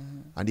band.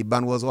 And the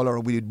band was all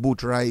around. We did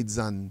boat rides,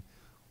 and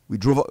we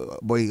drove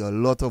a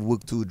lot of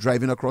work too,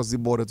 driving across the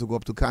border to go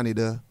up to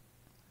Canada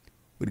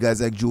with guys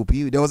like Joe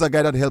P. There was a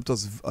guy that helped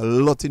us a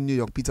lot in New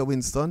York, Peter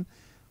Winston.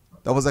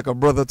 That was like a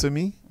brother to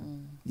me.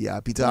 Yeah,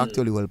 Peter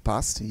actually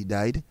passed. He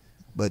died.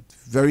 But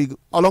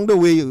along the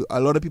way, a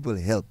lot of people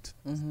helped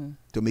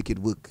to make it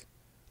work.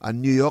 And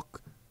New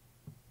York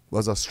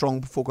was a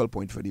strong focal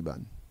point for the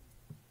band.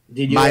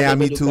 Did you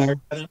Miami too,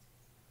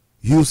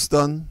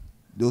 Houston,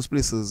 those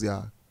places,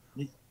 yeah.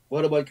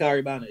 What about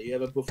Caribana? You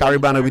ever performed?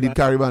 Caribana, we did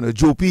Caribana.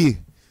 Joe P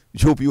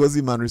was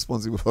the man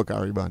responsible for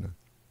Caribana.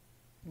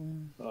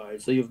 All right,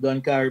 so you've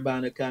done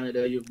Caribana,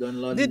 Canada, you've done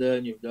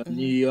London, you've done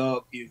New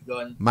York, you've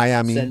done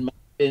Miami, St.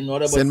 Martin. What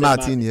about St.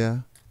 Martin? Yeah.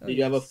 Did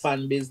you have a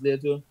fan base there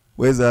too?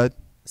 Where's that?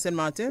 St.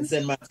 Martin?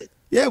 St. Martin.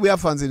 Yeah, we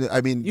have fans in it. I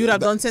mean, You'd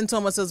have done St.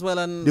 Thomas as well.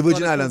 And the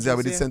Virgin Islands, yeah,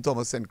 we did St.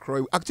 Thomas, St.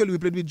 Croix. Actually, we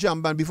played with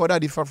Jam Band. Before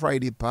that, for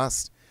Friday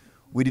past,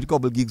 we did a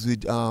couple gigs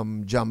with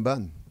Jam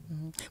Band.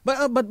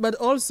 But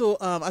also,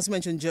 as you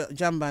mentioned,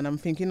 Jam Band, I'm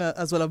thinking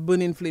as well of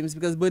Burning Flames,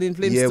 because Burning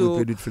Flames we too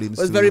played with Flames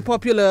was too. very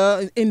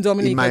popular in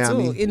Dominica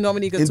Miami. too. In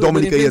Dominica In too.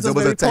 Dominica, Burning yes, Flames there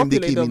was very a time they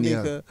popular came in,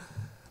 Dominica.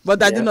 But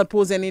that did not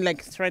pose any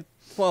like threat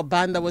for a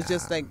band that was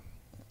just like,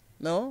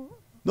 no?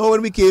 No,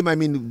 when we came, I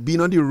mean, being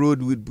on the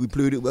road, we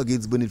played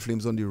against Burning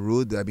Flames on the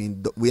road. I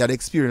mean, we had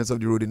experience of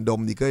the road in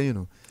Dominica, you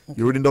know.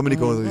 The road in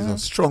Dominica was a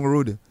strong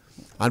road.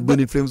 And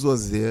Burning Flames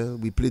was there.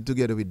 We played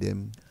together with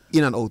them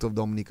in and out of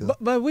Dominica.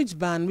 But which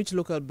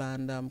local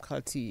band,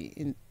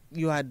 Carlton,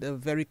 you had a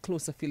very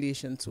close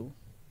affiliation to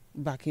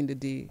back in the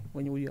day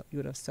when you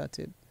would have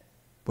started?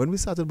 When we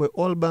started, by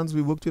all bands,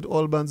 we worked with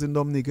all bands in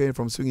Dominica,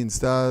 from Swinging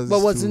Stars.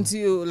 But wasn't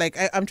you, like,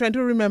 I'm trying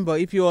to remember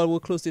if you all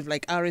were close with,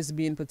 like,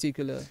 RSB in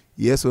particular?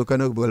 Yes, we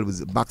kind of,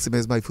 Maxima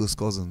is my first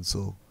cousin,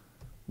 so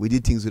we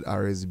did things with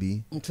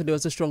RSB. So there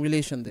was a strong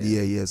relation there?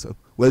 Yeah, yes.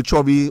 Well,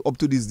 Chubby, up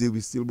to this day,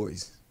 we're still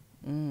boys.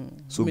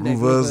 So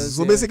Groovers.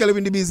 So basically,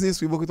 in the business,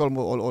 we work with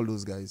all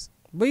those guys.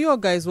 But your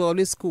guys were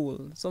always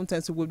cool.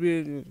 Sometimes we would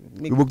really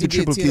make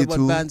debating about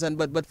too. bands,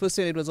 but First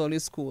Serenade was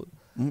always cool.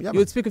 Yeah, you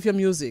would speak of your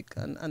music,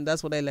 and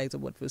that's what I liked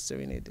about First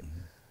Serenade.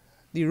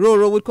 The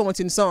Roro would come out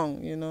in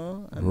song, you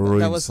know,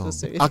 and that was First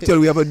Serenade. Actually,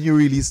 we have a new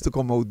release to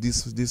come out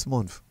this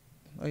month.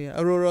 Oh yeah,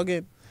 a Roro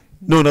again.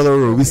 No, not a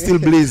Roro. We're still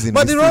blazing.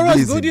 But the Roro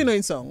is good, you know,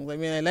 in songs. I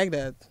mean, I like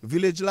that.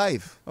 Village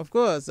Life. Of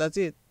course, that's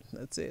it.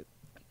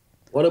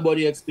 What about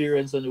the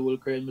experience on the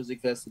World Crane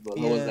Music Festival?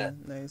 How was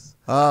that? Nice.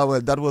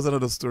 Well, that was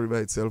another story by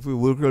itself. We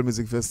World Crane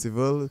Music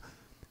Festival,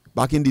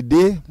 back in the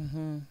day,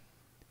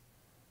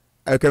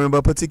 I can remember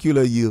a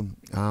particular year,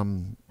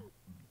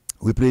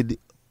 we played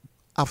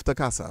after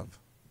Kassav.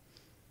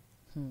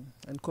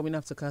 And coming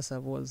after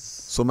Kassav was...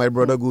 So my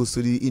brother goes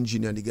to the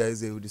engineer and the guy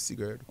is there with the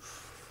cigarette.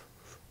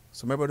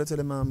 So my brother tell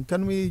him,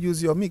 can we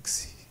use your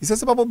mix? He says,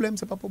 c'est pas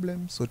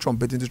problem. So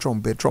trumpet into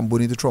trumpet,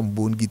 trombone into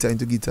trombone, guitar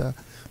into guitar.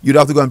 You'd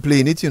have to go and play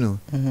in it, you know.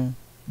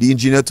 The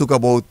engineer took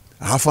about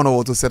half an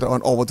hour to set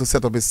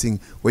up his thing.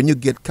 When you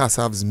get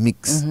Kassav's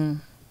mix, you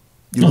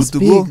good to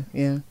go?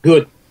 Yeah.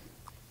 Good.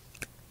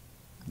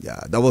 Yeah,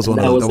 that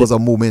was a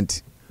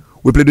moment.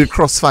 We played with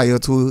Crossfire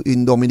too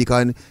in Dominica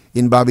and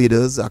in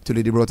Barbados.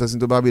 Actually, they brought us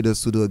into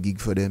Barbados to do a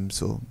gig for them.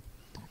 So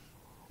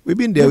we've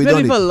been there. You We've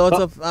played done with a it.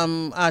 lot of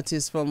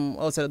artists from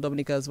outside of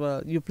Dominica as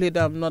well. You played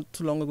not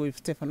too long ago with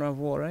Stefan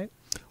Ravo, right?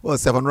 Well,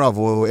 Stefan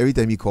Ravo, every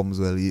time he comes,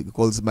 he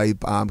calls my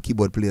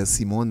keyboard player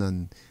Simon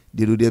and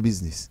they do their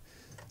business.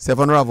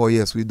 Stefan Ravo,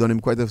 yes, we've done him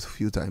quite a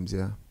few times,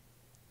 yeah.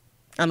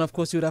 And of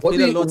course, you would have played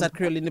a lot at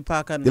Curl in the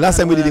Park. And the last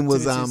time we did him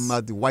was activities.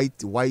 at the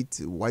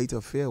White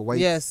Affair.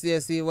 Yes,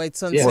 the White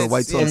Sunset. Or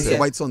White Sunset. Yes.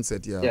 White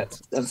Sunset, yeah. Yeah,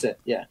 Sunset,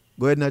 yeah.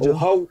 Go ahead, Nigel.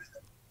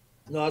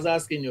 I was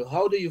asking you,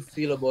 how do you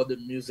feel about the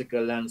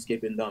musical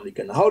landscape in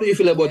Dominica? How do you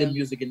feel about the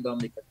music in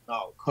Dominica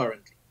now,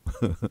 currently?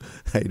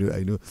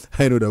 I know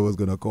that was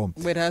gonna come.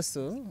 But it has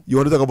to. You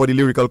want to talk about the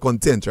lyrical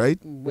content, right?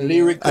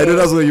 Lyrical. I know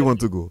that's where you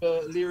want to go.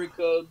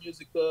 Lyrical,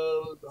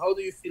 musical. How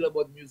do you feel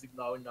about music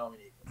now in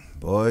Dominica?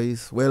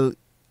 Boys, well,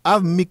 I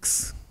have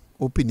mixed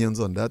opinions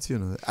on that, you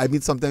know. I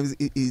mean, sometimes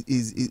it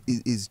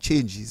is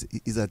change,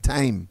 is a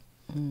time.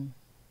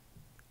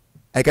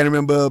 I can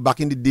remember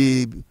back in the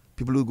day,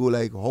 people would go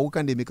like, how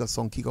can they make a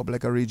song kick up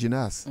like a raging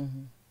ass?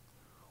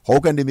 How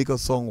can they make a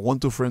song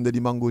want to friend the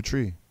mango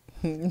tree?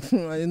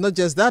 not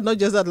just that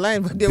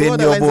line, but the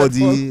Bend other your lines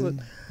body.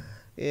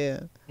 Yeah.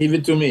 Give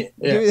it to me.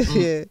 Yeah.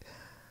 Yeah.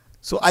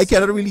 So I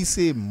cannot really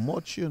say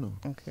much, you know.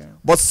 Okay.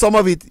 But some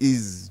of it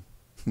is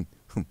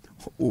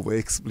over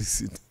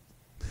explicit.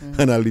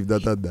 And I'll leave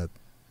that at that.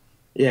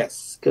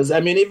 Yes, because I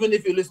mean, even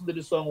if you listen to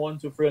the song "One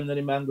to Friend" and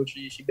the mango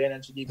tree, she bend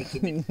and she give it to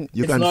me.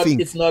 You can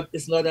think. It's not.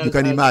 You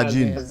can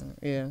imagine.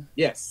 Yeah.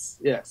 Yes.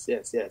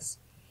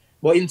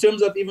 But in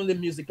terms of even the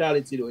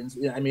musicality,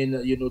 though, I mean,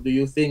 you know, do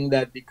you think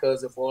that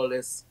because of all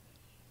this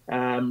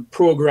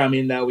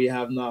programming that we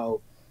have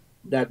now,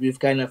 that we've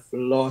kind of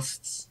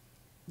lost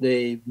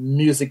the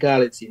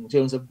musicality in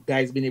terms of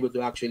guys being able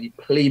to actually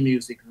play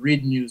music,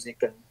 read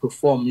music, and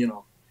perform, you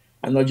know,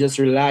 and not just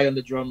rely on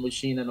the drum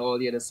machine and all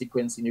the other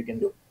sequencing you can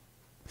do?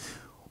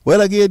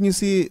 Well, again, you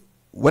see,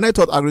 when I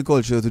taught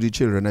agriculture to the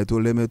children, I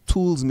told them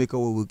tools make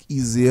our work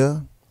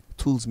easier,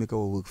 tools make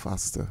our work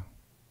faster.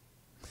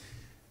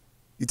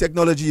 The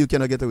technology, you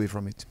cannot get away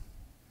from it.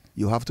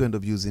 You have to end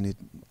up using it.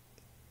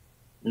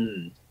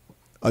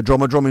 A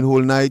drummer drumming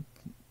whole night,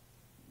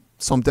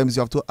 sometimes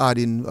you have to add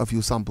in a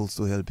few samples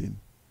to help him.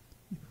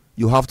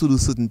 You have to do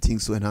certain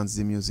things to enhance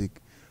the music.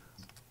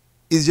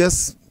 It's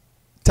just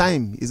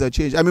time is a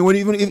change. I mean,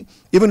 when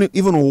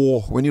even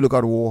war, when you look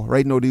at war,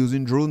 right now they're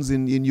using drones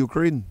in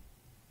Ukraine.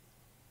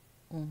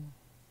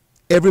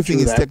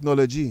 Everything is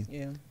technology.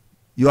 Yeah.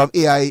 You have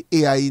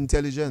AI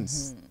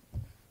intelligence.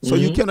 So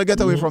you cannot get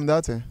away from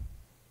that.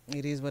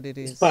 It is what it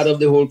is. It's part of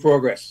the whole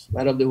progress,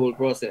 part of the whole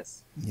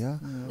process. Yeah.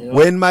 You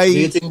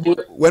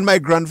know? When my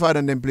grandfather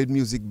and them played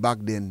music back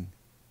then,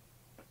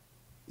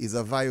 is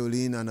a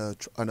violin and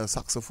a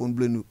saxophone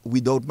blowing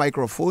without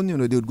microphone. You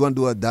know, they would go and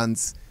do a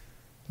dance,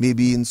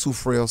 maybe in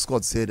Soufre or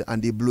Scott said,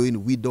 and they blow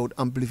in without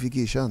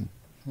amplification.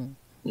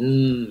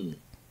 Mm.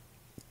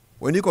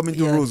 When you come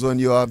into Roseau and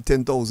you have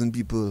 10,000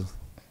 people,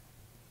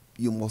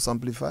 you must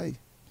amplify.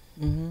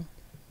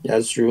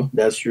 That's true.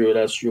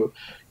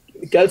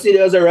 Kelsey,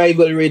 there was a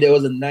rivalry. There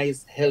was a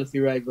nice, healthy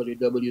rivalry,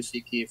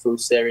 WCK for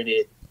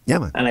Serenade. Yeah,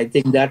 man. And I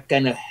think that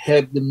kind of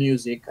helped the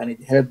music, and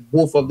it helped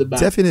both of the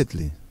bands.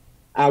 Definitely.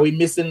 Are we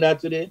missing that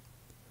today?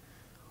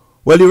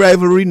 Well, the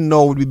rivalry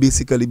now would be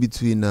basically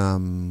between,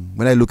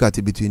 when I look at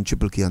it, between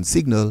Triple K and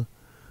Signal.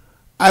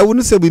 I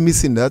wouldn't say we're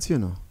missing that, you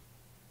know.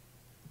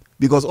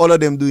 Because all of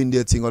them doing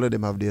their thing, all of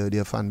them have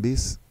their fan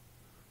base.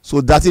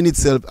 So that in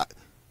itself,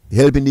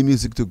 helping the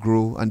music to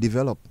grow and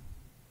develop.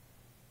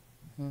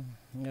 All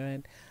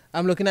right.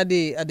 I'm looking at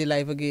the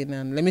live again,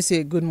 and let me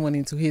say good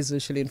morning to Hazel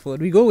Shilling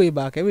Ford. We go way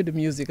back with the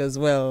music as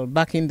well,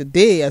 back in the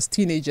day as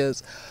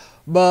teenagers.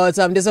 But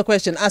there's a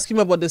question. Ask him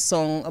about the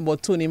song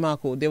about Tony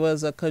Marco. There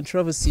was a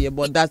controversy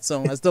about that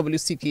song, as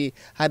WCK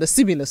had a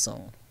similar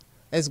song.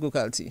 Let's go,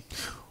 Carlton.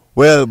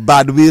 Well,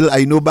 Bad Will,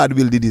 I know Bad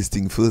Will did this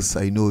thing first.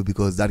 I know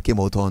because that came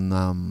out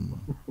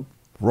on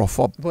Rough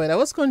Up. Boy, that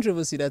was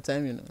controversy that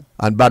time, you know.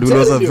 And Bad Will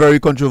was a very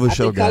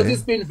controversial guy.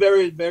 Carlton's been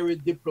very, very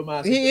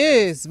diplomatic. He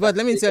is, but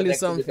let me tell you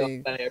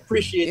something. I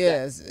appreciate that.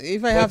 Yes,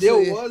 if I but have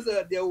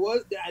there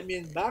was, I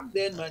mean, back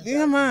then, man.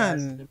 Yeah,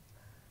 man.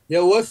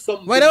 There was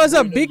some. Well, there was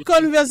a big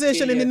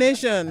conversation in the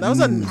nation. That was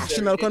a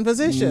national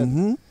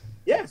conversation.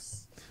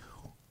 Yes.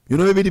 You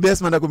know, maybe the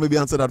best man that could maybe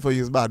answer that for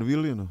you is Bad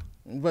Will, you know.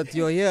 But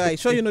you're here. I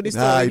sure you know the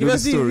story. Give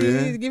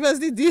us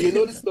the deal. You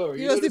know the story.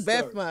 Give us the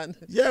best, man.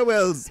 Yeah,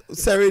 well,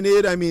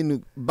 Serenade, I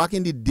mean, back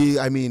in the day,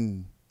 I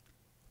mean,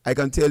 I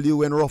can tell you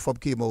when Rough Up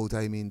came out,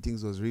 I mean,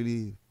 things was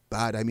really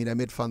bad. I mean, I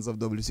met fans of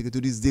WCK.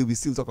 To this day, we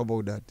still talk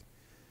about that.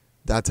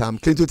 That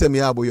Clint would tell me,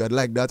 but you had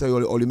like that,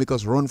 or you make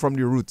us run from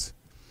the roots.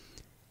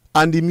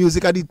 And the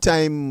music at the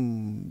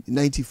time,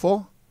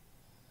 94,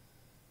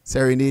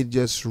 Serenade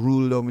just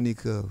ruled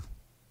Dominica.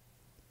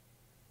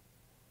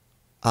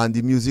 And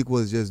the music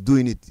was just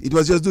doing it. It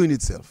was just doing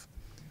itself.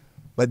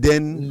 But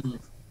then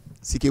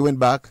CK went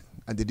back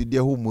and they did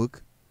their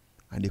homework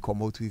and they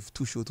come out with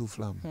Too Short to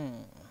Flam.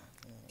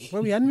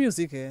 Well, we had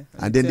music here.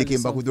 And then they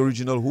came back with the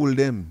original Hold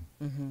Them.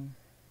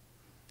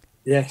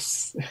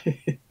 Yes.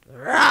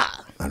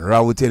 And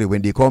Ra will tell you,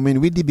 when they come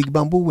in with the big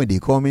bamboo, when they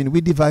come in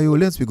with the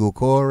violence, we go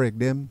correct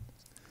them.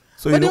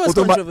 So but there was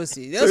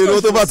controversy. So you know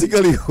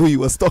automatically who you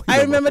was talking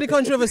I remember the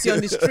controversy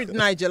on the street,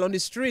 Nigel, on the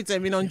street. I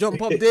mean, on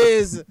Jump Up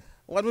Days.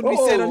 What would be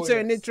said on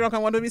Serenade truck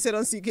and what would be said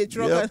on CK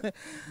truck? Yep.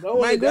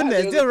 My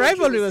goodness, the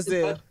rivalry was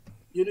there.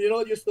 You know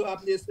what used to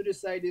happen? They used to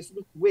decide, they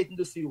waiting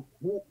to see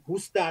who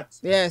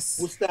starts. Yes.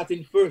 Who's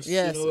starting first.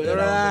 Yes, you know,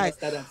 right.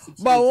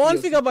 But one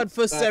thing about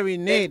first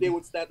Serenade. They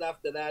would start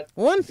after that.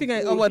 One thing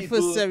about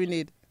first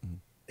Serenade.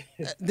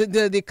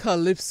 The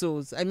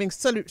calypsos. I mean,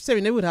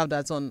 Serenade would have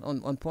that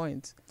on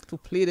point to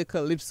play the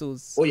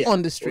calypsos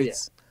on the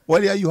streets.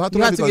 Well, yeah, you have to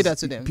give that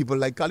to them. People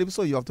like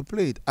calypso, you have to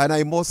play it. And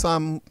I must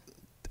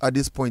at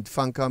this point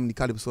thank the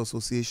Calypso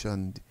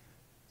Association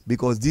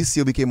because this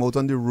year we came out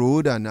on the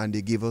road and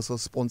they gave us a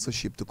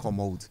sponsorship to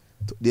come out.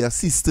 They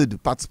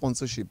assisted part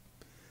sponsorship.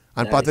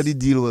 And part of the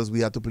deal was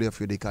we had to play a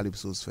few of the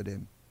calypsos for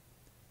them.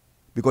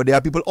 Because there are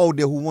people out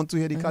there who want to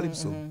hear the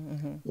calypso.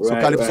 So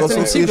Calypso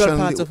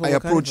Association, I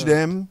approached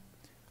them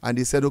and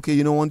they said, okay,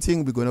 you know one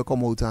thing, we're going to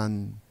come out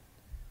and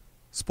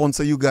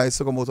sponsor you guys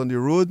to come out on the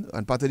road.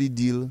 And part of the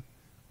deal,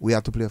 we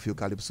have to play a few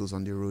calypsos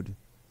on the road.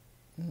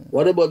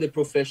 What about the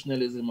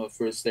professionalism of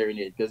First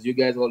Serenade? Because you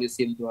guys always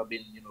seem to have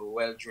been,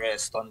 well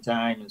dressed, on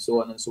time, and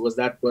so on. And so was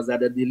that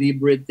a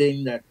deliberate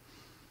thing that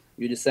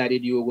you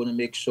decided you were going to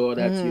make sure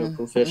that you're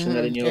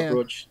professional in your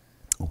approach?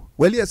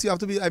 Well, yes, you have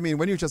to be. I mean,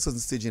 when you're just on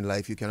stage in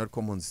life, you cannot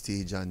come on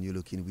stage and you're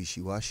looking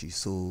wishy-washy.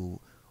 So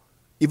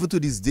even to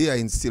this day, I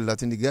instill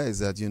that in the guys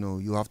that,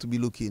 you have to be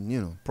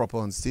looking, proper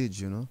on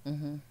stage,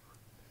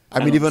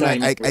 I mean, even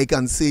I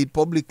can say it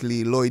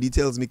publicly. Lloyd, he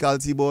tells me,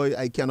 Carlton boy,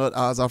 I cannot,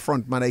 as a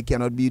front man, I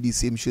cannot be the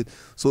same shit.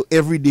 So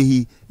every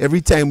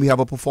time we have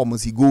a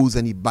performance, he goes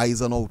and he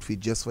buys an outfit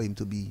just for him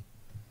to be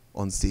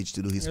on stage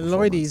to do his performance.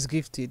 Lloyd is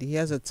gifted. He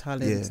has a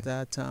talent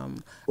that I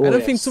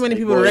don't think too many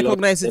people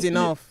recognize it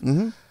enough.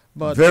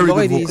 But very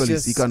Lloyd good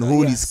vocalist. He can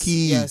hold his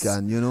key. He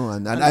can,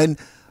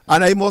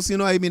 and I must,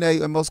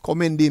 I must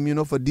commend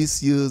him, for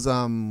this year's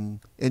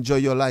Enjoy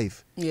Your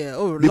Life. Yeah.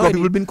 Because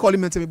people have been calling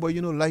me and telling me,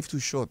 boy, life too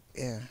short.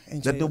 Yeah.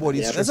 That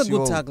nobody That's a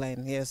good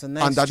tagline. Yes, a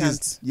nice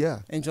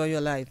chant. Enjoy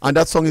your life. And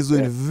that song is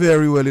doing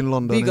very well in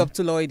London. Big up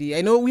to Lloydie.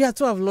 I know we had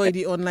to have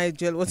Lloydie on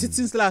Nigel. Was it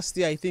since last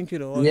year, I think,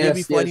 or maybe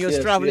before. He was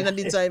traveling at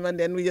the time and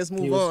then we just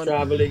move on. He was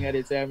traveling at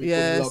the time.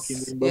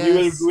 But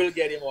we will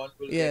get him on.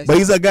 But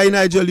he's a guy,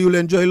 Nigel, you'll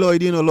enjoy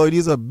Lloydie. Lloydie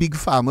is a big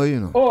farmer,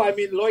 Oh, I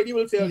mean, Lloydie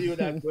will tell you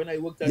that when I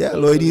worked at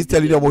Lloydie is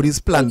telling you about his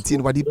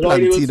planting, what he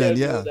planted. Lloydie will tell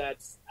you that.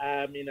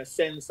 In a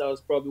sense, I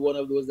was probably one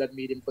of those that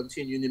made him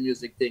continue in the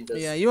music thing.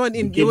 Yeah, you were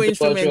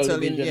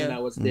instrumental in and I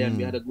was there, and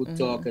we had a good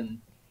talk, and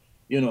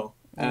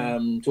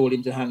told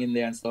him to hang in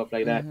there and stuff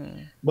like that.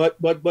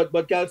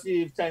 But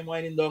Kelsey, if time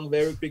winding down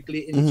very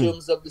quickly, in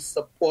terms of the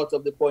support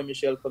of the Point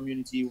Michelle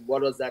community,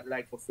 what was that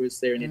like for First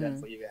Serenade and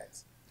for you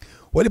guys?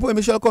 Well, the Point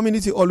Michelle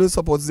community always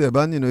supports their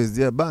band, it's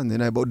their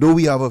band. But though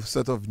we have a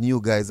set of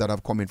new guys that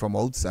have come in from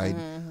outside,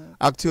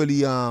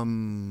 actually,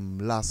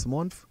 last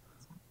month,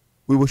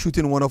 we were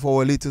shooting one of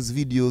our latest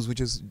videos,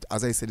 which is,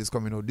 as I said, is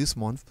coming out this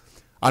month,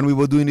 and we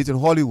were doing it in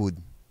Hollywood.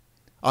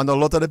 And a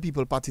lot of the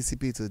people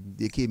participated.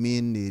 They came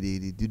in,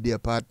 they did their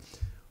part.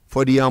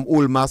 For the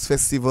Old Mass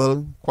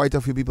Festival, quite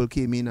a few people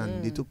came in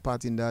and they took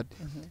part in that.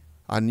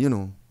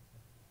 And,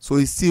 so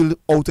it's still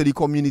out of the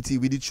community.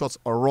 We did shots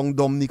around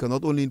Dominica,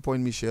 not only in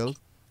Point Michelle,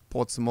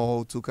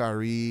 Portsmouth,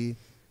 Tukari,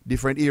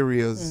 different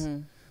areas.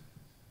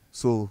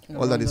 So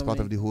all that is part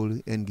of the whole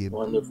end game.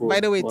 Wonderful. By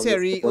the way, Wonderful.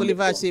 Terry Wonderful.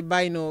 Olivache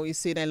Bino is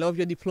saying, I love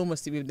your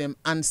diplomacy with them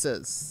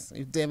answers.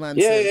 With them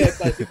answers. Yeah,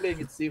 because you're playing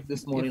it safe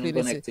this morning and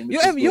connecting.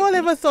 You all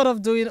ever thought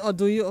of doing,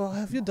 or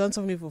have you done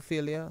something for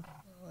failure?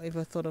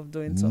 Ever thought of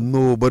doing something?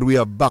 No, but we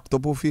are backed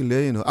up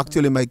Ophelia,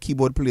 Actually, my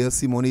keyboard player,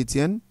 Simon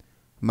Etienne,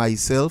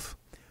 myself,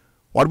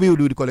 what we would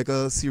do, we collect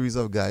a series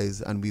of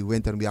guys, and we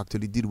went and we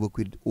actually did work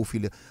with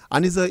Ophelia.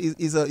 And it's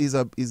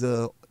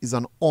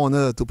an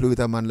honor to play with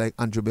a man like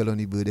Andrew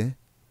Belloni-Bode,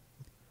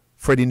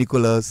 Freddie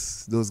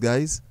Nicholas, those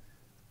guys.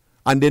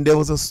 And then there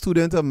was a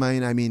student of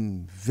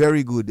mine,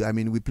 very good.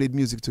 We played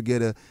music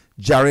together.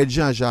 Jared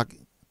Jean-Jacques,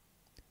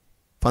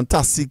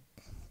 fantastic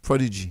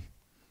prodigy.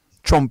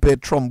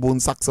 Trumpet, trombone,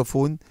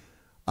 saxophone.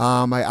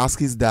 I asked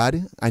his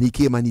dad, and he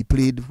came and he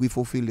played with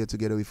Ophelia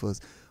together with us.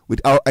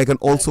 I can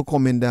also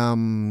commend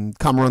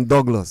Cameron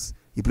Douglas.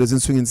 He plays in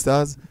Swinging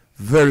Stars.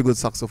 Very good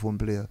saxophone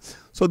player.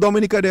 So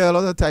Dominica, there are a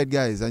lot of tight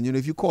guys. And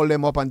if you call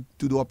them up and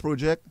to do a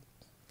project,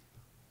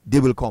 they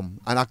will come.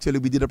 And actually,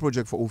 we did a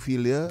project for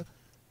Ophelia,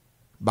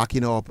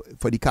 backing up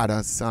for the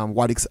Cadence.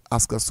 Wadix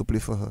asked us to play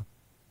for her.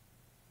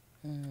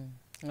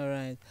 All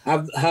right.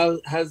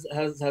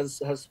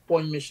 Has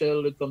Point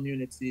Michelle, the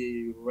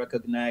community,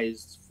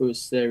 recognized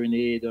First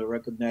Serenade or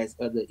recognized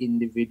other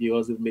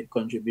individuals who made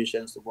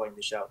contributions to Point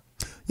Michelle?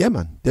 Yeah,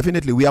 man,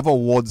 definitely. We have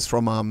awards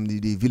from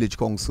the village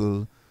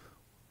council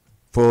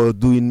for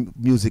doing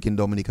music in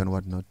Dominica and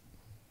whatnot.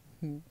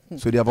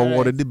 So they have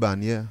awarded the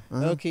band, yeah.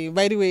 Okay,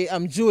 by the way,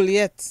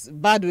 Juliet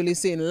Badwell is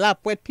saying,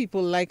 Lapwet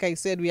people, like I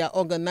said, we are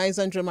organized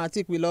and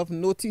dramatic. We love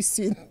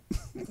noticing.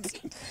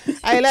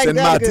 I like Saint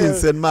that. Martin,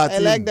 Saint Martin. I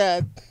like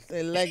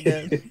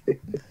that.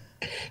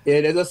 Yeah,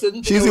 there's a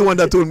certain. She's the one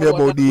that told me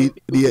about the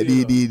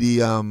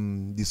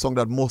song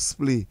that must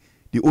play,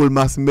 the Old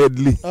Mass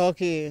Medley.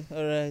 Okay,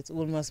 all right,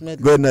 Old Mass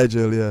Medley. Go ahead,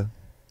 Nigel, yeah.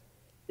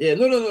 Yeah,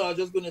 no. I was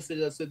just going to say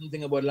there's a certain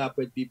thing about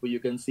Lapwet people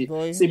you can see.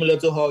 Boy. Similar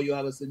to how you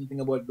have a certain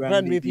thing about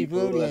Granby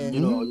people. Yeah.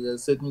 And,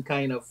 there's a certain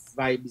kind of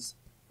vibes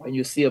when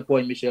you see a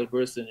Point Michelle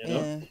person,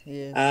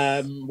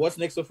 Yeah. What's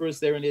next for First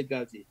Serenade,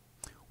 Galti?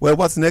 Well,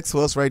 what's next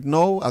for us right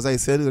now? As I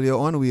said earlier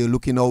on, we are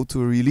looking out to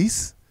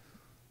release.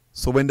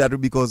 So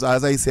because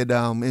as I said,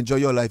 Enjoy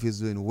Your Life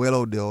is doing well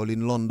out there, all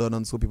in London,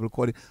 and so people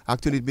call it.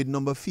 Actually, it made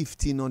number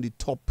 15 on the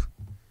top,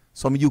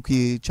 some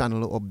UK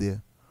channel up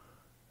there.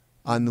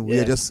 And we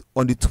are just,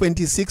 on the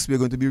 26th, we're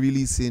going to be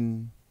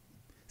releasing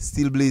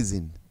Still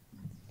Blazing.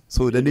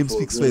 So the name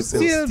speaks for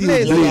itself. Still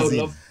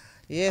Blazing.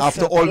 Yes,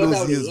 After all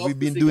those years, we've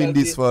been doing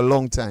this for a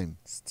long time.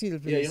 Still Yeah,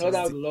 Blazing. what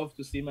I would love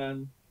to see,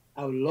 man?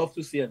 I would love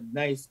to see a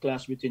nice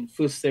clash between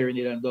First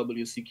Serenade and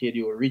WCK,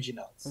 the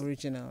originals.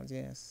 Original,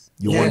 yes.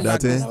 You want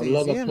that, I would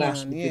love a Yeah, clash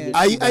man, between yeah. the two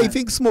I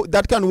bands. think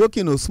that can work,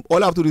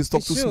 All I have to do is talk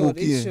It to should,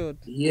 Smokey. it should.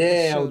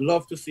 Yeah, I would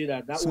love to see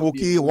that. That would be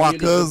Smokey, a really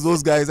Walkers, good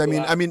those guys. session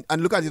to have.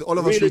 And look at it, all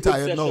of us Really good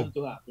retired now. session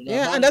to have,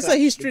 Yeah, and that's a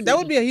history. That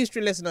would be a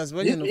history lesson as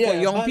well, for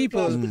young band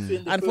people clash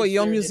between the and for First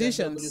young Serenade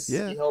and musicians.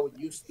 WCK, how it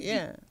used to be.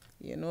 Yeah,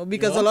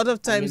 because a lot of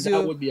times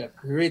that would be a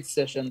great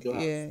session to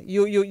have.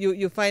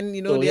 you find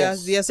So there are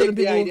take certain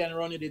the people. idea and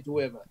run it to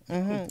whoever.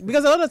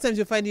 Because a lot of times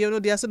you find there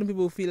are certain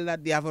people who feel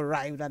that they have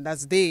arrived and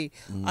that's they,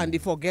 and they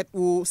forget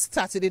who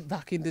started it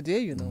back in the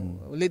day.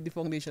 Laid the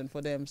foundation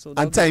for them. So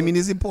And timing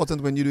is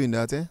important when you're doing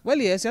that, eh? well,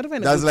 yes, you have to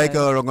find That's a like good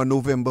time. around a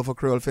November for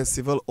Creole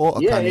Festival or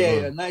a Yeah,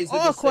 carnival. nice. Oh,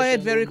 little quiet,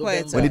 session very in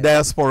quiet November. When the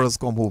diasporas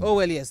come home. Oh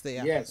well, yes, they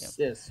are. Yes.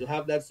 So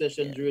have that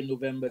session during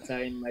November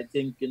time. I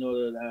think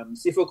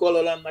Sifoko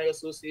Alumni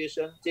Association,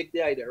 take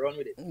the idea, run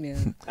with it.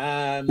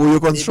 Yeah. Your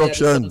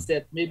construction.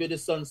 Maybe the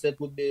sunset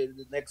would be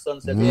the next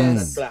sunset.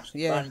 Yes. Clash,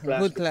 Yeah. band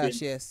clash Good between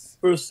clash. Yes.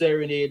 First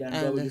Serenade and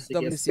And WCK,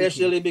 WCK.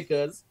 especially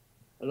because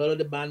a lot of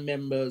the band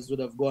members would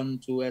have gone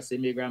to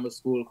SMA Grammar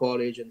School,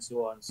 college, and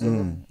so on. So,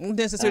 Not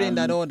necessarily in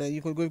that order.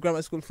 You could go to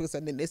grammar school first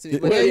and then SMA.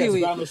 But well, yes, anyway,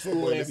 grammar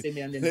school,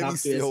 SMA, and then let me back to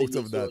stay SMA. out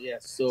of So, that.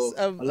 yes. So,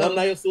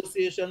 Alumni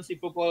Association,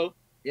 Sifoko,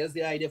 here's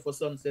the idea for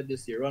Sunset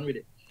this year. Run with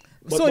it.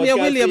 Sonia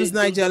Williams,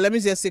 Nigel, let me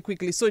just say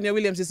quickly. Sonia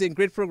Williams is saying,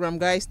 great program,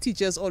 guys.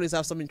 Teachers always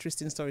have some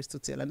interesting stories to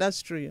tell, and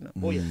that's true, you know.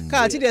 Oh, yes.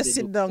 Can't you just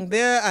sit down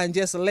there and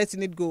just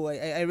letting it go?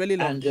 I really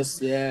love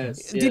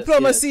it.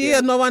 Diplomacy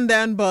and no one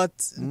then, but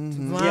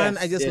man,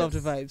 I just love the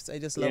vibes. I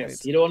just love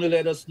it. You don't want to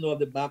let us know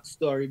the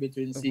backstory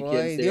between CK and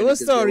Serenade. There were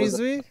stories,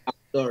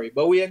 story,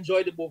 but we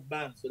enjoy the both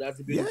bands, so that's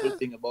the beautiful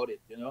thing about it,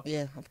 you know.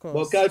 Yeah, of course.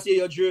 But Carlton,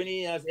 your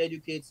journey as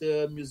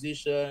educator,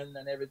 musician,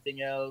 and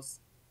everything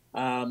else,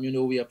 you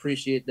know, we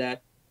appreciate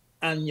that,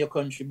 and your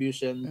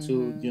contribution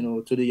to, you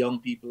know, to the young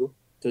people,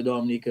 to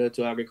Dominica,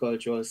 to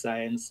agricultural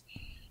science.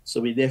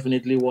 So we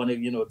definitely want to,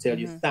 you know, tell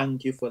you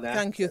thank you for that.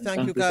 Thank you,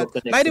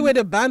 Carlton. By the way,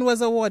 the band was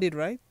awarded,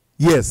 right?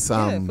 Yes,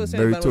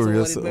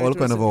 meritorious, all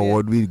kind of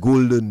award. We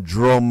golden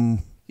drum.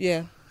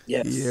 Yeah.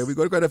 Yes. Yeah, we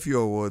got quite a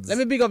few awards. Let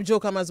me big up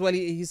Jokam as well.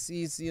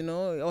 He's you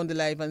know, on the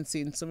live and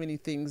seeing so many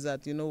things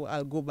that, you know,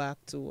 I'll go back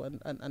to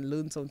and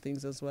learn some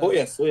things as well. Oh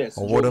yes.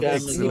 Award of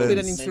excellence. He played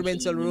an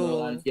instrumental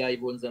role.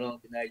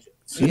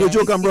 You know,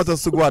 Jokam brought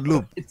us to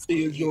Guadeloupe. It's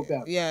you,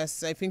 Jokam.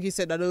 Yes, I think he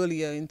said that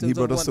earlier. He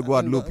brought us to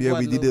Guadeloupe. Yeah,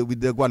 we did it with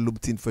the Guadeloupe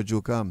thing for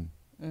Jokam.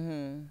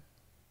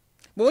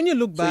 But when you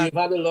look back, so you've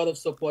had a lot of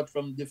support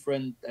from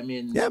different,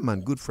 yeah,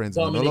 man, good friends,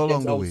 man, all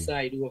along the way.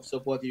 Outside who have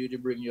supported you to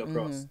bring you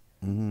across.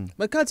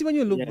 But Carlton, when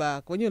you look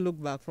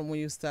back from when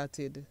you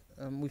started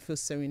with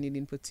First Serenade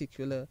in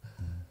particular,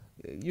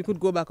 you could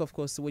go back, of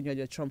course, to when you had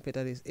your trumpet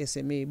at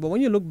SMA. But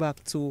when you look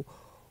back to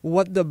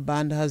what the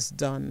band has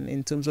done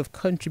in terms of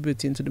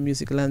contributing to the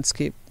music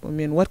landscape,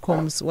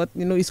 what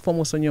is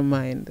foremost on your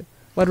mind?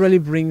 What really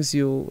brings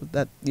you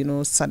that, you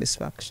know,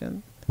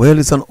 satisfaction? Well,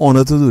 it's an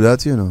honor to do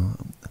that, you know.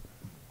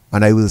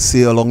 And I will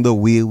say along the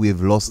way,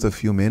 we've lost a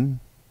few men.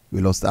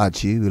 We lost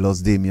Archie, we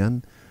lost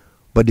Damien.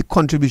 But the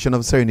contribution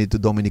of Serenade to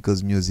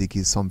Dominica's music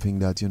is something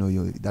that, you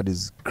know, that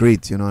is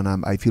great, you know,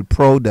 and I feel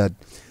proud that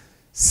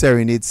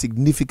Serenade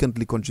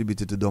significantly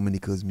contributed to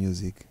Dominica's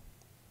music.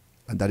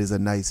 And that is a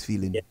nice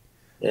feeling.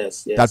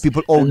 Yes. That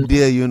people out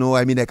there, you know,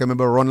 I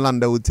remember Ron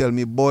Landa would tell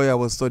me, boy, I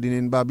was studying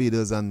in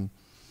Barbados and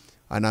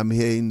I'm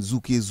here in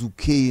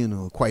Zuke, you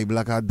know, Kwai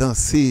Black a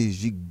danser,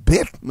 jig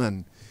bet,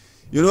 man.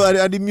 You know,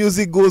 and the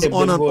music goes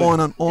on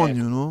and on,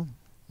 you know.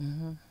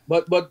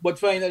 But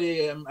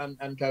finally,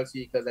 and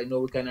Kelsey, because I know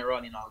we're kind of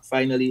running out.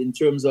 Finally, in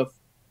terms of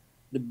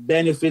the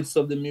benefits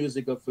of the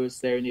music of First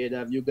Serenade,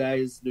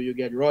 do you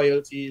get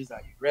royalties?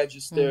 Are you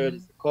registered?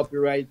 Is it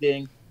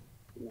copywriting?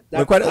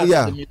 That's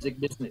the music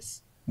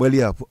business. Well,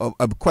 yeah,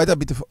 quite a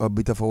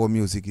bit of our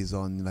music is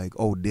on like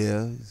out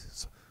there.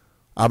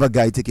 I have a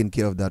guy taking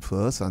care of that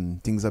first,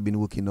 and things have been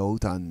working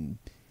out, and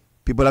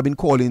people have been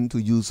calling to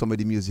use some of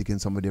the music in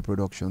some of their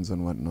productions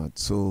and whatnot.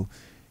 So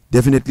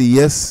definitely,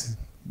 yes,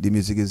 the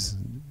music is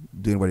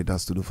doing what it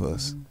has to do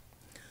first.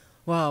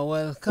 Wow,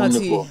 well,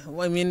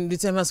 Kati, I mean, the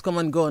time has come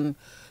and gone.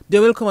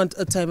 There will come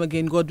a time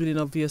again, God willing,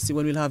 obviously,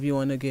 when we'll have you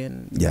on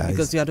again. Yeah,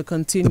 because you have to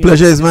continue. The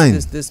pleasure is mine.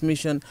 This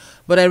mission.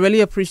 But I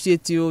really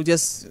appreciate you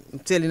just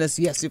telling us,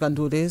 yes, you can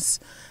do this,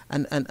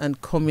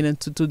 and coming in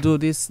to do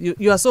this.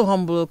 You are so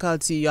humble,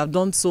 Kati. You have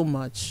done so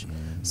much.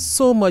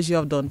 So much you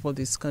have done for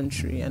this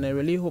country. And I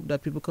really hope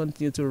that people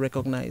continue to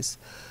recognize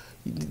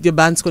the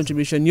band's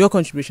contribution, your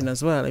contribution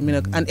as well. I mean,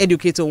 an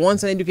educator,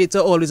 once an educator,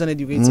 always an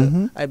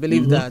educator. I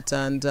believe that.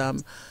 And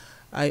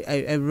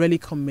I really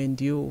commend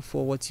you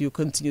for what you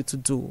continue to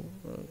do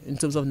in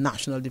terms of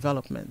national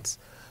development.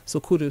 So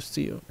kudos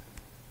to you.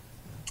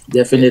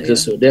 Definitely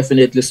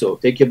so.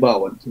 Take your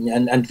bow.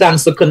 And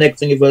thanks for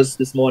connecting with us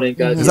this morning,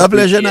 guys. It's a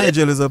pleasure,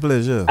 Nigel. It's a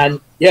pleasure.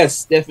 And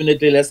yes,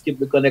 definitely, let's keep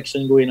the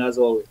connection going as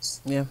always.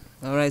 Yeah.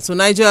 All right. So,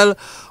 Nigel,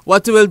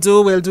 what we'll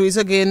do it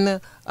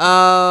again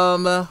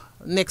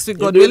next week,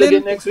 God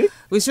willing. Next week?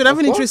 We should have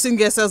an interesting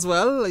guest as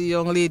well, a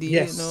young lady,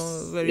 you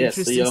know, very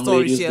interesting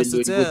story she has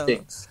to tell.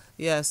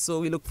 Yes, so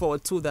we look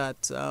forward to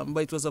that.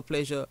 But it was a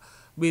pleasure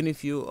being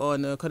with you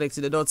on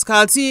Connecting the Dots.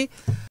 Carlton,